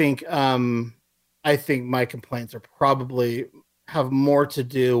 but I think my complaints are probably have more to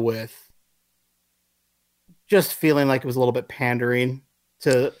do with just feeling like it was a little bit pandering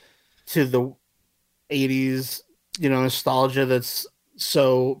to the 80s, nostalgia that's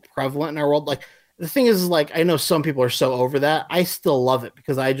so prevalent in our world. Like, the thing is, like, I know some people are so over that. I still love it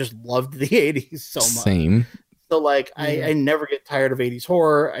because I just loved the 80s so much. Same. So, like, I never get tired of 80s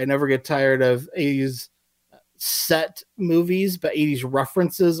horror. I never get tired of 80s set movies, but 80s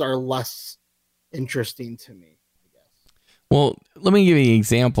references are less interesting to me, I guess. Well, let me give you an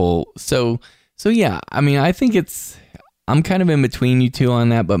example. So yeah, I mean, I think I'm kind of in between you two on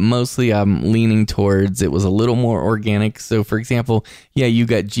that, but mostly I'm leaning towards it was a little more organic. So, for example, yeah, you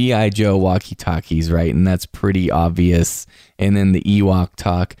got G.I. Joe walkie-talkies, right? And that's pretty obvious. And then the Ewok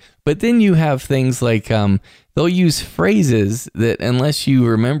talk. But then you have things like they'll use phrases that, unless you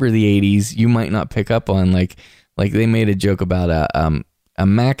remember the 80s, you might not pick up on. Like they made a joke about a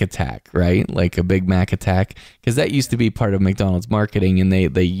Mac attack, right? Like a Big Mac attack, because that used to be part of McDonald's marketing, and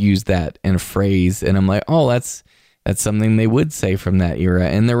they used that in a phrase. And I'm like, oh, that's something they would say from that era.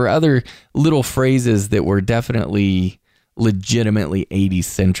 And there were other little phrases that were definitely legitimately 80s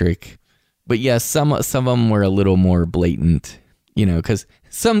centric. But yes, some of them were a little more blatant, because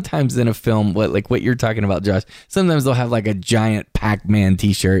sometimes in a film, what you're talking about, Josh, sometimes they'll have like a giant Pac-Man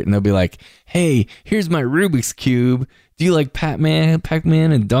t-shirt and they'll be like, hey, here's my Rubik's Cube. Do you like Pac-Man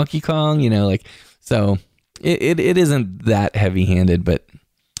and Donkey Kong? So it isn't that heavy-handed, but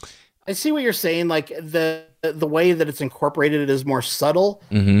I see what you're saying. Like the way that it's incorporated is more subtle.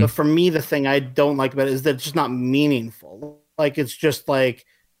 Mm-hmm. But for me, the thing I don't like about it is that it's just not meaningful. Like, it's just like,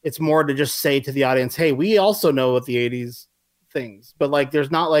 it's more to just say to the audience, hey, we also know what the 80s things, but like, there's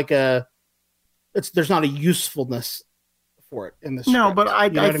not a usefulness for it in the No, script. but I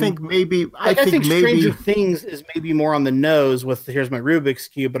think maybe I think Stranger Things is maybe more on the nose with here's my Rubik's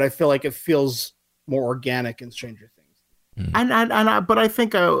Cube, but I feel like it feels more organic in Stranger Things. But I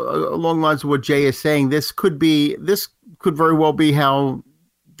think along the lines of what Jay is saying, this could very well be how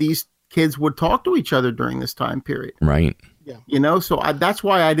these kids would talk to each other during this time period. Right. Yeah. So that's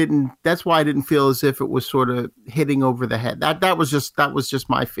why I didn't feel as if it was sort of hitting over the head. That was just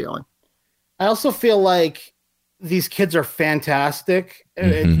my feeling. I also feel like these kids are fantastic.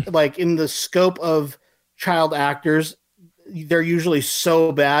 Like in the scope of child actors, they're usually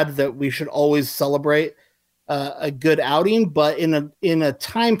so bad that we should always celebrate a good outing. But in a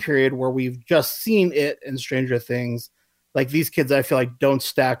time period where we've just seen it in Stranger Things, like these kids, I feel like don't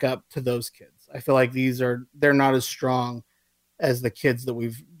stack up to those kids. I feel like they're not as strong as the kids that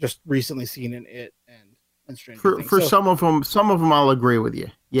we've just recently seen in it and Stranger Things. For some of them, I'll agree with you.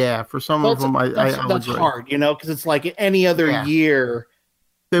 Yeah, for some of them, that's agree. hard, because it's like any other year.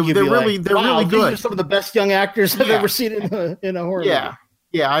 They're really good. These are some of the best young actors I've ever seen in a horror movie.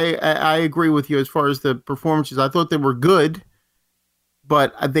 Yeah, I agree with you as far as the performances. I thought they were good,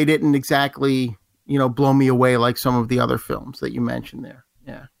 but they didn't exactly, blow me away like some of the other films that you mentioned there.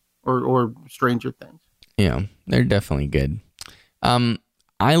 Yeah, or Stranger Things. Yeah, they're definitely good.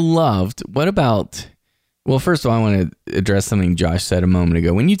 I loved. What about? Well, first of all, I want to address something Josh said a moment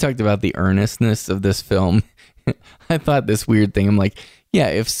ago. When you talked about the earnestness of this film, I thought this weird thing. I'm like, yeah,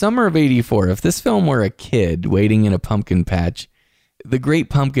 if Summer of '84, if this film were a kid waiting in a pumpkin patch, the Great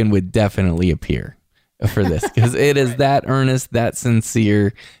Pumpkin would definitely appear for this because it is that earnest, that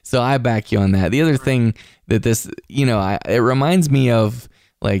sincere. So I back you on that. The other thing that this, it reminds me of,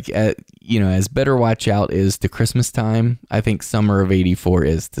 like, as Better Watch Out is to Christmas time, I think Summer of '84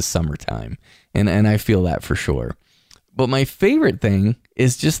 is to summertime. And I feel that for sure. But my favorite thing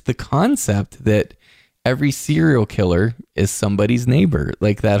is just the concept that every serial killer is somebody's neighbor.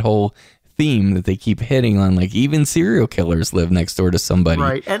 Like that whole theme that they keep hitting on, like even serial killers live next door to somebody.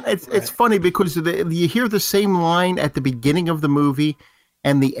 Right. And it's funny because you hear the same line at the beginning of the movie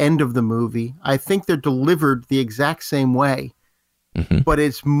and the end of the movie. I think they're delivered the exact same way, but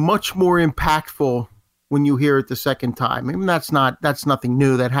it's much more impactful when you hear it the second time. I mean, that's nothing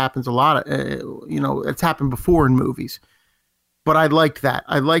new. That happens a lot. It's happened before in movies. But I like that.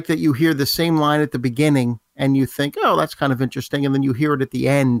 I like that you hear the same line at the beginning and you think, oh, that's kind of interesting. And then you hear it at the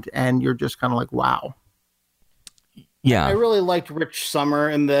end and you're just kind of like, wow. Yeah. I really liked Rich Sommer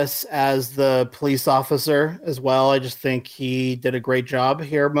in this as the police officer as well. I just think he did a great job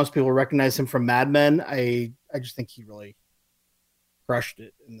here. Most people recognize him from Mad Men. I just think he really crushed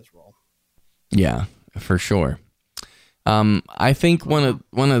it in this role. Yeah, for sure. I think one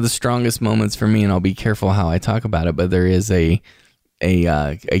of the strongest moments for me, and I'll be careful how I talk about it, but there is a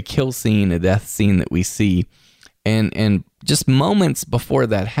kill scene, a death scene that we see, and just moments before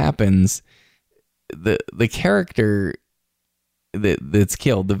that happens, the character that's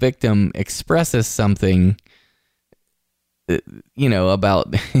killed, the victim, expresses something,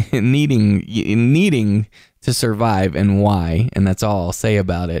 about needing to survive and why, and that's all I'll say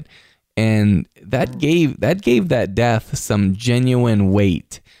about it. And that gave that death some genuine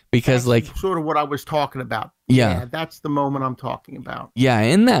weight because, that's like, sort of what I was talking about. Yeah, that's the moment I'm talking about. Yeah,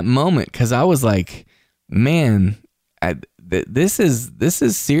 in that moment, because I was like, man, this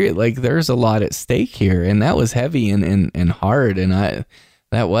is serious. Like, there's a lot at stake here, and that was heavy and hard, and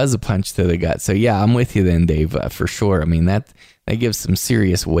that was a punch to the gut. So yeah, I'm with you then, Dave, for sure. I mean, that gives some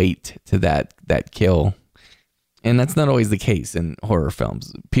serious weight to that kill. And that's not always the case in horror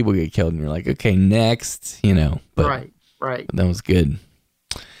films. People get killed and you're like, okay, next, But right. That was good.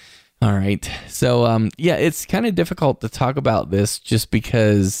 All right. So, it's kind of difficult to talk about this just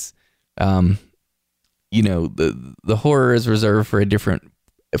because, the horror is reserved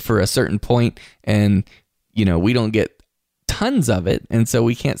for a certain point, and, we don't get tons of it. And so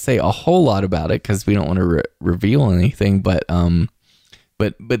we can't say a whole lot about it because we don't want to reveal anything. But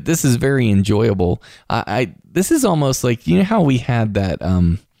this is very enjoyable. This is almost like, how we had that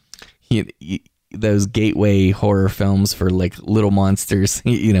those gateway horror films for like Little Monsters,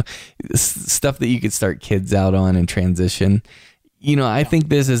 stuff that you could start kids out on and transition. I think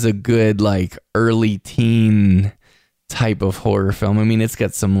this is a good like early teen type of horror film. I mean, it's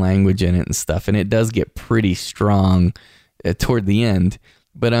got some language in it and stuff, and it does get pretty strong toward the end.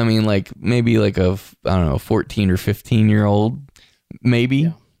 But I mean, like maybe like a 14 or 15-year-old. Maybe.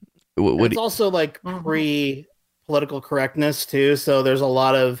 Yeah. It's also like pre-political correctness too, so there's a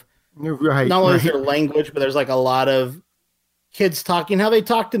lot of not only is there language, but there's like a lot of kids talking how they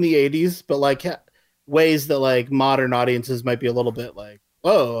talked in the 80s, but like ways that like modern audiences might be a little bit like,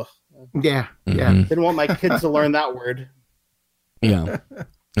 whoa, yeah. Didn't want my kids to learn that word. Yeah,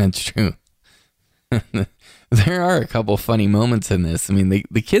 that's true. There are a couple funny moments in this. I mean,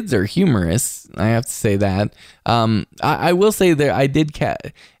 the kids are humorous. I have to say that. I will say that I did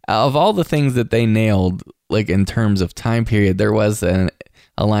of all the things that they nailed, like in terms of time period, there was a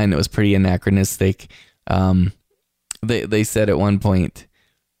line that was pretty anachronistic. They said at one point,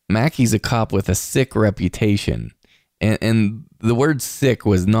 Mackey's a cop with a sick reputation. And the word sick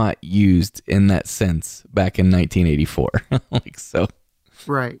was not used in that sense back in 1984.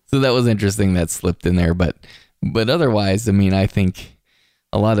 Right. So that was interesting that slipped in there. But otherwise, I mean, I think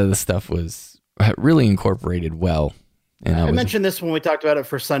a lot of the stuff was really incorporated well. And I mentioned this when we talked about it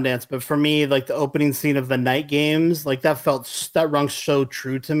for Sundance, but for me, like the opening scene of the night games, like that rung so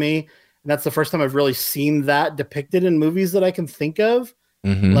true to me. And that's the first time I've really seen that depicted in movies that I can think of.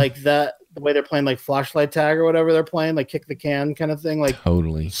 Mm-hmm. Like that, the way they're playing like flashlight tag or whatever they're playing, like kick the can kind of thing. Like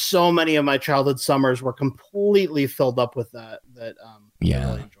totally. So many of my childhood summers were completely filled up with that. Yeah. I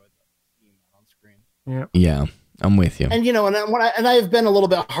really enjoyed that on screen. Yeah. Yeah. I'm with you. And, and I've been a little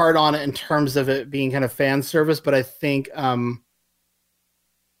bit hard on it in terms of it being kind of fan service, but I think, it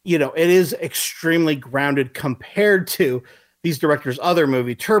is extremely grounded compared to these directors' other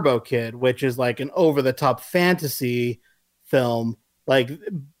movie, Turbo Kid, which is like an over-the-top fantasy film. Like,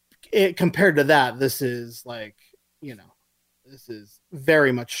 compared to that, this is like, this is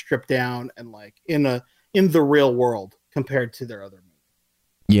very much stripped down and like in the real world compared to their other movies.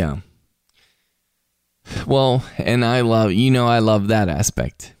 Yeah. Well, and I love that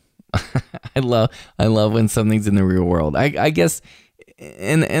aspect. I love when something's in the real world. I guess,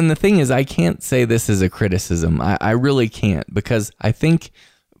 and the thing is, I can't say this is a criticism. I really can't, because I think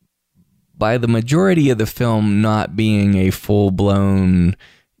by the majority of the film not being a full-blown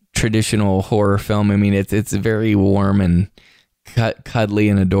traditional horror film, I mean, it's very warm and cuddly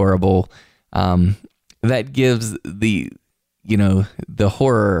and adorable. That gives the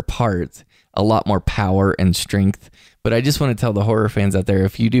horror part a lot more power and strength. But I just want to tell the horror fans out there,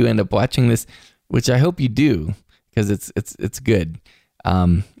 if you do end up watching this, which I hope you do, because it's good.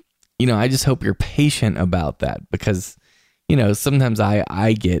 I just hope you're patient about that, because sometimes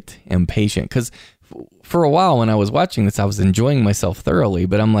I get impatient, because for a while when I was watching this, I was enjoying myself thoroughly,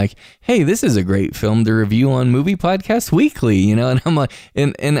 but I'm like, hey, this is a great film to review on Movie Podcast Weekly, and I'm like,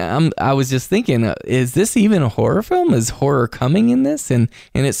 I was just thinking, is this even a horror film? Is horror coming in this? And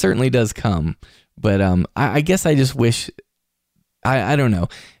it certainly does come, but I guess I just wish, I don't know,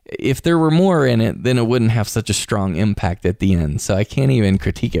 if there were more in it, then it wouldn't have such a strong impact at the end. So I can't even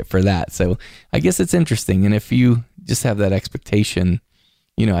critique it for that. So I guess it's interesting, and if you just have that expectation,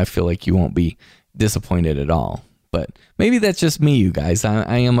 I feel like you won't be disappointed at all. But maybe that's just me, you guys.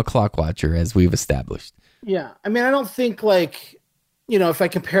 I am a clock watcher, as we've established. Yeah, I mean, I don't think if I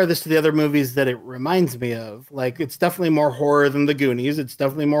compare this to the other movies that it reminds me of, like, it's definitely more horror than The Goonies. It's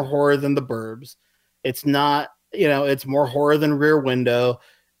definitely more horror than The Burbs. It's not, it's more horror than Rear Window.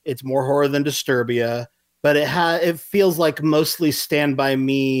 It's more horror than Disturbia. But it feels like mostly Stand By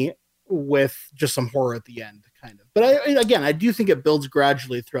Me with just some horror at the end, kind of. But I do think it builds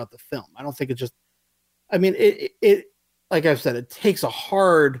gradually throughout the film. I don't think it just, it like I've said, it takes a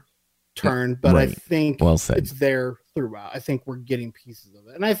hard turn, but right. I think it's there throughout. I think we're getting pieces of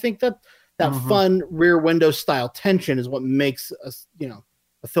it. And I think that fun Rear Window style tension is what makes a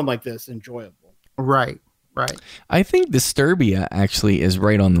film like this enjoyable. Right. I think Disturbia actually is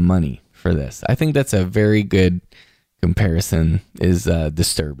right on the money for this. I think that's a very good comparison, is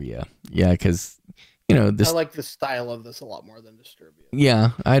Disturbia. Yeah, because I like the style of this a lot more than Disturbia.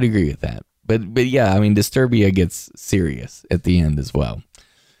 Yeah, I'd agree with that. But yeah, I mean, Disturbia gets serious at the end as well.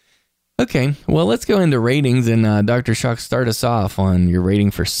 Okay, well, let's go into ratings, and Dr. Shock, start us off on your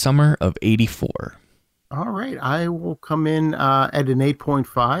rating for Summer of '84. All right, I will come in at an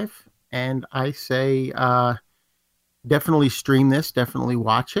 8.5, and I say definitely stream this, definitely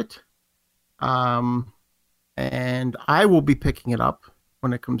watch it. And I will be picking it up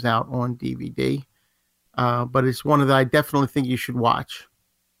when it comes out on DVD. But it's one that I definitely think you should watch.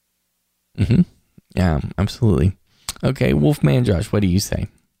 Mm-hmm. Yeah, absolutely. Okay, Wolfman Josh, what do you say?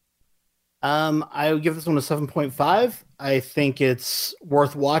 I would give this one a 7.5. I think it's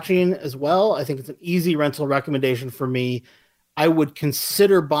worth watching as well. I think it's an easy rental recommendation for me. I would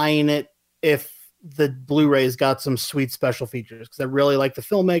consider buying it if the Blu-ray's got some sweet special features, because I really like the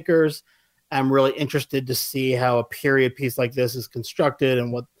filmmakers. I'm really interested to see how a period piece like this is constructed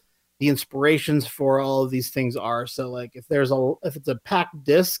and what the inspirations for all of these things are. So, like, if it's a packed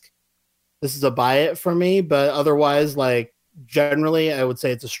disc, this is a buy it for me. But otherwise, like, generally, I would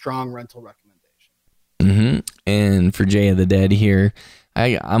say it's a strong rental recommendation. Mm-hmm. And for Jay of the Dead here,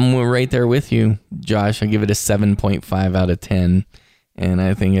 I'm right there with you, Josh. I give it a 7.5 out of 10. And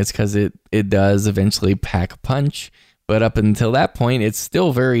I think it's because it does eventually pack a punch. But up until that point, it's still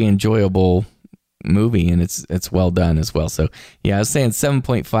a very enjoyable movie, and it's well done as well. So yeah, I was saying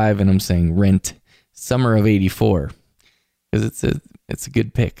 7.5, and I'm saying Rent, Summer of '84, because it's a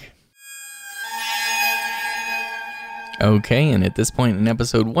good pick. Okay, and at this point in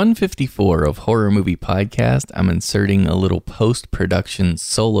episode 154 of Horror Movie Podcast, I'm inserting a little post-production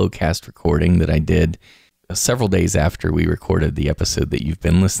solo cast recording that I did several days after we recorded the episode that you've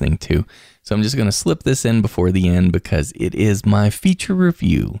been listening to. So I'm just going to slip this in before the end because it is my feature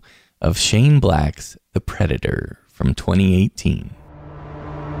review of Shane Black's The Predator from 2018.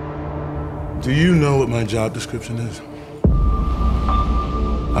 Do you know what my job description is?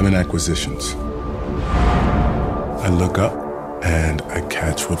 I'm in acquisitions. I look up and I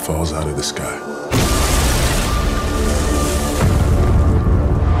catch what falls out of the sky.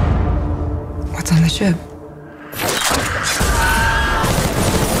 What's on the ship?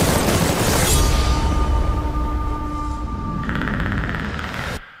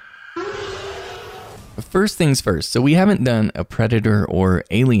 First things first, so we haven't done a Predator or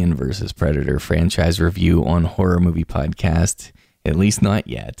Alien vs. Predator franchise review on Horror Movie Podcast, at least not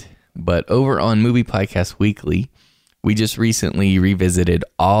yet. But over on Movie Podcast Weekly, we just recently revisited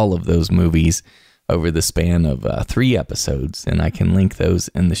all of those movies over the span of 3 episodes, and I can link those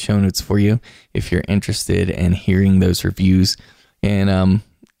in the show notes for you if you're interested in hearing those reviews. And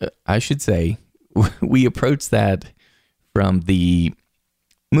I should say, we approached that from the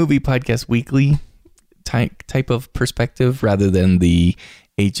Movie Podcast Weekly type of perspective rather than the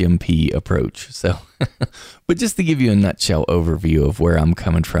HMP approach. So, but just to give you a nutshell overview of where I'm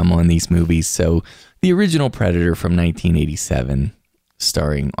coming from on these movies. So, the original Predator from 1987,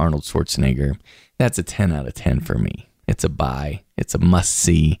 starring Arnold Schwarzenegger, that's a 10 out of 10 for me. It's a buy. It's a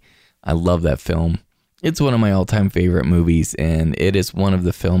must-see. I love that film. It's one of my all-time favorite movies, and it is one of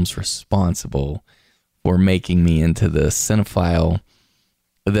the films responsible for making me into the cinephile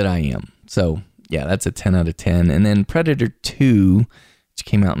that I am. So, yeah, that's a 10 out of 10. And then Predator 2, which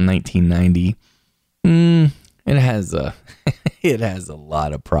came out in 1990, it has a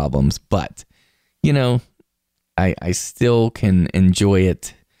lot of problems, but you know, I still can enjoy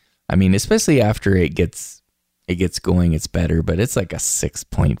it. I mean, especially after it gets going, it's better, but it's like a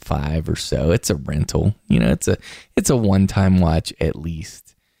 6.5 or so. It's a rental. You know, it's a one-time watch at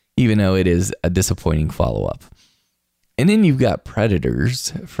least, even though it is a disappointing follow-up. And then you've got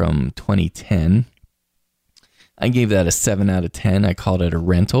Predators from 2010. I gave that a 7 out of 10. I called it a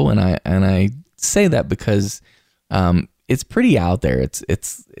rental, and I say that because it's pretty out there.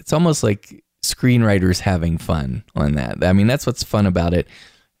 It's almost like screenwriters having fun on that. I mean, that's what's fun about it.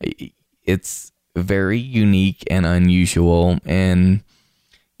 It's very unique and unusual, and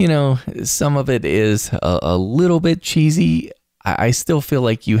you know, some of it is a little bit cheesy. I still feel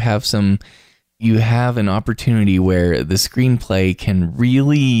like you have an opportunity where the screenplay can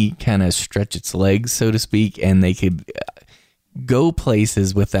really kind of stretch its legs, so to speak, and they could go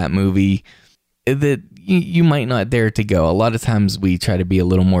places with that movie that you might not dare to go. A lot of times we try to be a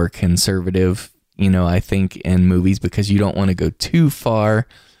little more conservative, you know, I think, in movies because you don't want to go too far.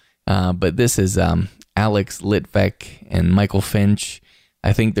 But this is Alex Litvak and Michael Finch.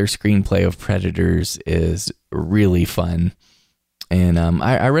 I think their screenplay of Predators is really fun. And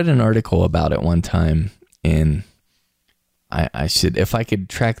I read an article about it one time, and I should, if I could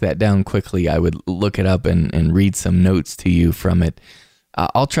track that down quickly, I would look it up and read some notes to you from it.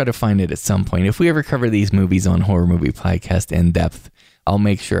 I'll try to find it at some point. If we ever cover these movies on Horror Movie Podcast in depth, I'll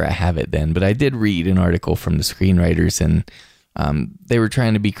make sure I have it then. But I did read an article from the screenwriters, and they were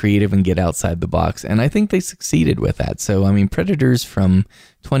trying to be creative and get outside the box, and I think they succeeded with that. So, I mean, Predators from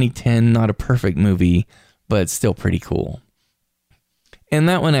 2010, not a perfect movie, but still pretty cool. And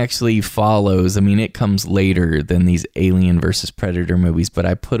that one actually follows, I mean, it comes later than these Alien versus Predator movies, but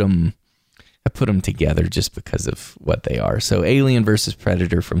I put them together just because of what they are. So Alien versus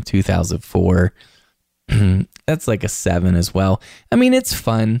Predator from 2004, that's like a 7 as well. I mean, it's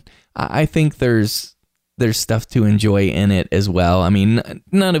fun. I think there's stuff to enjoy in it as well. I mean,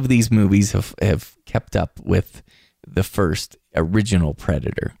 none of these movies have kept up with the first original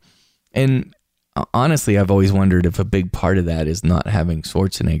Predator. And honestly, I've always wondered if a big part of that is not having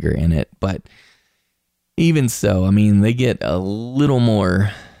Schwarzenegger in it. But even so, I mean, they get a little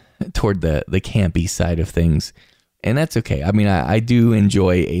more toward the campy side of things. And that's okay. I mean, I do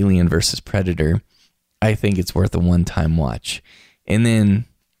enjoy Alien versus Predator. I think it's worth a one-time watch. And then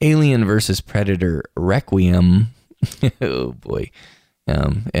Alien versus Predator Requiem. Oh, boy.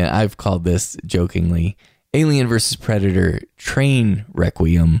 And I've called this jokingly Alien vs. Predator Train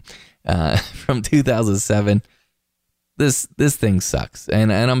Requiem from 2007. This thing sucks,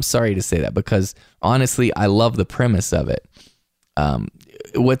 and I'm sorry to say that, because honestly, I love the premise of it.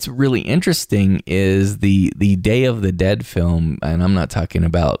 What's really interesting is the Day of the Dead film, and I'm not talking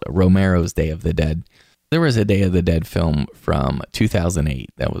about Romero's Day of the Dead. There was a Day of the Dead film from 2008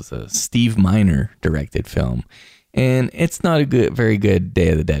 that was a Steve Miner directed film, and it's not a very good Day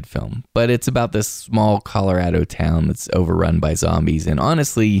of the Dead film, but it's about this small Colorado town that's overrun by zombies, and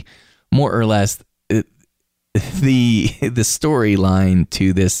honestly, more or less, the storyline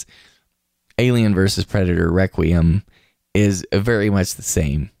to this Alien vs. Predator Requiem is very much the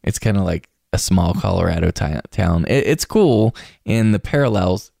same. It's kind of like a small Colorado town. It's cool in the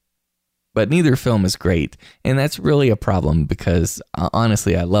parallels, but neither film is great. And that's really a problem, because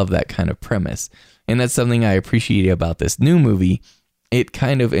honestly, I love that kind of premise. And that's something I appreciate about this new movie. It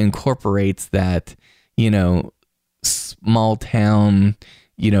kind of incorporates that, small town,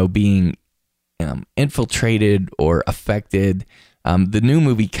 being infiltrated or affected. The new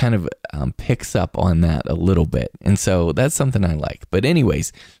movie kind of picks up on that a little bit. And so that's something I like. But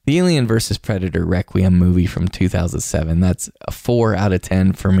anyways, the Alien vs. Predator Requiem movie from 2007, that's a 4 out of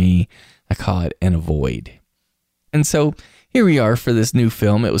 10 for me. I call it an avoid. And so here we are for this new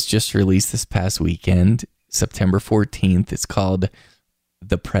film. It was just released this past weekend, September 14th. It's called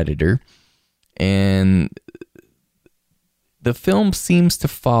The Predator. And the film seems to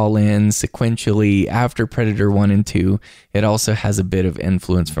fall in sequentially after Predator 1 and 2. It also has a bit of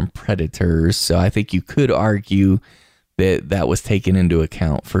influence from Predators, so I think you could argue that was taken into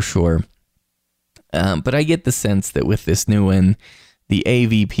account for sure. But I get the sense that with this new one, the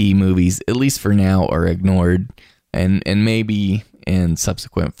AVP movies, at least for now, are ignored, and maybe in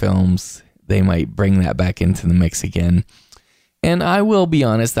subsequent films, they might bring that back into the mix again. And I will be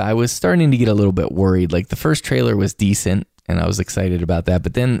honest, I was starting to get a little bit worried. Like, the first trailer was decent, and I was excited about that.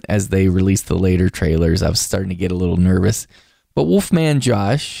 But then as they released the later trailers, I was starting to get a little nervous. But Wolfman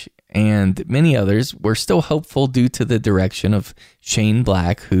Josh and many others were still hopeful due to the direction of Shane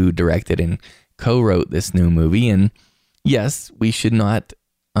Black, who directed and co-wrote this new movie. And yes, we should not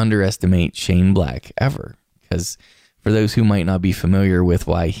underestimate Shane Black ever, because for those who might not be familiar with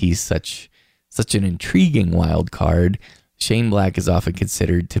why he's such an intriguing wild card, Shane Black is often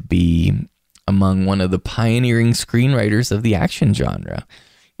considered to be among one of the pioneering screenwriters of the action genre.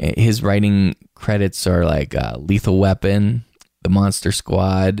 His writing credits are like Lethal Weapon, The Monster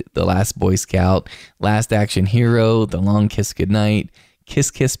Squad, The Last Boy Scout, Last Action Hero, The Long Kiss Goodnight,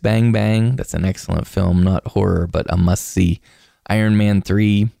 Kiss Kiss Bang Bang, that's an excellent film, not horror, but a must-see, Iron Man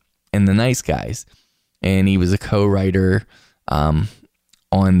 3, and The Nice Guys. And he was a co-writer on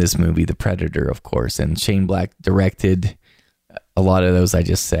this movie, The Predator, of course, and Shane Black directed a lot of those I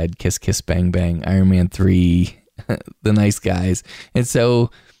just said, Kiss Kiss Bang Bang, Iron Man 3, The Nice Guys. And so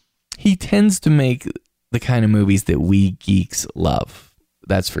he tends to make the kind of movies that we geeks love.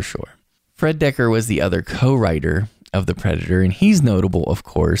 That's for sure. Fred Dekker was the other co-writer of The Predator, and he's notable, of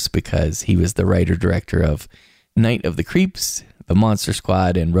course, because he was the writer-director of Night of the Creeps, The Monster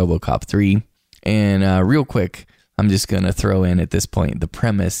Squad, and RoboCop 3. And real quick, I'm just going to throw in at this point the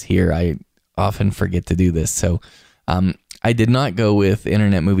premise here. I often forget to do this. So I did not go with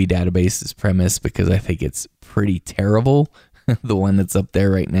Internet Movie Database's premise because I think it's pretty terrible, the one that's up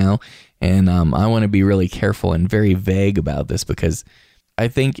there right now. And I want to be really careful and very vague about this, because I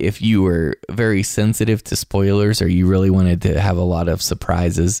think if you were very sensitive to spoilers or you really wanted to have a lot of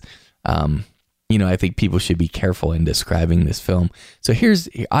surprises, I think people should be careful in describing this film. So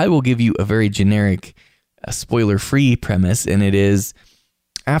I will give you a very generic, spoiler-free premise, and it is,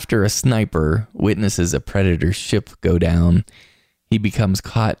 after a sniper witnesses a Predator ship go down, he becomes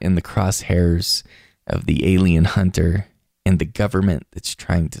caught in the crosshairs of the alien hunter and the government that's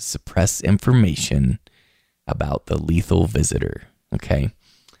trying to suppress information about the lethal visitor. Okay,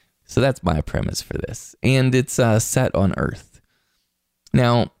 so that's my premise for this. And it's set on Earth.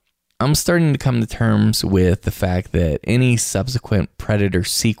 Now, I'm starting to come to terms with the fact that any subsequent Predator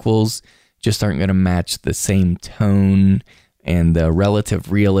sequels just aren't going to match the same tone and the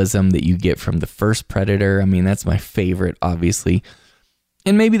relative realism that you get from the first Predator. I mean, that's my favorite, obviously.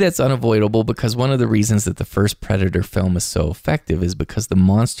 And maybe that's unavoidable, because one of the reasons that the first Predator film is so effective is because the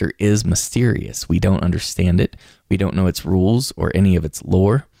monster is mysterious. We don't understand it. We don't know its rules or any of its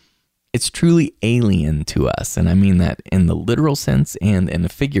lore. It's truly alien to us. And I mean that in the literal sense and in the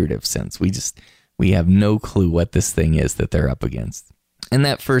figurative sense. We have no clue what this thing is that they're up against. And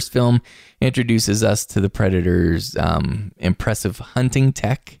that first film introduces us to the Predator's impressive hunting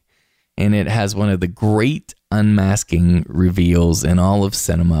tech And it has one of the great unmasking reveals in all of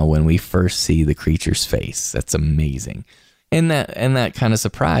cinema when we first see the creature's face. That's amazing. And that kind of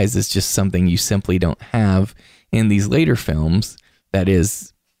surprise is just something you simply don't have in these later films. That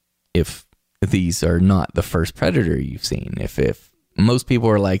is, if these are not the first Predator you've seen. If most people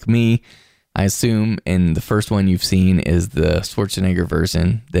are like me, I assume, and the first one you've seen is the Schwarzenegger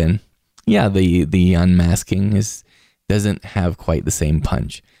version, then yeah, the unmasking doesn't have quite the same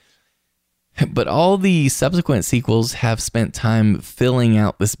punch. But all the subsequent sequels have spent time filling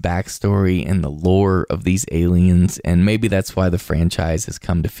out this backstory and the lore of these aliens, and maybe that's why the franchise has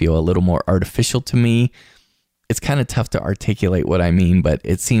come to feel a little more artificial to me. It's kind of tough to articulate what I mean, but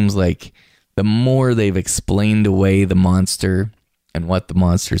it seems like the more they've explained away the monster and what the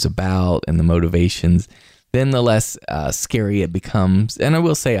monster's about and the motivations, then the less scary it becomes. And I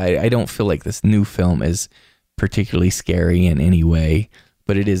will say, I don't feel like this new film is particularly scary in any way,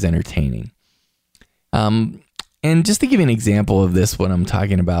 but it is entertaining. And just to give you an example of this, what I'm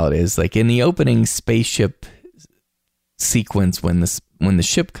talking about is like in the opening spaceship sequence when the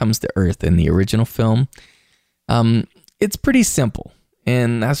ship comes to Earth in the original film, it's pretty simple.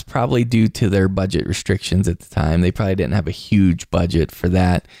 And that's probably due to their budget restrictions at the time. They probably didn't have a huge budget for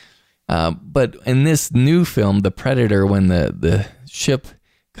that. But in this new film, The Predator, when the ship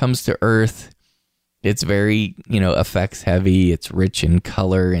comes to Earth, it's very, effects heavy. It's rich in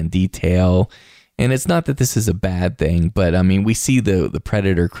color and detail. And it's not that this is a bad thing, but I mean, we see the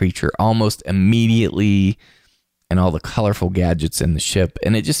Predator creature almost immediately and all the colorful gadgets in the ship,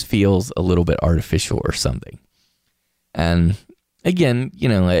 and it just feels a little bit artificial or something. And again,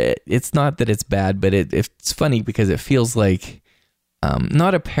 it's not that it's bad, but it's funny because it feels like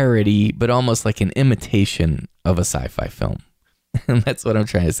not a parody, but almost like an imitation of a sci-fi film. And that's what I'm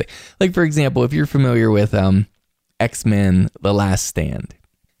trying to say. Like, for example, if you're familiar with X-Men: The Last Stand,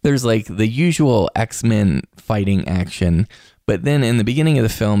 there's like the usual X-Men fighting action, but then in the beginning of the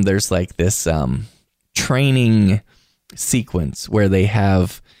film, there's like this training sequence where they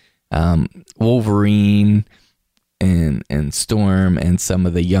have Wolverine and Storm and some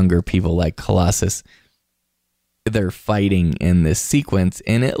of the younger people like Colossus. They're fighting in this sequence,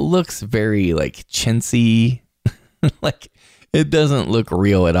 and it looks very like chintzy. Like, it doesn't look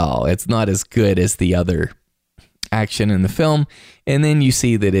real at all. It's not as good as the other action in the film, and then you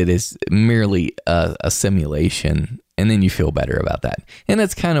see that it is merely a simulation, and then you feel better about that. And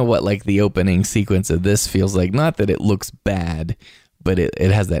that's kind of what like the opening sequence of this feels like. Not that it looks bad, but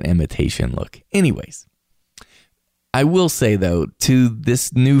it has that imitation look. Anyways, I will say though, to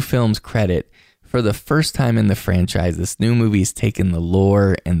this new film's credit, for the first time in the franchise, this new movie has taken the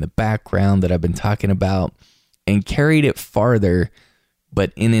lore and the background that I've been talking about and carried it farther,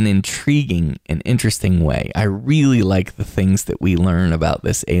 but in an intriguing and interesting way. I really like the things that we learn about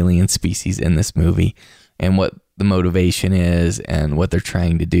this alien species in this movie and what the motivation is and what they're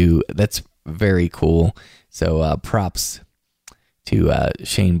trying to do. That's very cool. So props to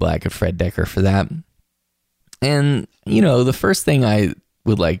Shane Black and Fred Decker for that. And, the first thing I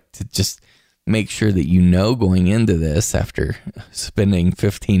would like to just make sure that going into this, after spending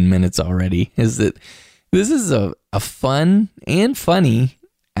 15 minutes already, is that this is a fun and funny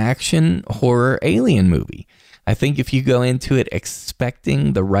action horror alien movie. I think if you go into it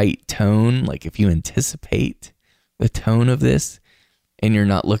expecting the right tone, like if you anticipate the tone of this and you're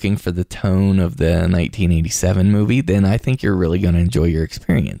not looking for the tone of the 1987 movie, then I think you're really going to enjoy your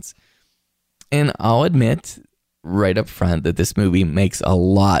experience. And I'll admit right up front that this movie makes a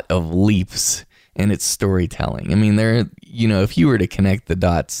lot of leaps in its storytelling. I mean, if you were to connect the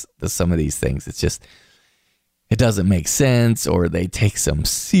dots to some of these things, it doesn't make sense, or they take some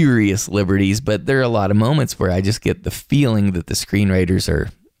serious liberties, but there are a lot of moments where I just get the feeling that the screenwriters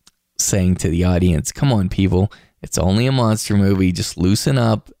are saying to the audience, come on, people, it's only a monster movie, just loosen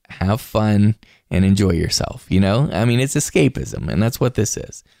up, have fun, and enjoy yourself, I mean, it's escapism, and that's what this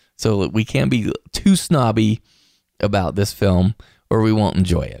is. So we can't be too snobby about this film, or we won't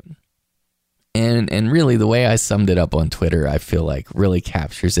enjoy it. And really, the way I summed it up on Twitter, I feel like really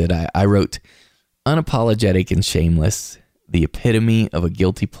captures it. I wrote, unapologetic and shameless, the epitome of a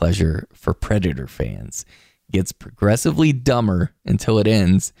guilty pleasure for Predator fans. Gets progressively dumber until it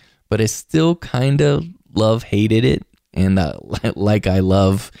ends, but I still kind of hated it. And like I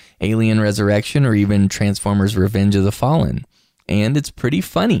love Alien Resurrection or even Transformers Revenge of the Fallen. And it's pretty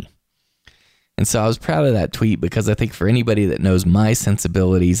funny. And so I was proud of that tweet because I think for anybody that knows my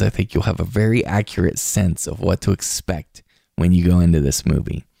sensibilities, I think you'll have a very accurate sense of what to expect when you go into this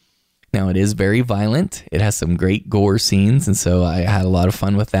movie. Now, it is very violent. It has some great gore scenes, and so I had a lot of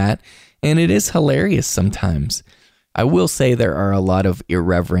fun with that. And it is hilarious sometimes. I will say there are a lot of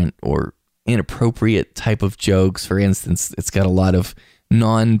irreverent or inappropriate type of jokes. For instance, it's got a lot of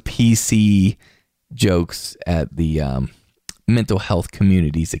non-PC jokes at the mental health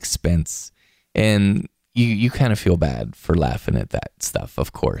community's expense. And you kind of feel bad for laughing at that stuff,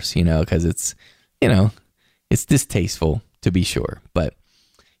 of course, because it's, it's distasteful to be sure. But,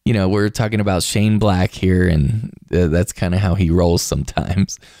 we're talking about Shane Black here, and that's kind of how he rolls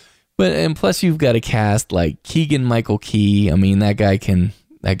sometimes. And plus you've got a cast like Keegan-Michael Key. I mean, that guy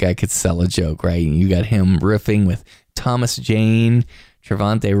could sell a joke, right? You got him riffing with Thomas Jane,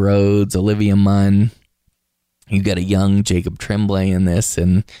 Trevante Rhodes, Olivia Munn. You got a young Jacob Tremblay in this.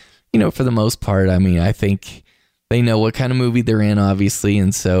 And, for the most part, I mean, I think they know what kind of movie they're in, obviously.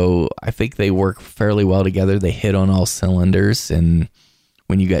 And so I think they work fairly well together. They hit on all cylinders. And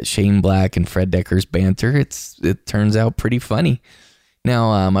when you got Shane Black and Fred Decker's banter, it turns out pretty funny.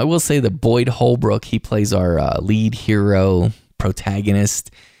 Now, I will say that Boyd Holbrook, he plays our lead hero protagonist,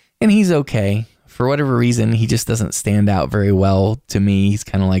 and he's okay. For whatever reason, he just doesn't stand out very well to me. He's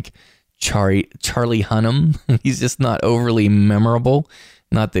kind of like Charlie Hunnam. He's just not overly memorable.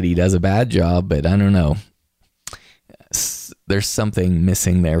 Not that he does a bad job, but I don't know. There's something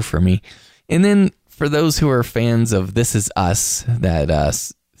missing there for me. And then for those who are fans of This Is Us, that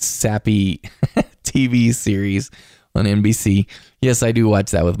sappy TV series on NBC, yes, I do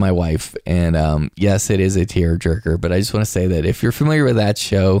watch that with my wife. And yes, it is a tearjerker. But I just want to say that if you're familiar with that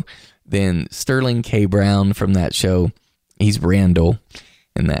show, then Sterling K. Brown from that show, he's Randall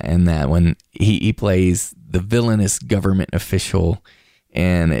in that one. He plays the villainous government official,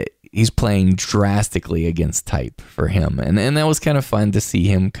 and he's playing drastically against type for him. And that was kind of fun to see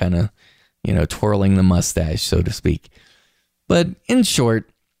him kind of, twirling the mustache, so to speak. But in short,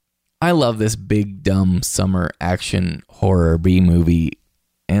 I love this big, dumb summer action horror B-movie,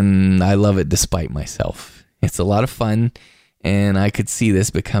 and I love it despite myself. It's a lot of fun, and I could see this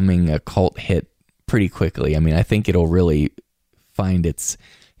becoming a cult hit pretty quickly. I mean, I think it'll really hit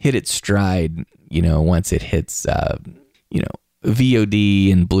its stride, once it hits,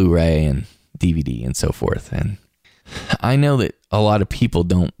 VOD and Blu-ray and DVD and so forth. And I know that a lot of people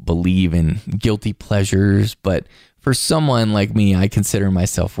don't believe in guilty pleasures, but for someone like me, I consider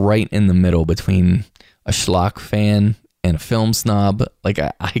myself right in the middle between a schlock fan and a film snob. Like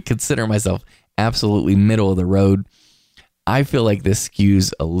I consider myself absolutely middle of the road. I feel like this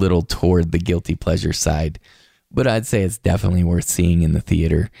skews a little toward the guilty pleasure side, but I'd say it's definitely worth seeing in the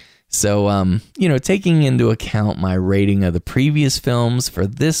theater. So, taking into account my rating of the previous films for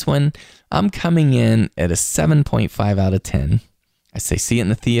this one, I'm coming in at a 7.5 out of 10. I say see it in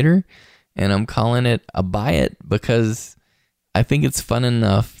the theater, and I'm calling it a buy it because I think it's fun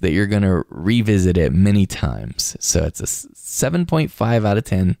enough that you're going to revisit it many times. So it's a 7.5 out of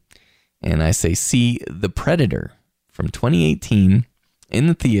 10, and I say see The Predator from 2018 in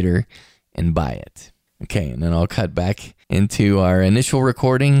the theater and buy it. Okay, and then I'll cut back into our initial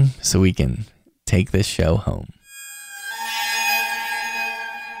recording so we can take this show home.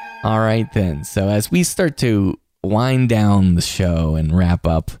 All right, then. So as we start to wind down the show and wrap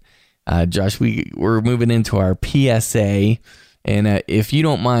up, Josh, we're moving into our PSA. And if you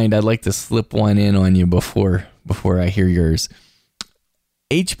don't mind, I'd like to slip one in on you before I hear yours.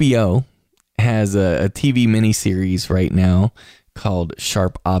 HBO has a TV miniseries right now called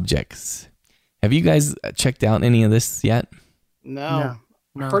Sharp Objects. Have you guys checked out any of this yet? No.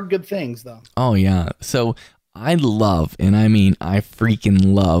 I've heard good things, though. Oh, yeah. So I love, and I mean, I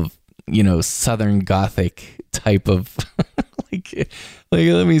freaking love, Southern Gothic type of, like,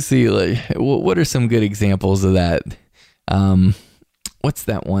 let me see, like, what are some good examples of that? What's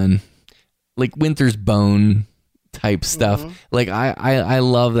that one? Like Winter's Bone type stuff. Mm-hmm. Like, I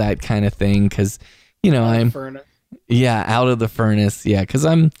love that kind of thing because, out of the furnace. Yeah, because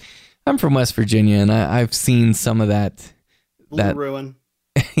I'm from West Virginia, and I've seen some of that. Blue Ruin.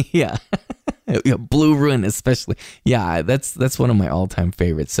 Yeah. Blue Ruin especially. Yeah, that's one of my all-time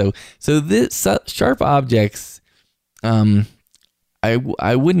favorites. So this Sharp Objects, I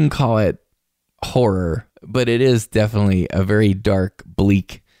wouldn't call it horror, but it is definitely a very dark,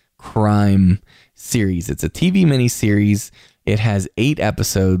 bleak crime series. It's a TV miniseries. It has 8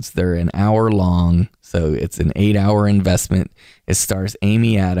 episodes. They're an hour long, so it's an 8-hour investment. It stars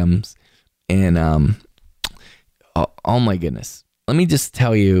Amy Adams, and oh my goodness. Let me just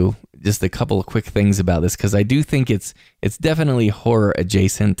tell you just a couple of quick things about this, because I do think it's definitely horror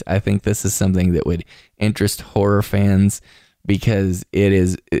adjacent. I think this is something that would interest horror fans because it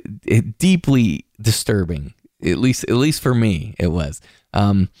is deeply disturbing. At least for me, it was.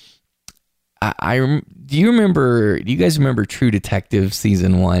 Do you guys remember True Detective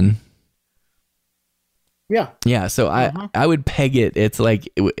season 1? Yeah. So I would peg it. It's like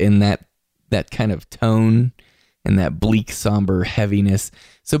in that kind of tone and that bleak, somber heaviness.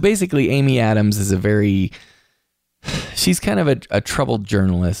 So basically, Amy Adams is she's kind of a troubled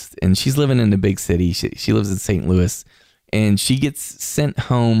journalist, and she's living in a big city. She lives in St. Louis, and she gets sent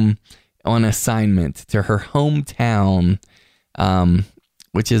home on assignment to her hometown,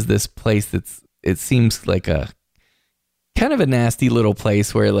 which is this place it seems like a kind of a nasty little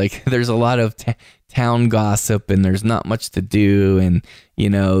place where like there's a lot of town gossip and there's not much to do, and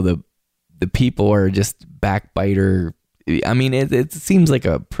the people are just backbiter. I mean, it seems like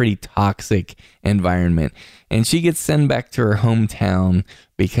a pretty toxic environment, and she gets sent back to her hometown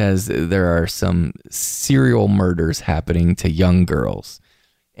because there are some serial murders happening to young girls.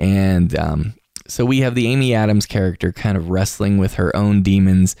 And so we have the Amy Adams character kind of wrestling with her own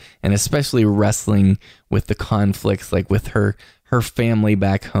demons, and especially wrestling with the conflicts, like with her family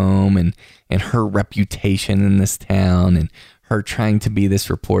back home and her reputation in this town, and her trying to be this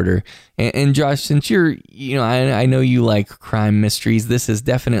reporter. And Josh, since you're, I know you like crime mysteries. This is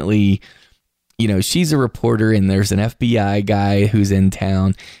definitely, she's a reporter, and there's an FBI guy who's in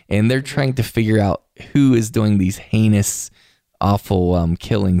town, and they're trying to figure out who is doing these heinous, awful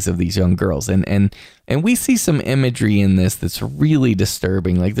killings of these young girls. And we see some imagery in this that's really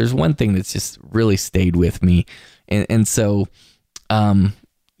disturbing. Like there's one thing that's just really stayed with me. And so, and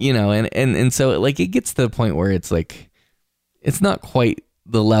so like it gets to the point where it's like, it's not quite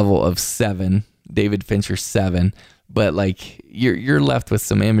the level of Seven, David Fincher's Seven, but like you're left with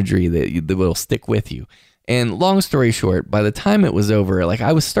some imagery that will stick with you. And long story short, by the time it was over, like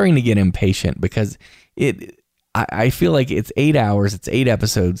I was starting to get impatient because I feel like it's 8 hours, it's 8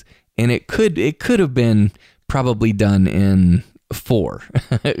 episodes, and it could have been probably done in 4,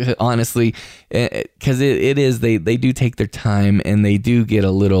 honestly, because it is they do take their time, and they do get a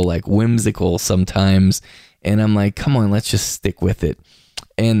little like whimsical sometimes. And I'm like, come on, let's just stick with it.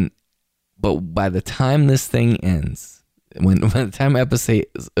 But by the time this thing ends, by the time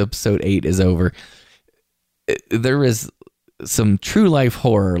episode 8 is over, there is some true life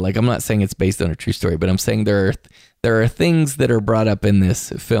horror. Like I'm not saying it's based on a true story, but I'm saying there are things that are brought up in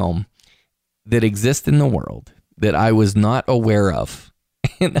this film that exist in the world that I was not aware of,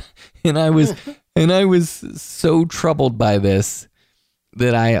 and I was so troubled by this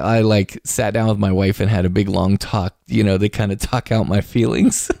that I like sat down with my wife and had a big long talk, to kind of talk out my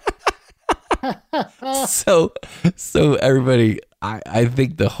feelings. So everybody, I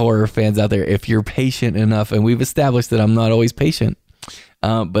think the horror fans out there, if you're patient enough, and we've established that I'm not always patient,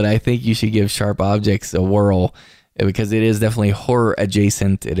 but I think you should give Sharp Objects a whirl, because it is definitely horror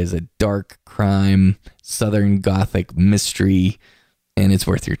adjacent. It is a dark crime, Southern Gothic mystery, and it's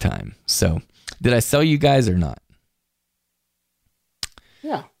worth your time. So did I sell you guys or not?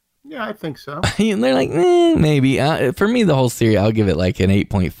 Yeah, I think so. And they're like, maybe. For me, the whole series, I'll give it like an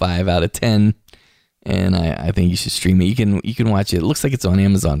 8.5 out of 10. And I think you should stream it. You can watch it. It looks like it's on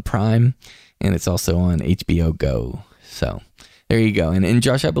Amazon Prime, and it's also on HBO Go. So there you go. And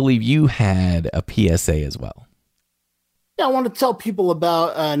Josh, I believe you had a PSA as well. Yeah, I want to tell people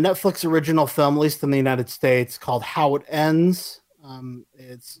about a Netflix original film, at least in the United States, called How It Ends.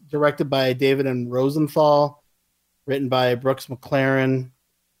 It's directed by David N. Rosenthal, written by Brooks McLaren.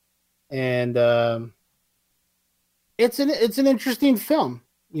 And it's an interesting film.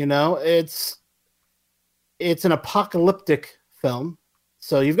 It's an apocalyptic film.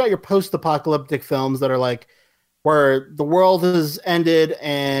 So you've got your post-apocalyptic films that are like where the world has ended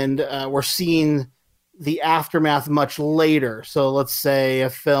and we're seeing the aftermath much later. So let's say a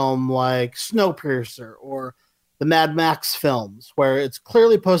film like Snowpiercer or the Mad Max films, where it's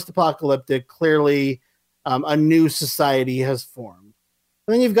clearly post-apocalyptic, clearly a new society has formed.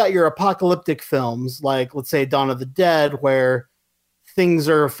 And then you've got your apocalyptic films, like, let's say, Dawn of the Dead, where things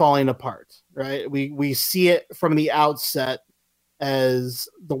are falling apart, right? We see it from the outset as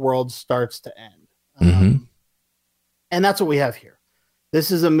the world starts to end. And that's what we have here.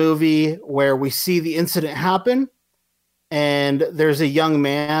 This is a movie where we see the incident happen, and there's a young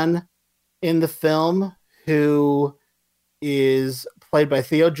man in the film who is played by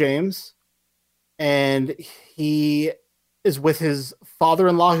Theo James, and he is with his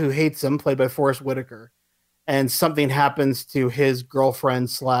father-in-law who hates him, played by Forrest Whitaker, and something happens to his girlfriend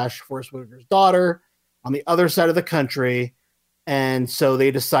 / Forrest Whitaker's daughter on the other side of the country, and so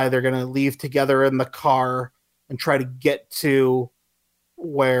they decide they're going to leave together in the car and try to get to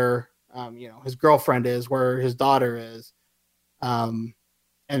where his girlfriend is, where his daughter is, and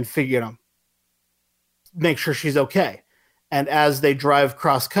make sure she's okay. And as they drive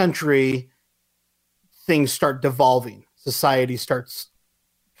cross country, things start devolving. Society starts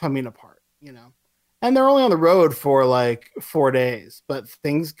coming apart, And they're only on the road for like 4 days, but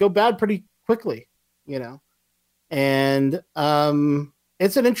things go bad pretty quickly, you know. And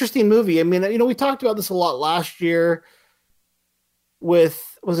it's an interesting movie. I mean, you know, we talked about this a lot last year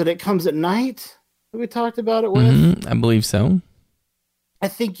with, It Comes at Night? We talked about it with? Mm-hmm, I believe so. I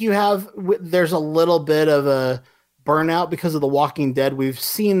think there's a little bit of a burnout because of The Walking Dead. We've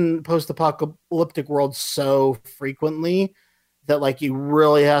seen post-apocalyptic worlds so frequently that like he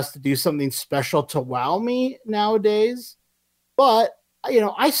really has to do something special to wow me nowadays. But, you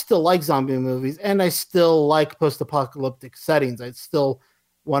know, I still like zombie movies and I still like post-apocalyptic settings. It's still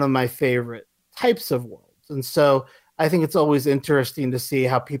one of my favorite types of worlds. And so I think it's always interesting to see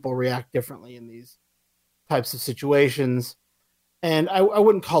how people react differently in these types of situations. And I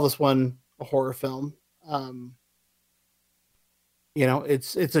wouldn't call this one a horror film. You know,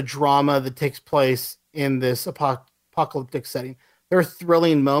 it's a drama that takes place in this apocalyptic setting. There are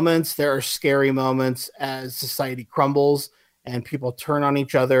thrilling moments. There are scary moments as society crumbles and people turn on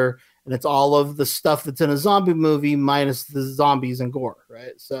each other. And it's all of the stuff that's in a zombie movie minus the zombies and gore,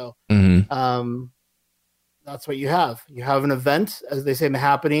 right? So that's what you have. You have an event, as they say in The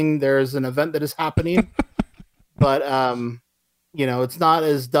Happening. There's an event that is happening. But, you know, it's not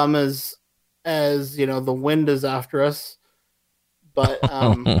as dumb as, you know, the wind is after us. But,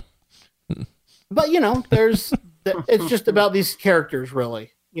 but you know, it's just about these characters,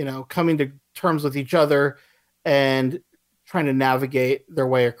 really, you know, coming to terms with each other and trying to navigate their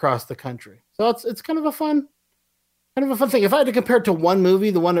way across the country. So it's kind of a fun thing. If I had to compare it to one movie,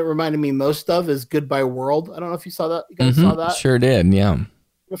 the one that reminded me most of is Goodbye World. I don't know if you saw that. You guys saw that? Sure did. Yeah.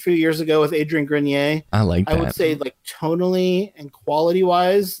 A few years ago with Adrian Grenier. I like that. I would say like tonally and quality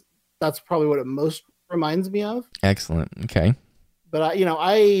wise, that's probably what it most reminds me of. Excellent. Okay. But you know,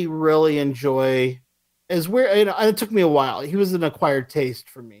 I really enjoy, as weird, you know, it took me a while. He was an acquired taste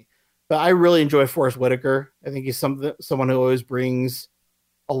for me, but I really enjoy Forrest Whitaker. I think he's someone who always brings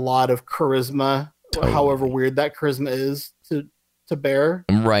a lot of charisma, however weird that charisma is to bear.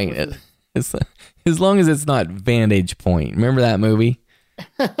 Right. As long as it's not Vantage Point. Remember that movie?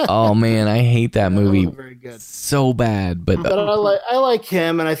 Oh man, I hate that movie. Very good. So bad, but I like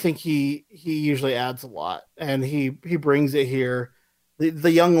him, and I think he usually adds a lot, and he brings it here.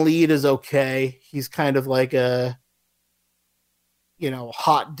 The young lead is okay. He's kind of like a, you know,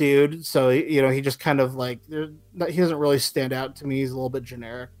 hot dude. So, you know, he just kind of like, he doesn't really stand out to me. He's a little bit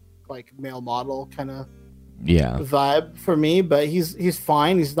generic, like male model kind of vibe for me, but he's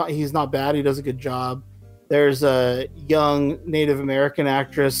fine. He's not bad. He does a good job. There's a young Native American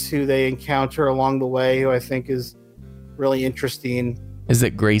actress who they encounter along the way who I think is really interesting. Is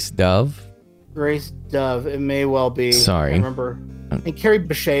it Grace Dove? Grace Dove. It may well be. Sorry. I remember. And Carrie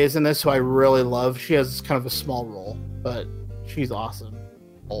Bechet is in this, who I really love. She has kind of a small role, but she's awesome.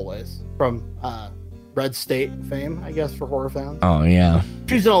 Always. From Red State fame, I guess, for horror fans. Oh, yeah.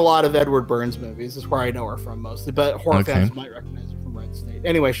 She's in a lot of Edward Burns movies. That's where I know her from mostly. But horror fans might recognize her from Red State.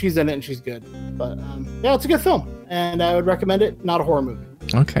 Anyway, she's in it and she's good. But yeah, it's a good film. And I would recommend it. Not a horror movie.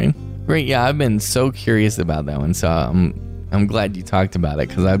 Okay. Great. Yeah, I've been so curious about that one. So I'm glad you talked about it,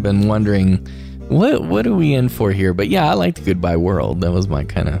 because I've been wondering, what are we in for here? But yeah, I liked Goodbye World. That was my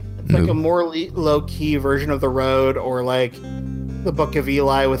kind of movie. Like a more low-key version of The Road, or like The Book of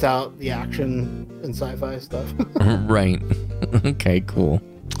Eli without the action and sci-fi stuff. Right. Okay, cool.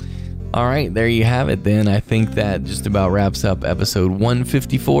 All right, there you have it then. I think that just about wraps up episode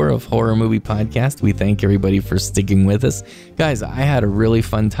 154 of Horror Movie Podcast. We thank everybody for sticking with us. Guys, I had a really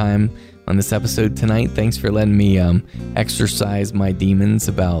fun time on this episode tonight. Thanks for letting me exercise my demons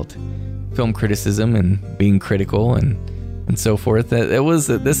about film criticism and being critical and so forth.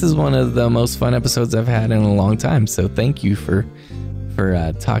 This is one of the most fun episodes I've had in a long time. So thank you for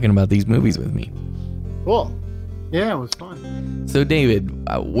talking about these movies with me. Cool. Yeah, it was fun. So David,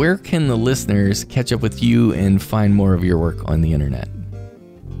 where can the listeners catch up with you and find more of your work on the internet?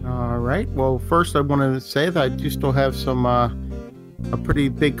 All right. Well, first I wanted to say that I do still have some a pretty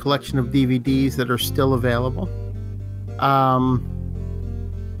big collection of DVDs that are still available.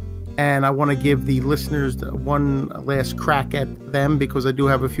 And I want to give the listeners one last crack at them, because I do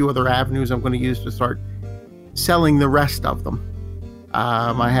have a few other avenues I'm going to use to start selling the rest of them.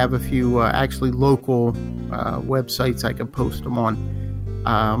 I have a few actually local websites I can post them on.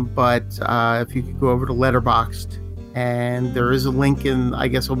 But if you could go over to Letterboxd, and there is a link I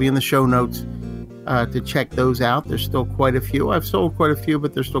guess it'll be in the show notes to check those out. There's still quite a few. I've sold quite a few,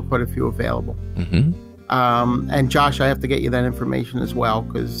 but there's still quite a few available. Mm-hmm. And Josh, I have to get you that information as well,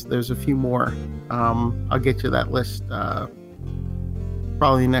 because there's a few more. I'll get you that list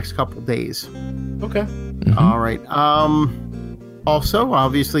probably the next couple days. Okay. Mm-hmm. All right. Also,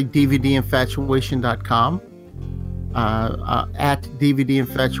 obviously, DVDinfatuation.com, at DVD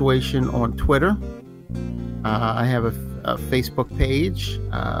Infatuation on Twitter. I have a Facebook page,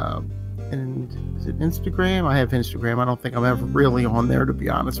 and is it Instagram? I have Instagram. I don't think I'm ever really on there, to be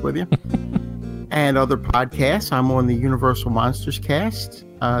honest with you. And other podcasts. I'm on the Universal Monsters Cast,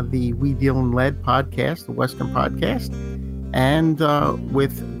 the We Deal in Lead podcast, the Western podcast, and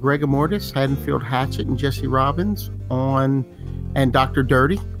with Greg Immortus, Haddonfield Hatchet, and Jesse Robbins and Dr.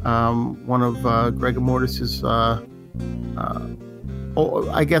 Dirty, one of Greg Immortus's, I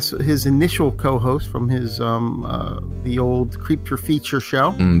guess his initial co-host from his the old Creature Feature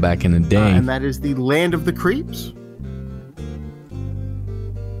show back in the day, and that is the Land of the Creeps.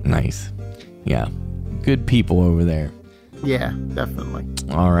 Nice. Yeah, good people over there. Yeah, definitely.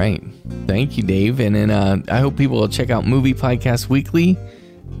 All right. Thank you, Dave. And then I hope people will check out Movie Podcast Weekly,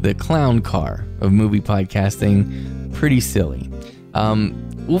 the clown car of movie podcasting. Pretty silly.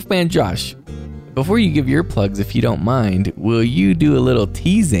 Wolfman Josh, before you give your plugs, if you don't mind, will you do a little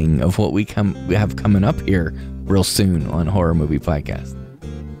teasing of what we have coming up here real soon on Horror Movie Podcast?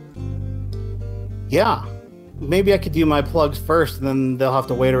 Yeah. Maybe I could do my plugs first, and then they'll have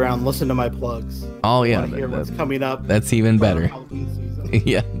to wait around and listen to my plugs. Oh, yeah. Hear what's coming up. That's even better.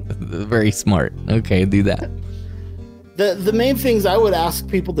 Yeah, very smart. Okay, do that. The main things I would ask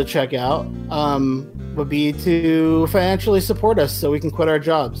people to check out would be to financially support us so we can quit our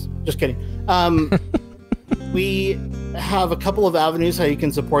jobs. Just kidding. We have a couple of avenues how you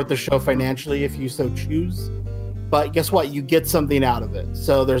can support the show financially if you so choose. But guess what? You get something out of it.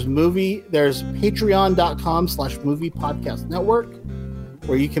 So there's patreon.com/movie podcast network,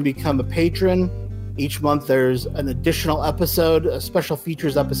 where you can become a patron. Each month there's an additional episode, a special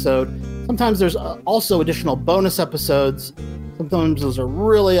features episode. Sometimes there's also additional bonus episodes. Sometimes those are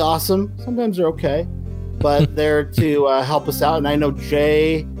really awesome. Sometimes they're okay. But they're to help us out. And I know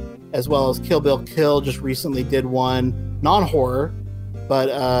Jay, as well as Kill Bill Kill, just recently did one non-horror, but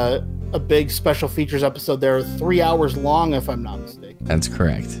a big special features episode. They're 3 hours long, if I'm not mistaken. That's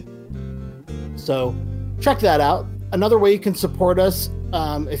correct. So check that out. Another way you can support us,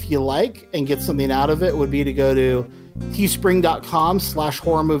 if you like, and get something out of it, would be to go to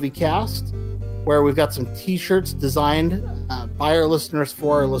teespring.com/horrormoviecast, where we've got some t-shirts designed by our listeners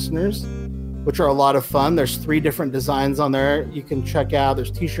for our listeners, which are a lot of fun. There's 3 different designs on there you can check out. There's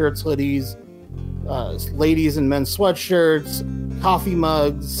t-shirts, hoodies, ladies and men's sweatshirts, coffee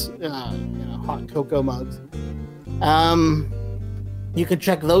mugs, hot cocoa mugs. You can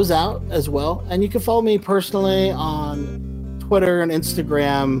check those out as well. And you can follow me personally on Twitter and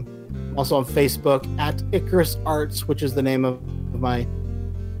Instagram, also on Facebook at Icarus Arts, which is the name of my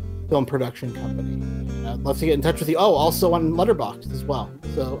film production company. And I'd love to get in touch with you. Oh, also on Letterboxd as well.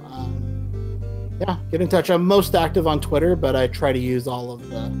 So, yeah, get in touch. I'm most active on Twitter, but I try to use all of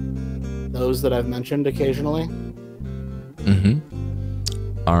those that I've mentioned occasionally. Mm-hmm.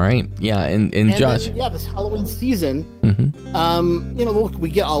 All right. Yeah. And Josh. Then, this Halloween season, look, we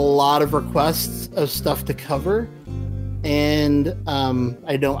get a lot of requests of stuff to cover. And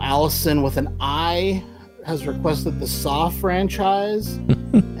I know Allison with an I has requested the Saw franchise.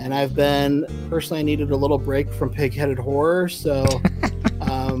 And I've been, personally, I needed a little break from pig-headed horror. So,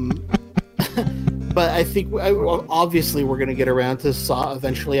 but I think, obviously, we're going to get around to Saw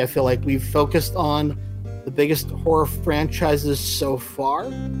eventually. I feel like we've focused on the biggest horror franchises so far.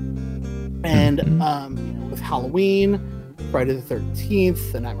 And with Halloween, Friday the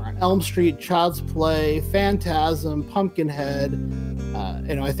 13th, The Nightmare on Elm Street, Child's Play, Phantasm, Pumpkinhead.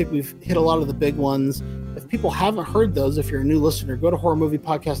 I think we've hit a lot of the big ones. If people haven't heard those, if you're a new listener, go to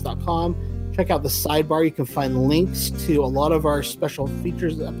horrormoviepodcast.com. Check out the sidebar. You can find links to a lot of our special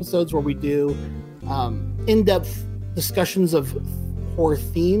features episodes where we do in-depth discussions of horror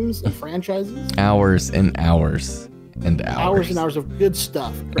themes and franchises. Hours and hours and hours. Hours and hours of good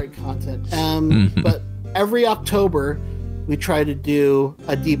stuff. Great content. But every October, we try to do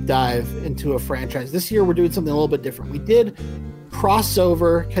a deep dive into a franchise. This year, we're doing something a little bit different. We did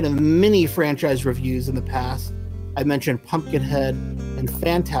crossover kind of mini franchise reviews in the past. I mentioned Pumpkinhead and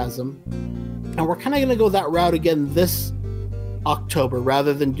Phantasm. And we're kind of going to go that route again this October.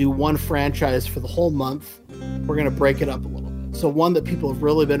 Rather than do one franchise for the whole month, we're going to break it up a little bit. So one that people have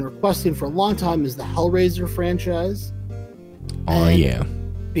really been requesting for a long time is the Hellraiser franchise. Oh, yeah.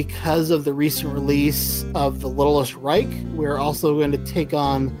 Because of the recent release of The Littlest Reich, we're also going to take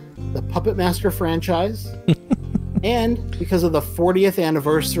on the Puppet Master franchise. And because of the 40th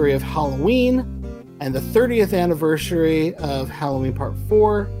anniversary of Halloween and the 30th anniversary of Halloween Part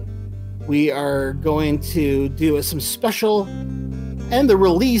 4, we are going to do some special, and the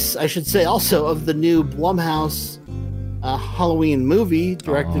release, I should say, also of the new Blumhouse Halloween movie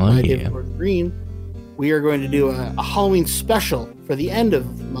directed by David Gordon Green, we are going to do a Halloween special for the end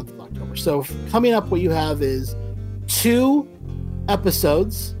of the month of October. So coming up, what you have is 2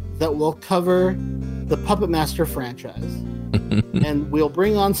 episodes that will cover the Puppet Master franchise. And we'll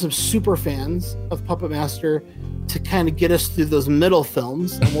bring on some super fans of Puppet Master to kind of get us through those middle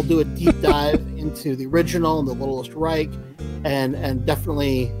films, and we'll do a deep dive into the original and the Littlest Reich, and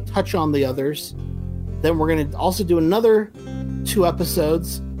definitely touch on the others. Then we're going to also do another 2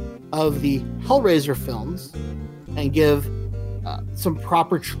 episodes of the Hellraiser films and give some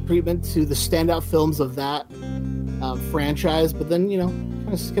proper treatment to the standout films of that franchise, but then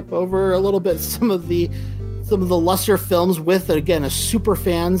kind of skip over a little bit some of the lesser films with, again, a super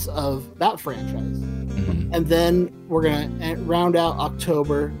fans of that franchise. Mm-hmm. And then we're going to round out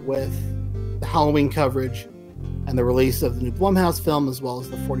October with the Halloween coverage and the release of the new Blumhouse film, as well as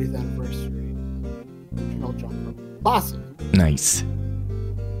the 40th anniversary original John Carpenter classic.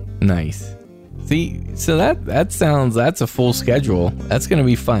 Nice. See, so that's a full schedule. That's going to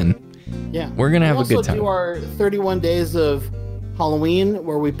be fun. Yeah. We're going to have a good time. We also do our 31 days of Halloween,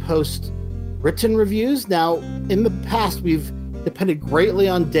 where we post written reviews. Now, in the past, we've depended greatly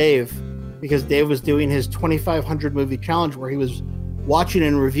on Dave, because Dave was doing his 2,500 movie challenge, where he was watching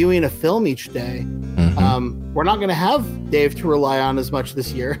and reviewing a film each day. Mm-hmm. We're not going to have Dave to rely on as much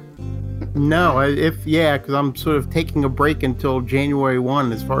this year. No, because I'm sort of taking a break until January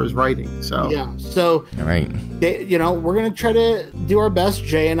 1 as far as writing. So all right, we're going to try to do our best,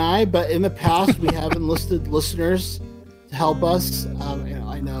 Jay and I. But in the past, we have enlisted listeners to help us.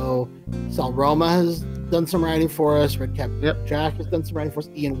 I know Sal Roma has done some writing for us. Red Cap Jack has done some writing for us.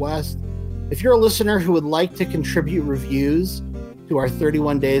 Ian West. If you're a listener who would like to contribute reviews to our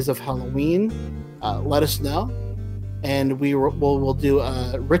 31 days of Halloween, let us know. And we'll do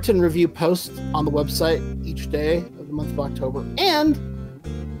a written review post on the website each day of the month of October. And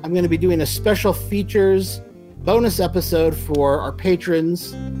I'm going to be doing a special features bonus episode for our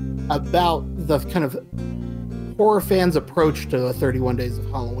patrons about the kind of horror fans' approach to the 31 days of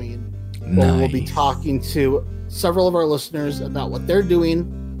Halloween. Nice. We'll be talking to several of our listeners about what they're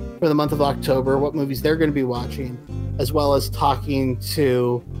doing for the month of October, what movies they're going to be watching, as well as talking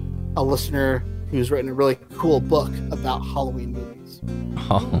to a listener who's written a really cool book about Halloween movies.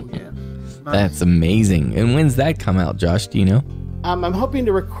 Oh, yeah. That's amazing. And when's that come out, Josh? Do you know? I'm hoping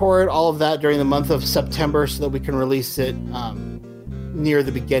to record all of that during the month of September so that we can release it near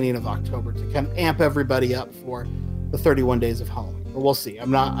the beginning of October to kind of amp everybody up for the 31 days of Halloween. But we'll see.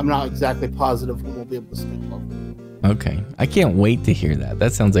 I'm not exactly positive when we'll be able to schedule it. Okay. I can't wait to hear that.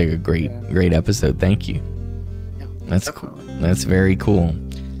 That sounds like a great episode. Thank you. Yeah, that's cool. That's very cool.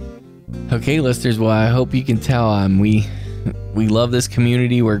 Okay, listeners, well, I hope you can tell we love this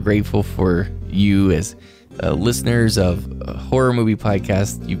community. We're grateful for you as listeners of Horror Movie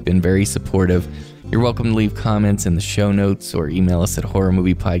Podcast. You've been very supportive. You're welcome to leave comments in the show notes or email us at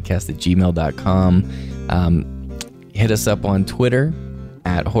horrormoviepodcast@gmail.com. Hit us up on Twitter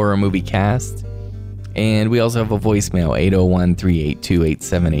at HorrorMovieCast. And we also have a voicemail,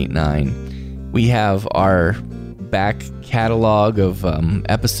 801-382-8789. We have our back catalog of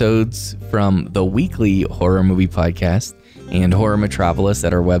episodes from the weekly Horror Movie Podcast and Horror Metropolis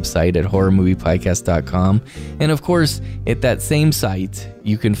at our website at horrormoviepodcast.com. And of course, at that same site,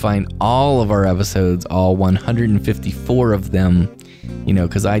 you can find all of our episodes, all 154 of them,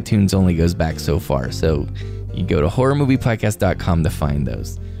 because iTunes only goes back so far. So you go to horrormoviepodcast.com to find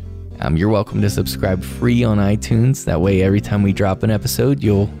those. You're welcome to subscribe free on iTunes. That way, every time we drop an episode,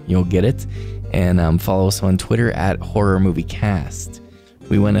 you'll get it. And follow us on Twitter at HorrorMovieCast.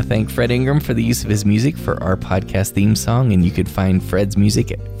 We want to thank Fred Ingram for the use of his music for our podcast theme song, and you could find Fred's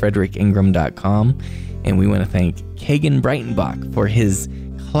music at fredericingram.com. And we want to thank Kagan Breitenbach for his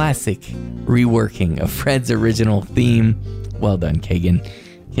classic reworking of Fred's original theme. Well done, Kagan.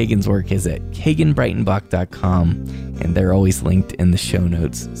 Kagan's work is at kaganbreitenbach.com, and they're always linked in the show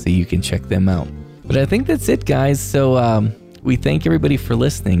notes, so you can check them out. But I think that's it, guys. So, we thank everybody for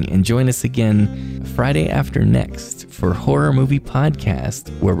listening, and join us again Friday after next for Horror Movie Podcast,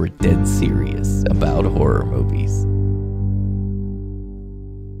 where we're dead serious about horror movies.